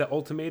thing is, the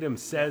Ultimatum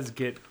says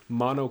get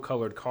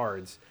monocolored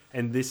cards,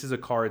 and this is a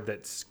card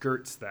that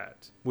skirts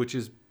that, which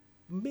is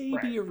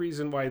maybe a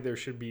reason why there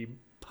should be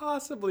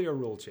possibly a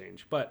rule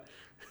change. But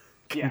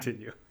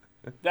continue.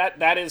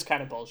 That is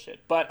kind of bullshit.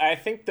 But I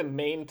think the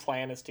main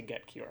plan is to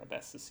get Kiora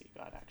Best the Sea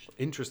God, actually.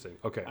 Interesting.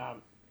 Okay.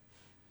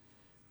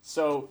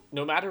 So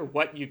no matter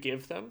what you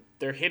give them,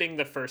 they're hitting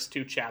the first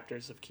 2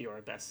 chapters of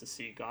Kiora Best the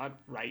Sea God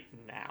right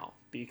now,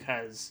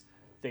 because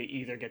they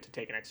either get to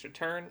take an extra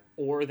turn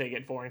or they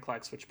get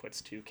Vorinclex, which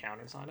puts 2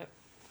 counters on it.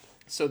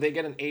 So they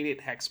get an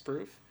 8/8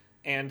 hexproof,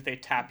 and they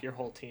tap your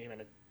whole team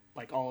and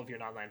like all of your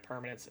non-land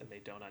permanents, and they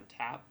don't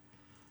untap.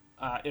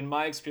 In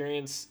my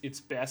experience,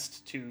 it's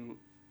best to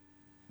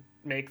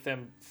make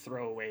them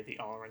throw away the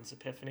Alrund's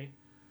Epiphany.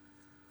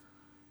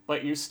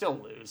 But you still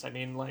lose. I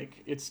mean,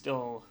 like, it's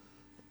still...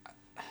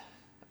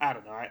 I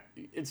don't know.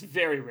 It's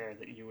very rare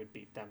that you would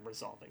beat them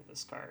resolving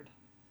this card,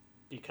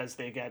 because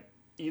they get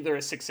either a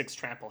 6/6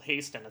 trample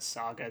haste and a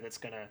saga that's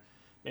going to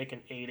make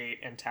an 8/8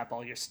 and tap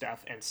all your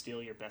stuff and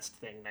steal your best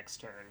thing next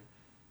turn.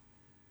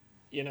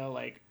 You know,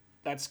 like,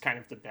 that's kind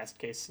of the best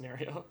case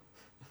scenario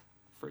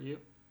for you.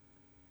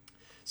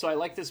 So I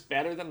like this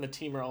better than the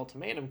Temur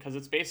Ultimatum, because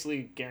it's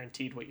basically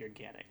guaranteed what you're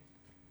getting.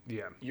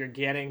 Yeah. You're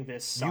getting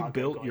this saga. You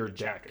built your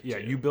deck. Yeah,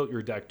 you built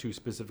your deck to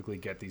specifically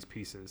get these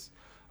pieces.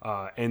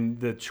 And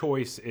the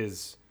choice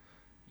is,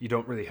 you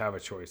don't really have a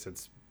choice.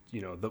 It's,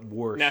 the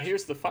worst. Now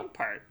here's the fun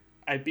part.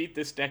 I beat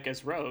this deck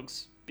as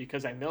rogues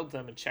because I milled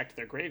them and checked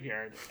their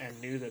graveyard and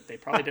knew that they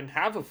probably didn't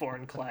have a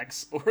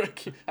Vorinclex, or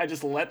I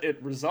just let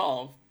it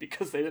resolve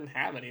because they didn't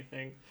have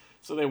anything.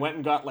 So they went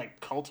and got like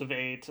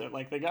Cultivate,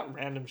 like they got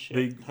random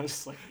shit. I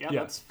was like,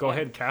 that's go fine.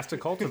 ahead, cast a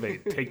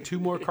Cultivate. Take 2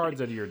 more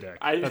cards out of your deck.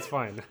 That's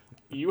fine.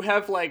 You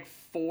have like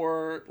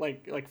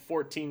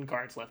 14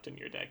 cards left in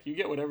your deck. You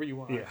get whatever you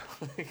want. Yeah,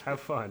 have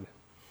fun.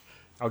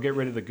 I'll get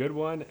rid of the good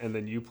one, and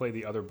then you play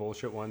the other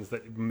bullshit ones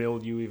that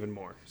mill you even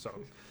more. So,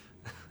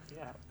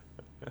 yeah,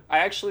 I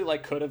actually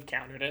could have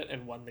countered it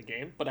and won the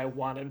game, but I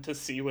wanted to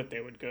see what they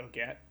would go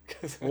get.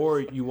 Or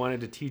you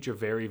wanted to teach a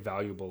very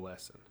valuable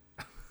lesson.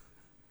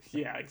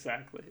 Yeah,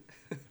 exactly.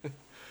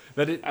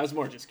 I was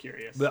more just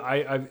curious. But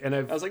I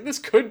was like, this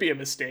could be a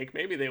mistake.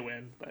 Maybe they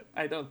win, but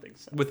I don't think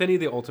so. With any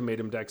of the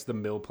Ultimatum decks, the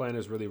mill plan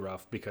is really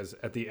rough, because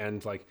at the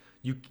end, like,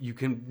 you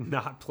can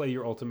not play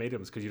your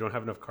ultimatums because you don't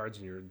have enough cards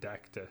in your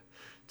deck to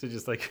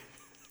just like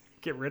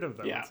get rid of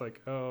them. Yeah. It's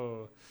like,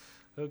 oh,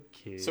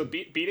 okay. So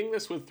beating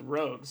this with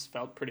rogues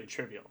felt pretty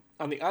trivial.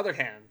 On the other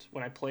hand,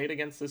 when I played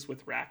against this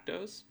with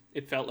Rakdos,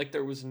 it felt like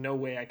there was no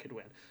way I could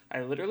win.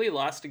 I literally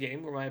lost a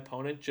game where my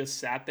opponent just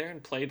sat there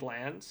and played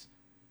lands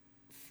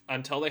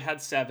until they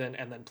had 7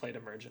 and then played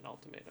Emergent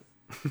Ultimatum.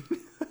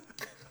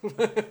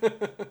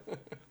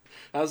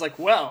 I was like,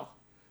 well,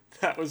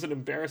 that was an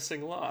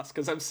embarrassing loss,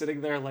 because I'm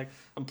sitting there like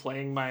I'm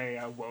playing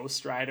my Woe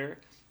Strider,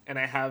 and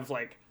I have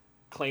like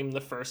Claim the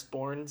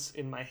Firstborns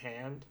in my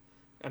hand,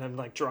 and I'm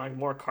like drawing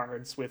more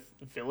cards with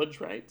Village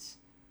Rites,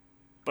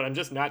 but I'm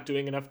just not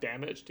doing enough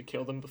damage to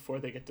kill them before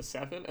they get to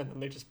 7, and then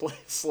they just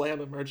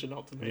slam Emergent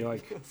Ultimatum. You're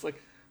like, it's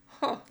like,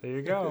 huh. There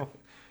you go.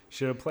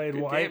 Should have played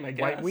Good white game,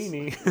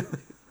 weenie.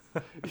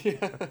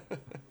 Yeah.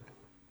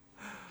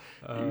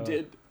 You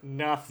did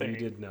nothing. You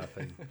did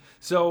nothing.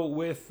 So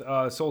with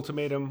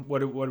Sultimatum,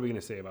 what are we going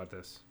to say about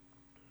this?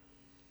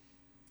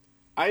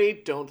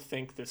 I don't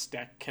think this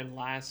deck can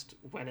last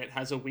when it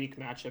has a weak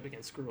matchup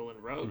against Gruul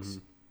and Rogues.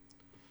 Mm-hmm.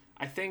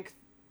 I think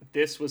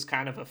this was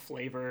kind of a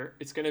flavor.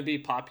 It's going to be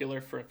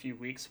popular for a few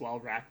weeks while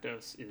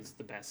Rakdos is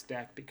the best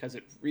deck, because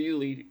it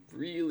really,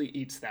 really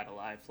eats that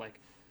alive. Like,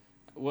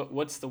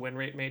 what's the win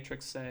rate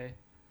matrix say?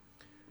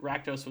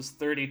 Rakdos was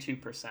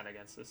 32%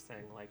 against this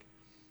thing. Like,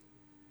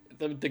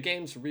 the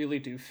games really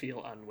do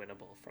feel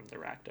unwinnable from the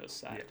Rakdos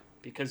side,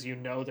 because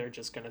they're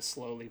just going to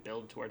slowly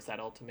build towards that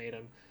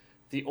ultimatum.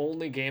 The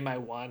only game I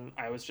won,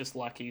 I was just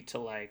lucky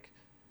to I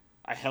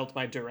held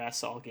my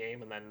duress all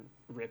game and then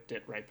ripped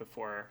it right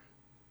before,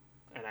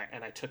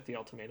 and I took the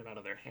ultimatum out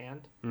of their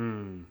hand.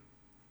 And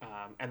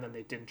then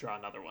they didn't draw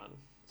another one.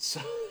 So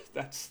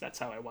that's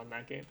how I won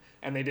that game.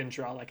 And they didn't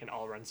draw like an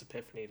Alrund's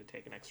Epiphany to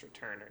take an extra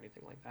turn or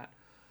anything like that.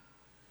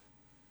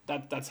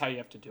 That's how you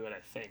have to do it,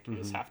 I think. You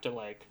just have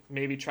to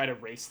maybe try to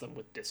race them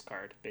with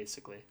discard,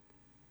 basically.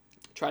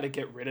 Try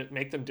to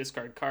make them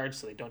discard cards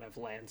so they don't have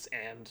lands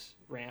and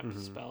ramp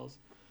spells.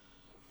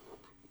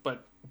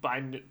 But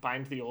bind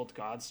the Old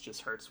Gods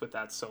just hurts with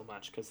that so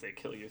much, because they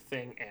kill your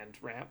thing and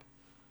ramp.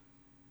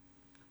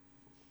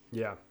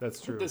 Yeah,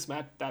 that's true.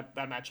 That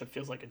matchup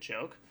feels like a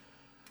joke.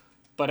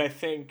 But I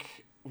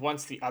think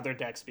once the other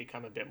decks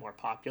become a bit more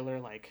popular,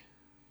 like,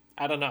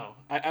 I don't know.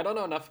 I don't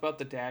know enough about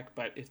the deck,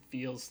 but it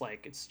feels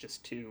like it's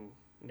just too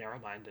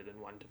narrow-minded and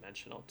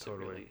one-dimensional to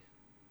Totally. really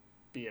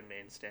be a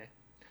mainstay.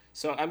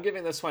 So I'm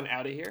giving this one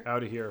out of here.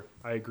 Out of here.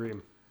 I agree.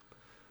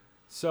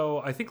 So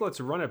I think let's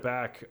run it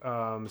back.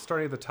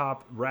 Starting at the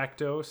top,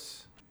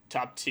 Rakdos.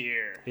 Top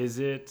tier. Is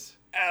it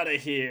Out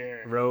of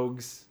here.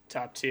 Rogues?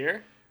 Top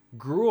tier.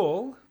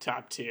 Gruul.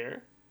 Top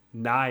tier.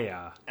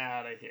 Naya.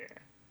 Out of here.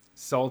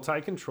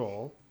 Sultai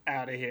Control.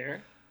 Out of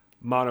here.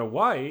 Mono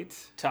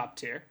White. Top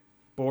tier.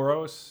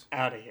 Boros.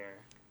 Out of here.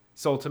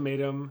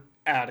 Sultimatum.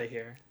 Out of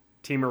here.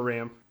 Teamer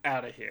Ramp.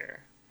 Out of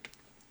here.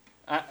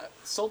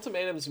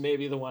 Sultimatum's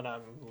maybe the one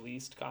I'm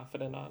least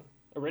confident on.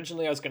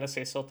 Originally, I was going to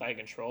say Sultai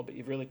Control, but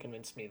you've really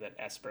convinced me that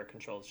Esper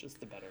Control is just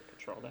the better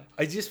control deck.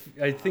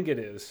 I think it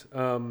is.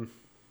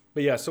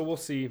 But yeah, so we'll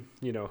see.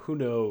 You know, who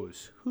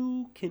knows?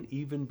 Who can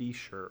even be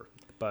sure?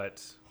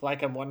 But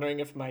Like, I'm wondering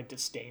if my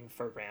disdain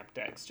for ramp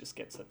decks just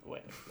gets in the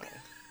way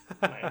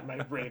of my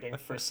rating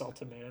for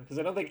Sultimatum. Because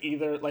I don't think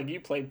either... Like, you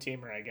played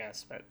Teamer, I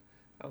guess, but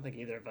I don't think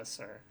either of us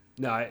are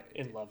no,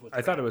 in love with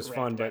I thought it was ramp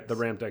fun, but decks. the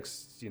ramp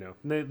decks, you know,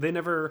 they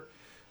never,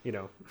 you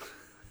know,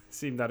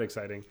 seem that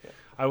exciting. Yeah.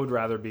 I would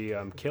rather be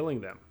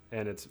killing them,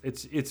 and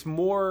it's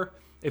more.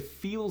 It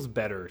feels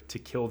better to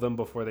kill them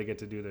before they get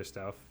to do their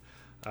stuff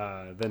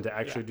than to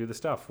actually do the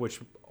stuff,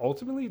 which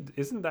ultimately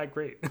isn't that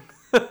great.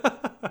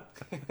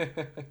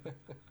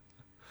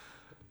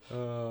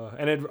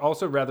 And I'd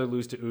also rather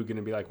lose to Ugin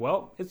and be like,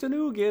 well, it's an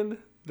Ugin,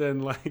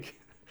 than like,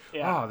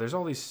 Yeah. oh, there's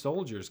all these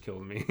soldiers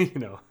killed me, you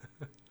know.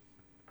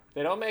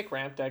 They don't make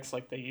ramp decks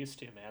like they used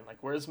to, man. Like,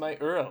 where's my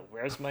Uro?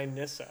 Where's my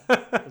Nissa?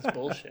 It's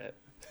bullshit.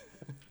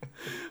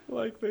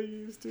 Like they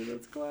used to.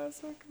 That's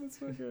classic. That's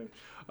so good.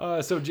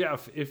 So,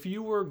 Jeff, if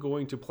you were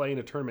going to play in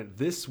a tournament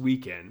this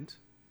weekend,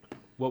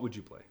 what would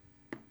you play?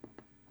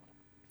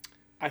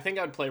 I think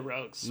I'd play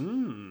Rogues.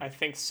 I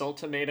think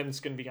Sultimatum's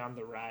going to be on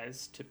the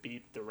rise to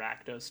beat the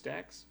Rakdos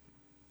decks.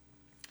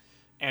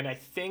 And I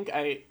think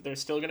there's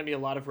still going to be a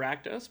lot of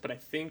Rakdos, but I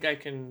think I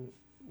can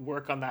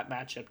work on that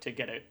matchup to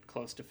get it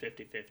close to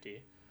 50-50.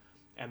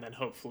 And then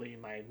hopefully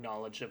my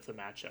knowledge of the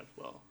matchup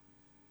will,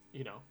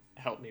 you know,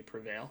 help me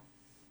prevail.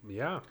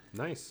 Yeah,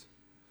 nice.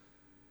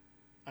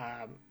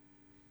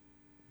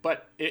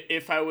 But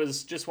if I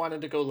was just wanted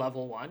to go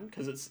level 1,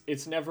 because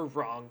it's never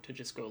wrong to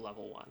just go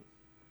level 1,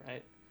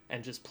 right?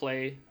 And just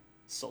play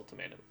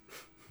Sultimatum.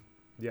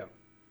 Yeah,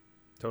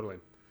 totally.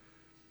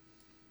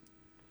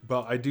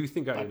 But I do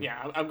think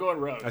Yeah, I'm going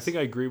Rogues. I think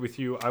I agree with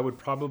you. I would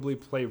probably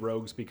play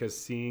Rogues because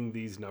seeing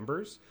these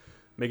numbers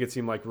make it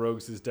seem like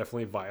Rogues is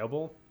definitely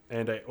viable,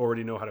 and I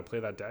already know how to play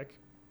that deck,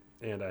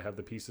 and I have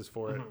the pieces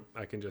for it.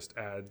 I can just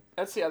add.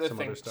 That's the other some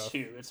thing other stuff.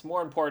 too. It's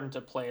more important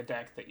to play a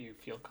deck that you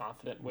feel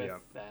confident with Yeah.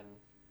 than,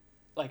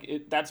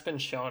 like, that's been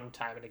shown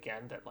time and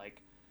again that,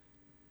 like,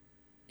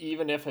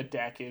 even if a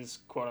deck is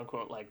quote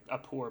unquote like a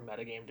poor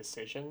metagame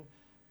decision,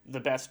 the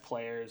best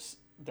players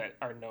that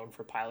are known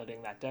for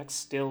piloting that deck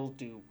still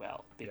do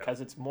well,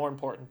 because it's more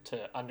important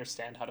to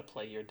understand how to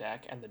play your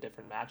deck and the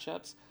different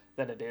matchups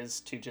than it is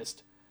to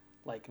just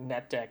like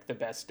net deck the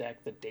best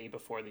deck the day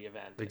before the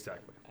event.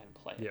 Exactly. And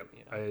play Yeah, it.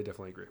 You know? I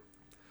definitely agree.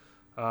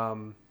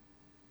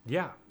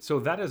 Yeah, so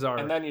that is our.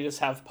 And then you just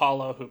have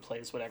Paulo who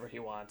plays whatever he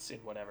wants in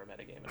whatever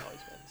metagame and always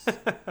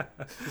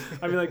wins.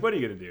 I mean, like, what are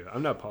you gonna do?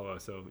 I'm not Paulo,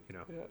 so you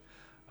know.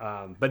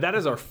 Yeah. But that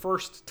is our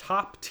first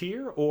top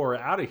tier or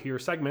out of here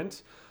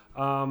segment.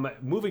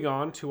 Moving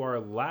on to our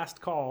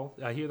last call.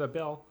 I hear the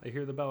bell. I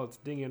hear the bell. It's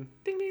dinging.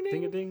 Ding ding ding.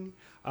 Ding a ding.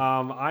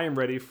 I am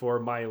ready for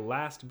my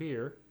last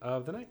beer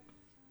of the night.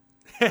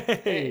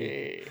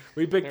 Hey,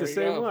 we picked there the we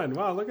same go. one.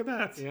 Wow, look at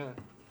that. Yeah.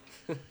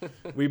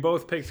 We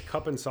both picked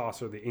Cup and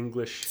Saucer, the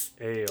English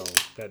ale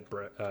that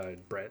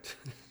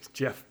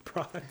Jeff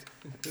brought.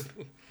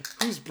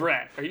 Who's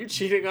Brett? Are you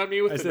cheating on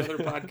me with I said-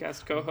 another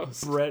podcast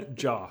co-host? Brett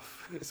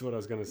Joff is what I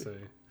was going to say.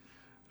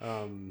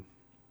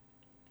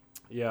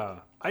 Yeah,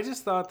 I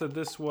just thought that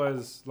this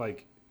was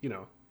like, you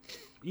know,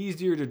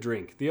 easier to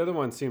drink. The other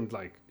one seemed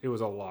like it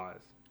was a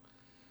lot.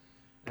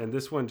 And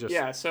this one just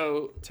Yeah,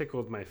 so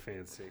tickled my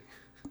fancy.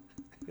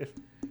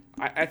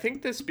 I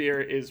think this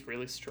beer is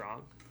really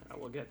strong.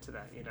 We'll get to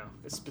that, you know,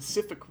 the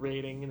specific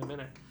rating in a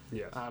minute.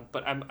 Yes.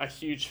 But I'm a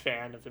huge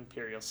fan of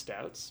Imperial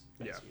Stouts,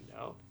 as Yeah. you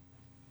know.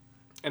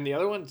 And the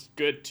other one's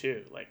good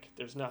too. Like,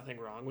 there's nothing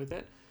wrong with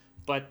it.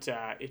 But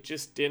it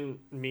just didn't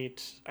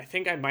meet... I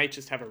think I might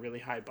just have a really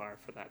high bar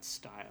for that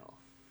style.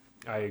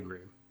 I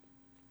agree.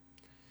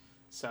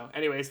 So,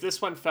 anyways,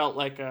 this one felt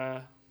like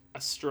a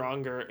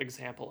stronger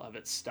example of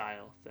its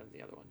style than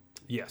the other one.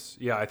 Yes.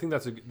 Yeah, I think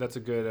that's a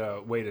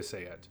good way to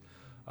say it.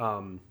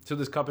 So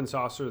this Cup and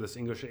Saucer, this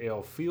English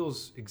ale,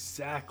 feels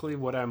exactly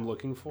what I'm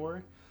looking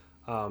for.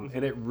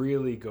 And it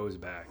really goes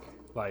back.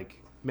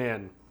 Like,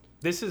 man...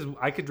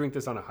 I could drink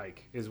this on a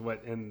hike, is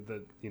what, and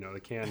the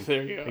can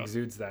There you go.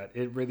 exudes that.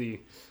 It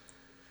really,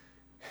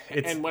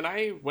 And when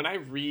I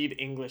read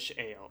English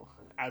ale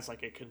as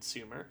like a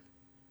consumer,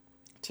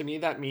 to me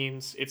that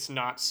means it's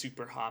not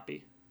super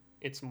hoppy.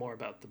 It's more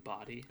about the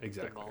body,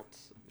 Exactly. the malt,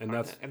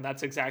 And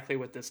that's exactly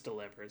what this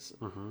delivers.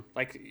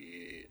 Like,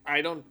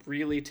 I don't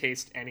really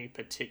taste any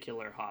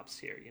particular hops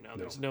here. You know,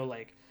 there's no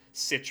like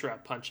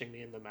Citra punching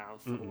me in the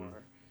mouth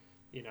or,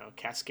 you know,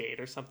 Cascade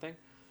or something.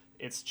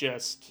 It's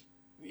just,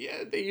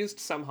 yeah, they used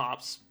some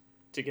hops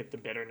to get the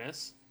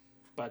bitterness,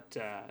 but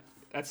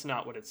that's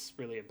not what it's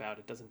really about.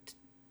 It doesn't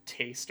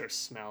taste or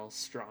smell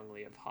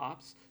strongly of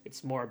hops.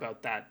 It's more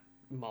about that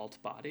malt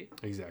body.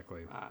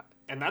 Exactly.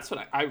 And that's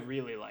what I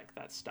really like,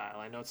 that style.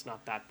 I know it's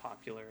not that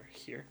popular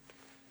here,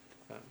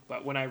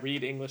 but when I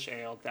read English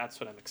ale, that's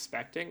what I'm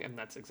expecting, and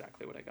that's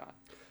exactly what I got.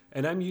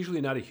 And I'm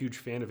usually not a huge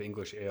fan of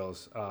English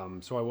ales,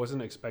 so I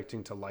wasn't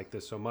expecting to like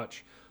this so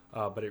much,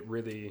 but it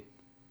really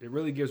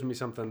gives me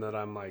something that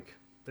I'm like,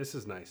 this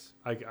is nice.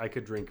 I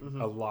could drink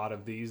a lot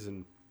of these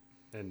and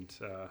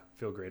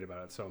feel great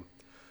about it. So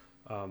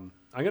I'm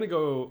gonna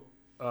go.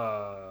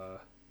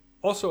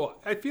 Also,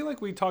 I feel like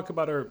we talk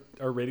about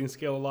our rating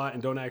scale a lot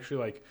and don't actually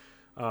like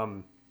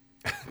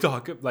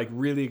talk like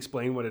really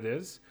explain what it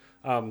is.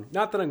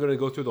 Not that I'm going to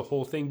go through the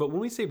whole thing, but when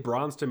we say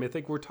bronze to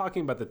mythic, we're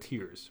talking about the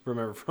tiers.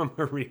 Remember from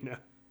Arena.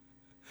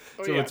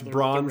 Oh, So yeah, it's the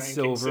bronze, ranking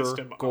silver,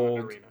 system on gold,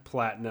 Arena.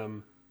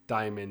 platinum,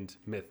 diamond,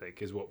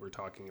 mythic is what we're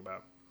talking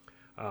about.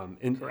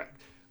 And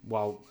Correct.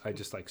 while I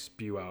just like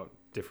spew out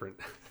different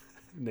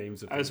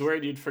names of I was things.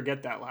 worried you'd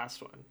forget that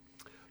last one.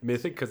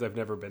 Mythic because I've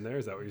never been there.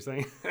 Is that what you're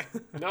saying?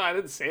 No, I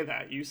didn't say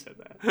that. You said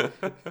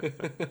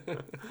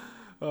that.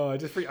 Oh, I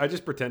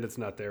just pretend it's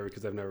not there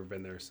because I've never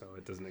been there, so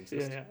it doesn't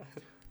exist. Yeah.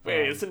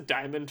 Wait, isn't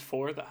Diamond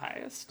 4 the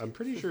highest? I'm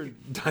pretty sure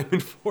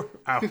Diamond 4,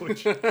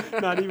 ouch.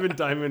 Not even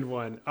Diamond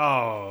 1.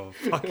 Oh,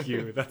 fuck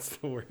you. That's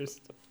the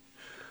worst.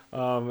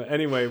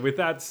 Anyway, with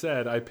that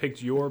said, I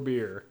picked your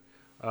beer.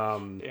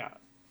 Yeah.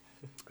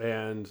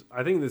 And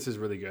I think this is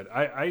really good.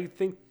 I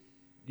think,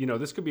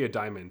 this could be a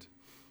diamond.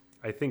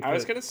 I think I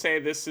was gonna say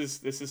this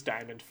is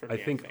Diamond for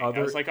me. I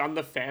was like on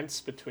the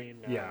fence between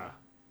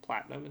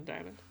Platinum and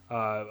Diamond.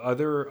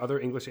 Other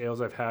English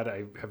ales I've had,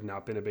 I have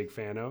not been a big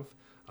fan of.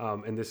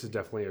 And this is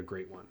definitely a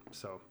great one.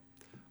 So,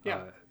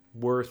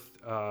 worth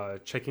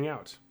checking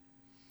out.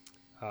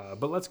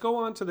 But let's go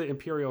on to the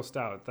Imperial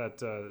Stout, that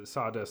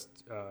Sawdust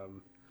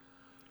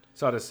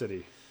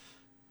City.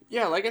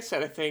 Yeah, like I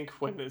said, I think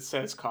when it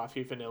says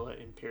coffee, vanilla,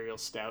 Imperial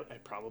Stout, I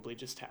probably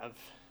just have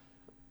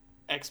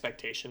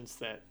expectations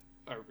that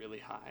are really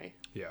high.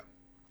 Yeah.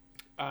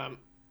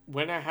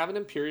 When I have an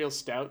Imperial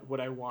Stout, what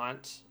I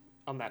want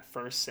on that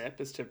first sip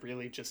is to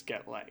really just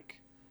get like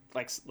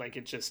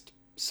it just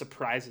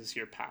surprises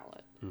your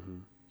palate,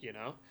 you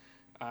know?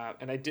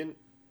 And I didn't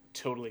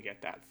totally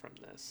get that from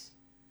this.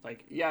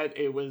 Like, yeah,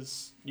 it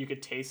was, you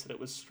could taste that it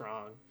was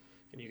strong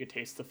and you could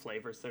taste the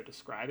flavors they're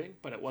describing,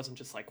 but it wasn't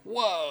just like,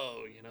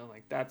 whoa, you know,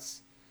 like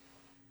that's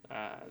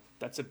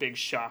a big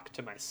shock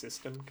to my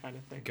system kind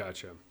of thing.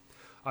 Gotcha.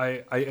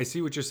 I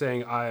see what you're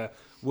saying.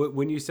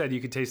 When you said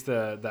you could taste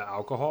the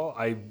alcohol,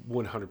 I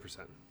 100%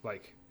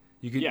 like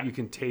you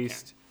can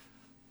taste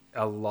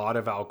a lot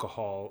of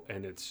alcohol,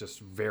 and it's just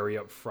very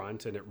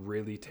upfront, and it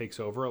really takes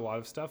over a lot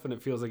of stuff, and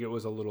it feels like it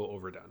was a little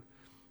overdone.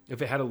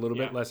 If it had a little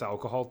bit less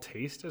alcohol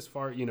taste, as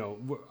far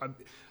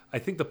I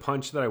think the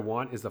punch that I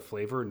want is the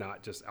flavor,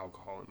 not just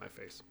alcohol in my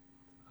face.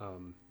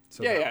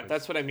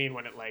 That's what I mean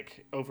when it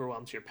like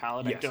overwhelms your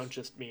palate. Yes. I don't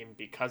just mean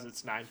because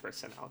it's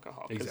 9%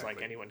 alcohol, because Exactly.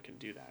 like anyone can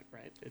do that,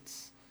 right?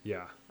 It's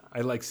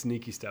I like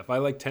sneaky stuff. I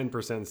like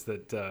 10%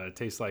 that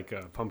taste like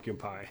pumpkin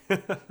pie.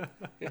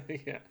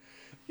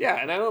 yeah,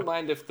 and I don't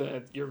mind if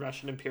your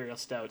Russian Imperial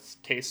Stouts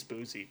taste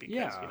boozy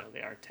because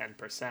they are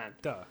 10%.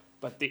 Duh.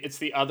 But it's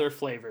the other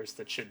flavors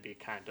that should be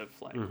kind of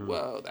like,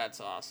 whoa,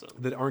 that's awesome.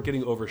 That aren't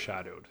getting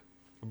overshadowed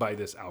by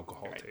this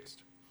alcohol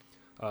taste.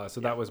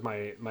 That was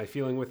my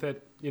feeling with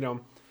it.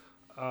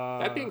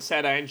 That being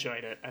said, I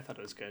enjoyed it. I thought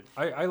it was good.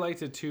 I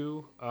liked it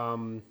too.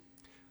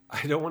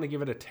 I don't want to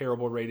give it a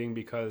terrible rating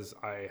because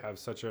I have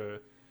such a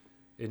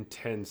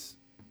intense.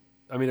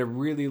 I mean, I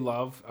really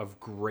love a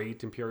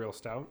great Imperial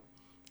Stout,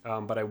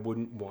 but I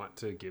wouldn't want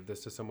to give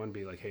this to someone.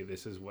 Be like, hey,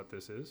 this is what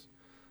this is.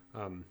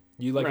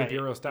 You like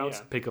Imperial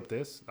Stouts? Pick up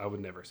this. I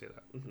would never say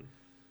that.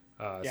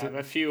 I have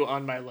a few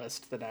on my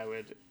list that I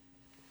would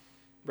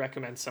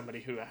recommend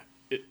somebody who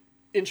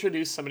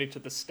introduce somebody to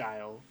the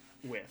style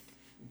with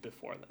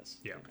before this.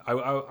 Yeah,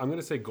 I'm going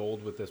to say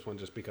gold with this one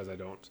just because I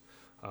don't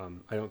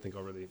think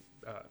I'll really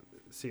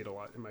see it a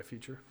lot in my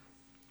future.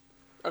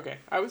 Okay,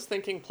 I was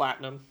thinking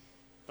platinum,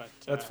 but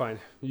that's fine.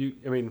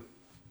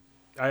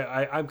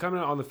 I'm kind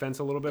of on the fence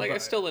a little bit. Like, but I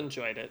still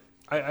enjoyed it.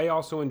 I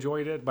also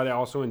enjoyed it, but I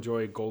also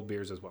enjoy gold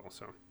beers as well.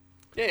 So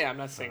yeah, I'm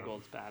not saying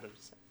gold's bad. I'm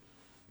just saying,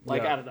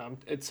 like, I don't know.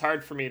 It's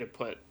hard for me to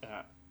put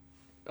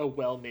a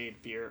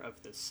well-made beer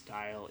of this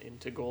style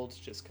into gold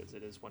just because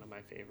it is one of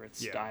my favorite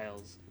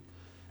styles.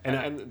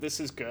 And this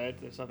is good.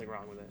 There's nothing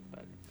wrong with it,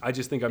 but I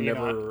just think I'm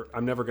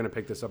never going to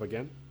pick this up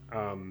again.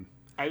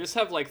 I just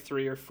have like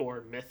 3 or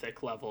 4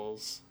 mythic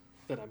levels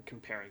that I'm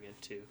comparing it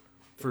to.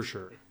 For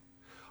sure.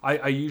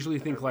 I usually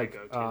think like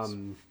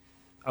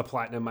a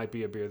platinum might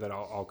be a beer that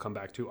I'll come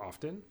back to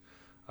often,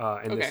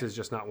 and this is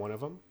just not one of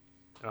them.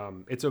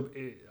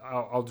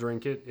 I'll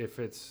drink it if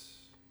it's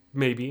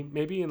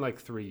maybe in like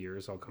 3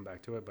 years I'll come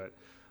back to it, but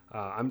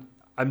I'm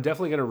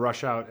definitely gonna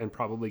rush out and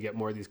probably get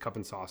more of these cup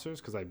and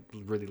saucers because I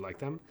really like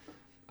them.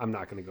 I'm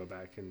not gonna go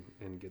back and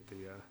get the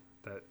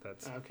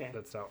that's Okay.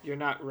 that's out. You're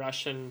not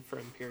Russian for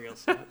Imperial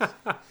Stouts.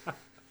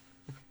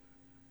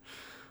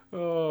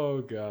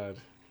 Oh God,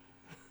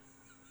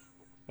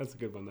 that's a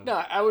good one then. No,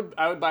 I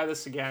would buy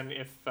this again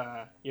if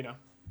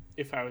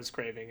if I was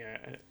craving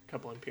a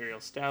couple Imperial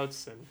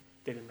Stouts and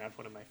they didn't have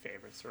one of my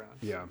favorites around.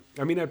 Yeah,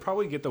 I mean I'd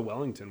probably get the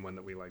Wellington one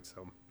that we liked.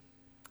 So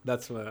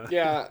that's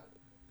Yeah.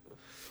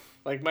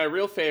 Like my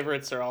real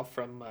favorites are all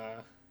from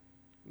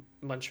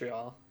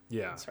Montreal.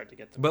 yeah. It's hard to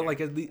get them. But here.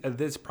 like at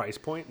this price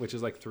point, which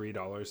is like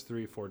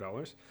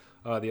 $4,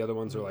 the other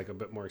ones are like a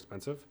bit more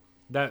expensive.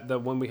 The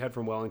one we had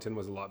from Wellington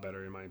was a lot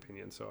better in my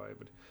opinion, so I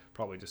would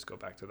probably just go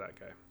back to that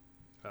guy.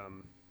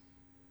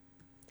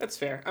 That's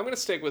fair. I'm gonna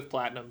stick with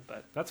Platinum,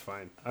 but That's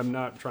fine. I'm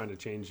not trying to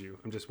change you.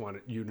 I'm just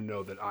wanting you to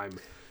know that I'm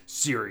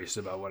serious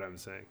about what I'm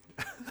saying.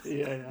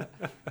 yeah.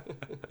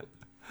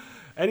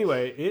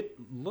 Anyway, it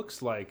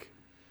looks like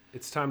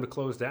it's time to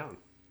close down.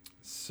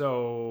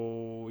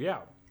 So yeah.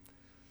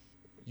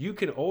 You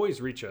can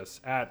always reach us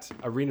at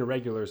Arena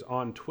Regulars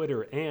on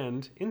Twitter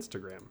and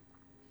Instagram.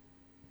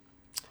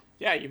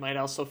 Yeah, you might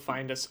also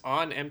find us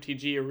on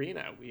MTG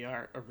Arena. We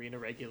are Arena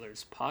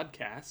Regulars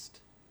Podcast.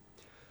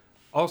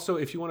 Also,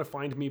 if you want to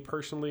find me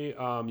personally,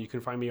 you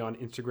can find me on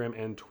Instagram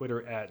and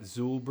Twitter at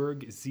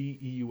Zulberg,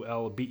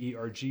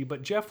 Zeulberg.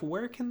 But Jeff,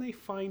 where can they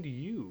find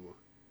you?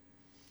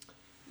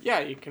 Yeah,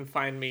 you can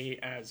find me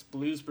as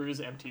Blues Brews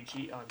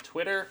MTG on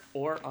Twitter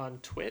or on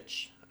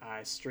Twitch.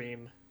 I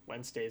stream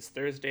Wednesdays,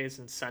 Thursdays,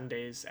 and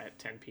Sundays at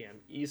 10 p.m.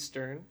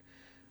 Eastern.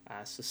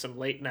 So some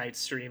late night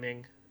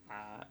streaming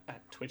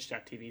at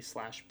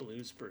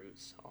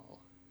twitch.tv/bluesbrews, all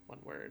one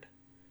word.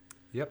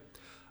 Yep.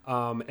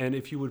 And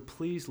if you would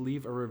please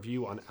leave a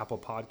review on Apple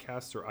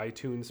Podcasts or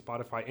iTunes,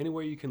 Spotify,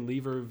 anywhere you can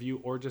leave a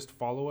review or just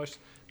follow us,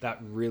 that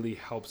really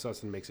helps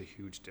us and makes a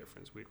huge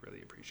difference. We'd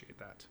really appreciate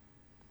that.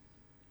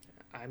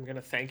 I'm going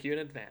to thank you in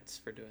advance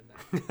for doing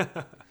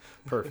that.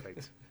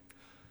 Perfect.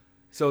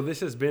 So this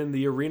has been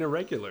the Arena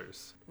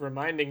Regulars.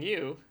 Reminding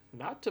you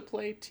not to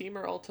play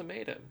Teamer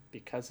Ultimatum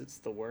because it's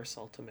the worst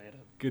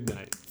ultimatum. Good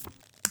night.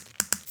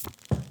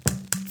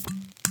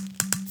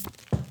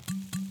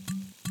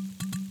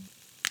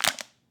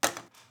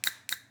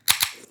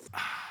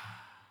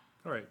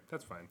 All right,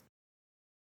 that's fine.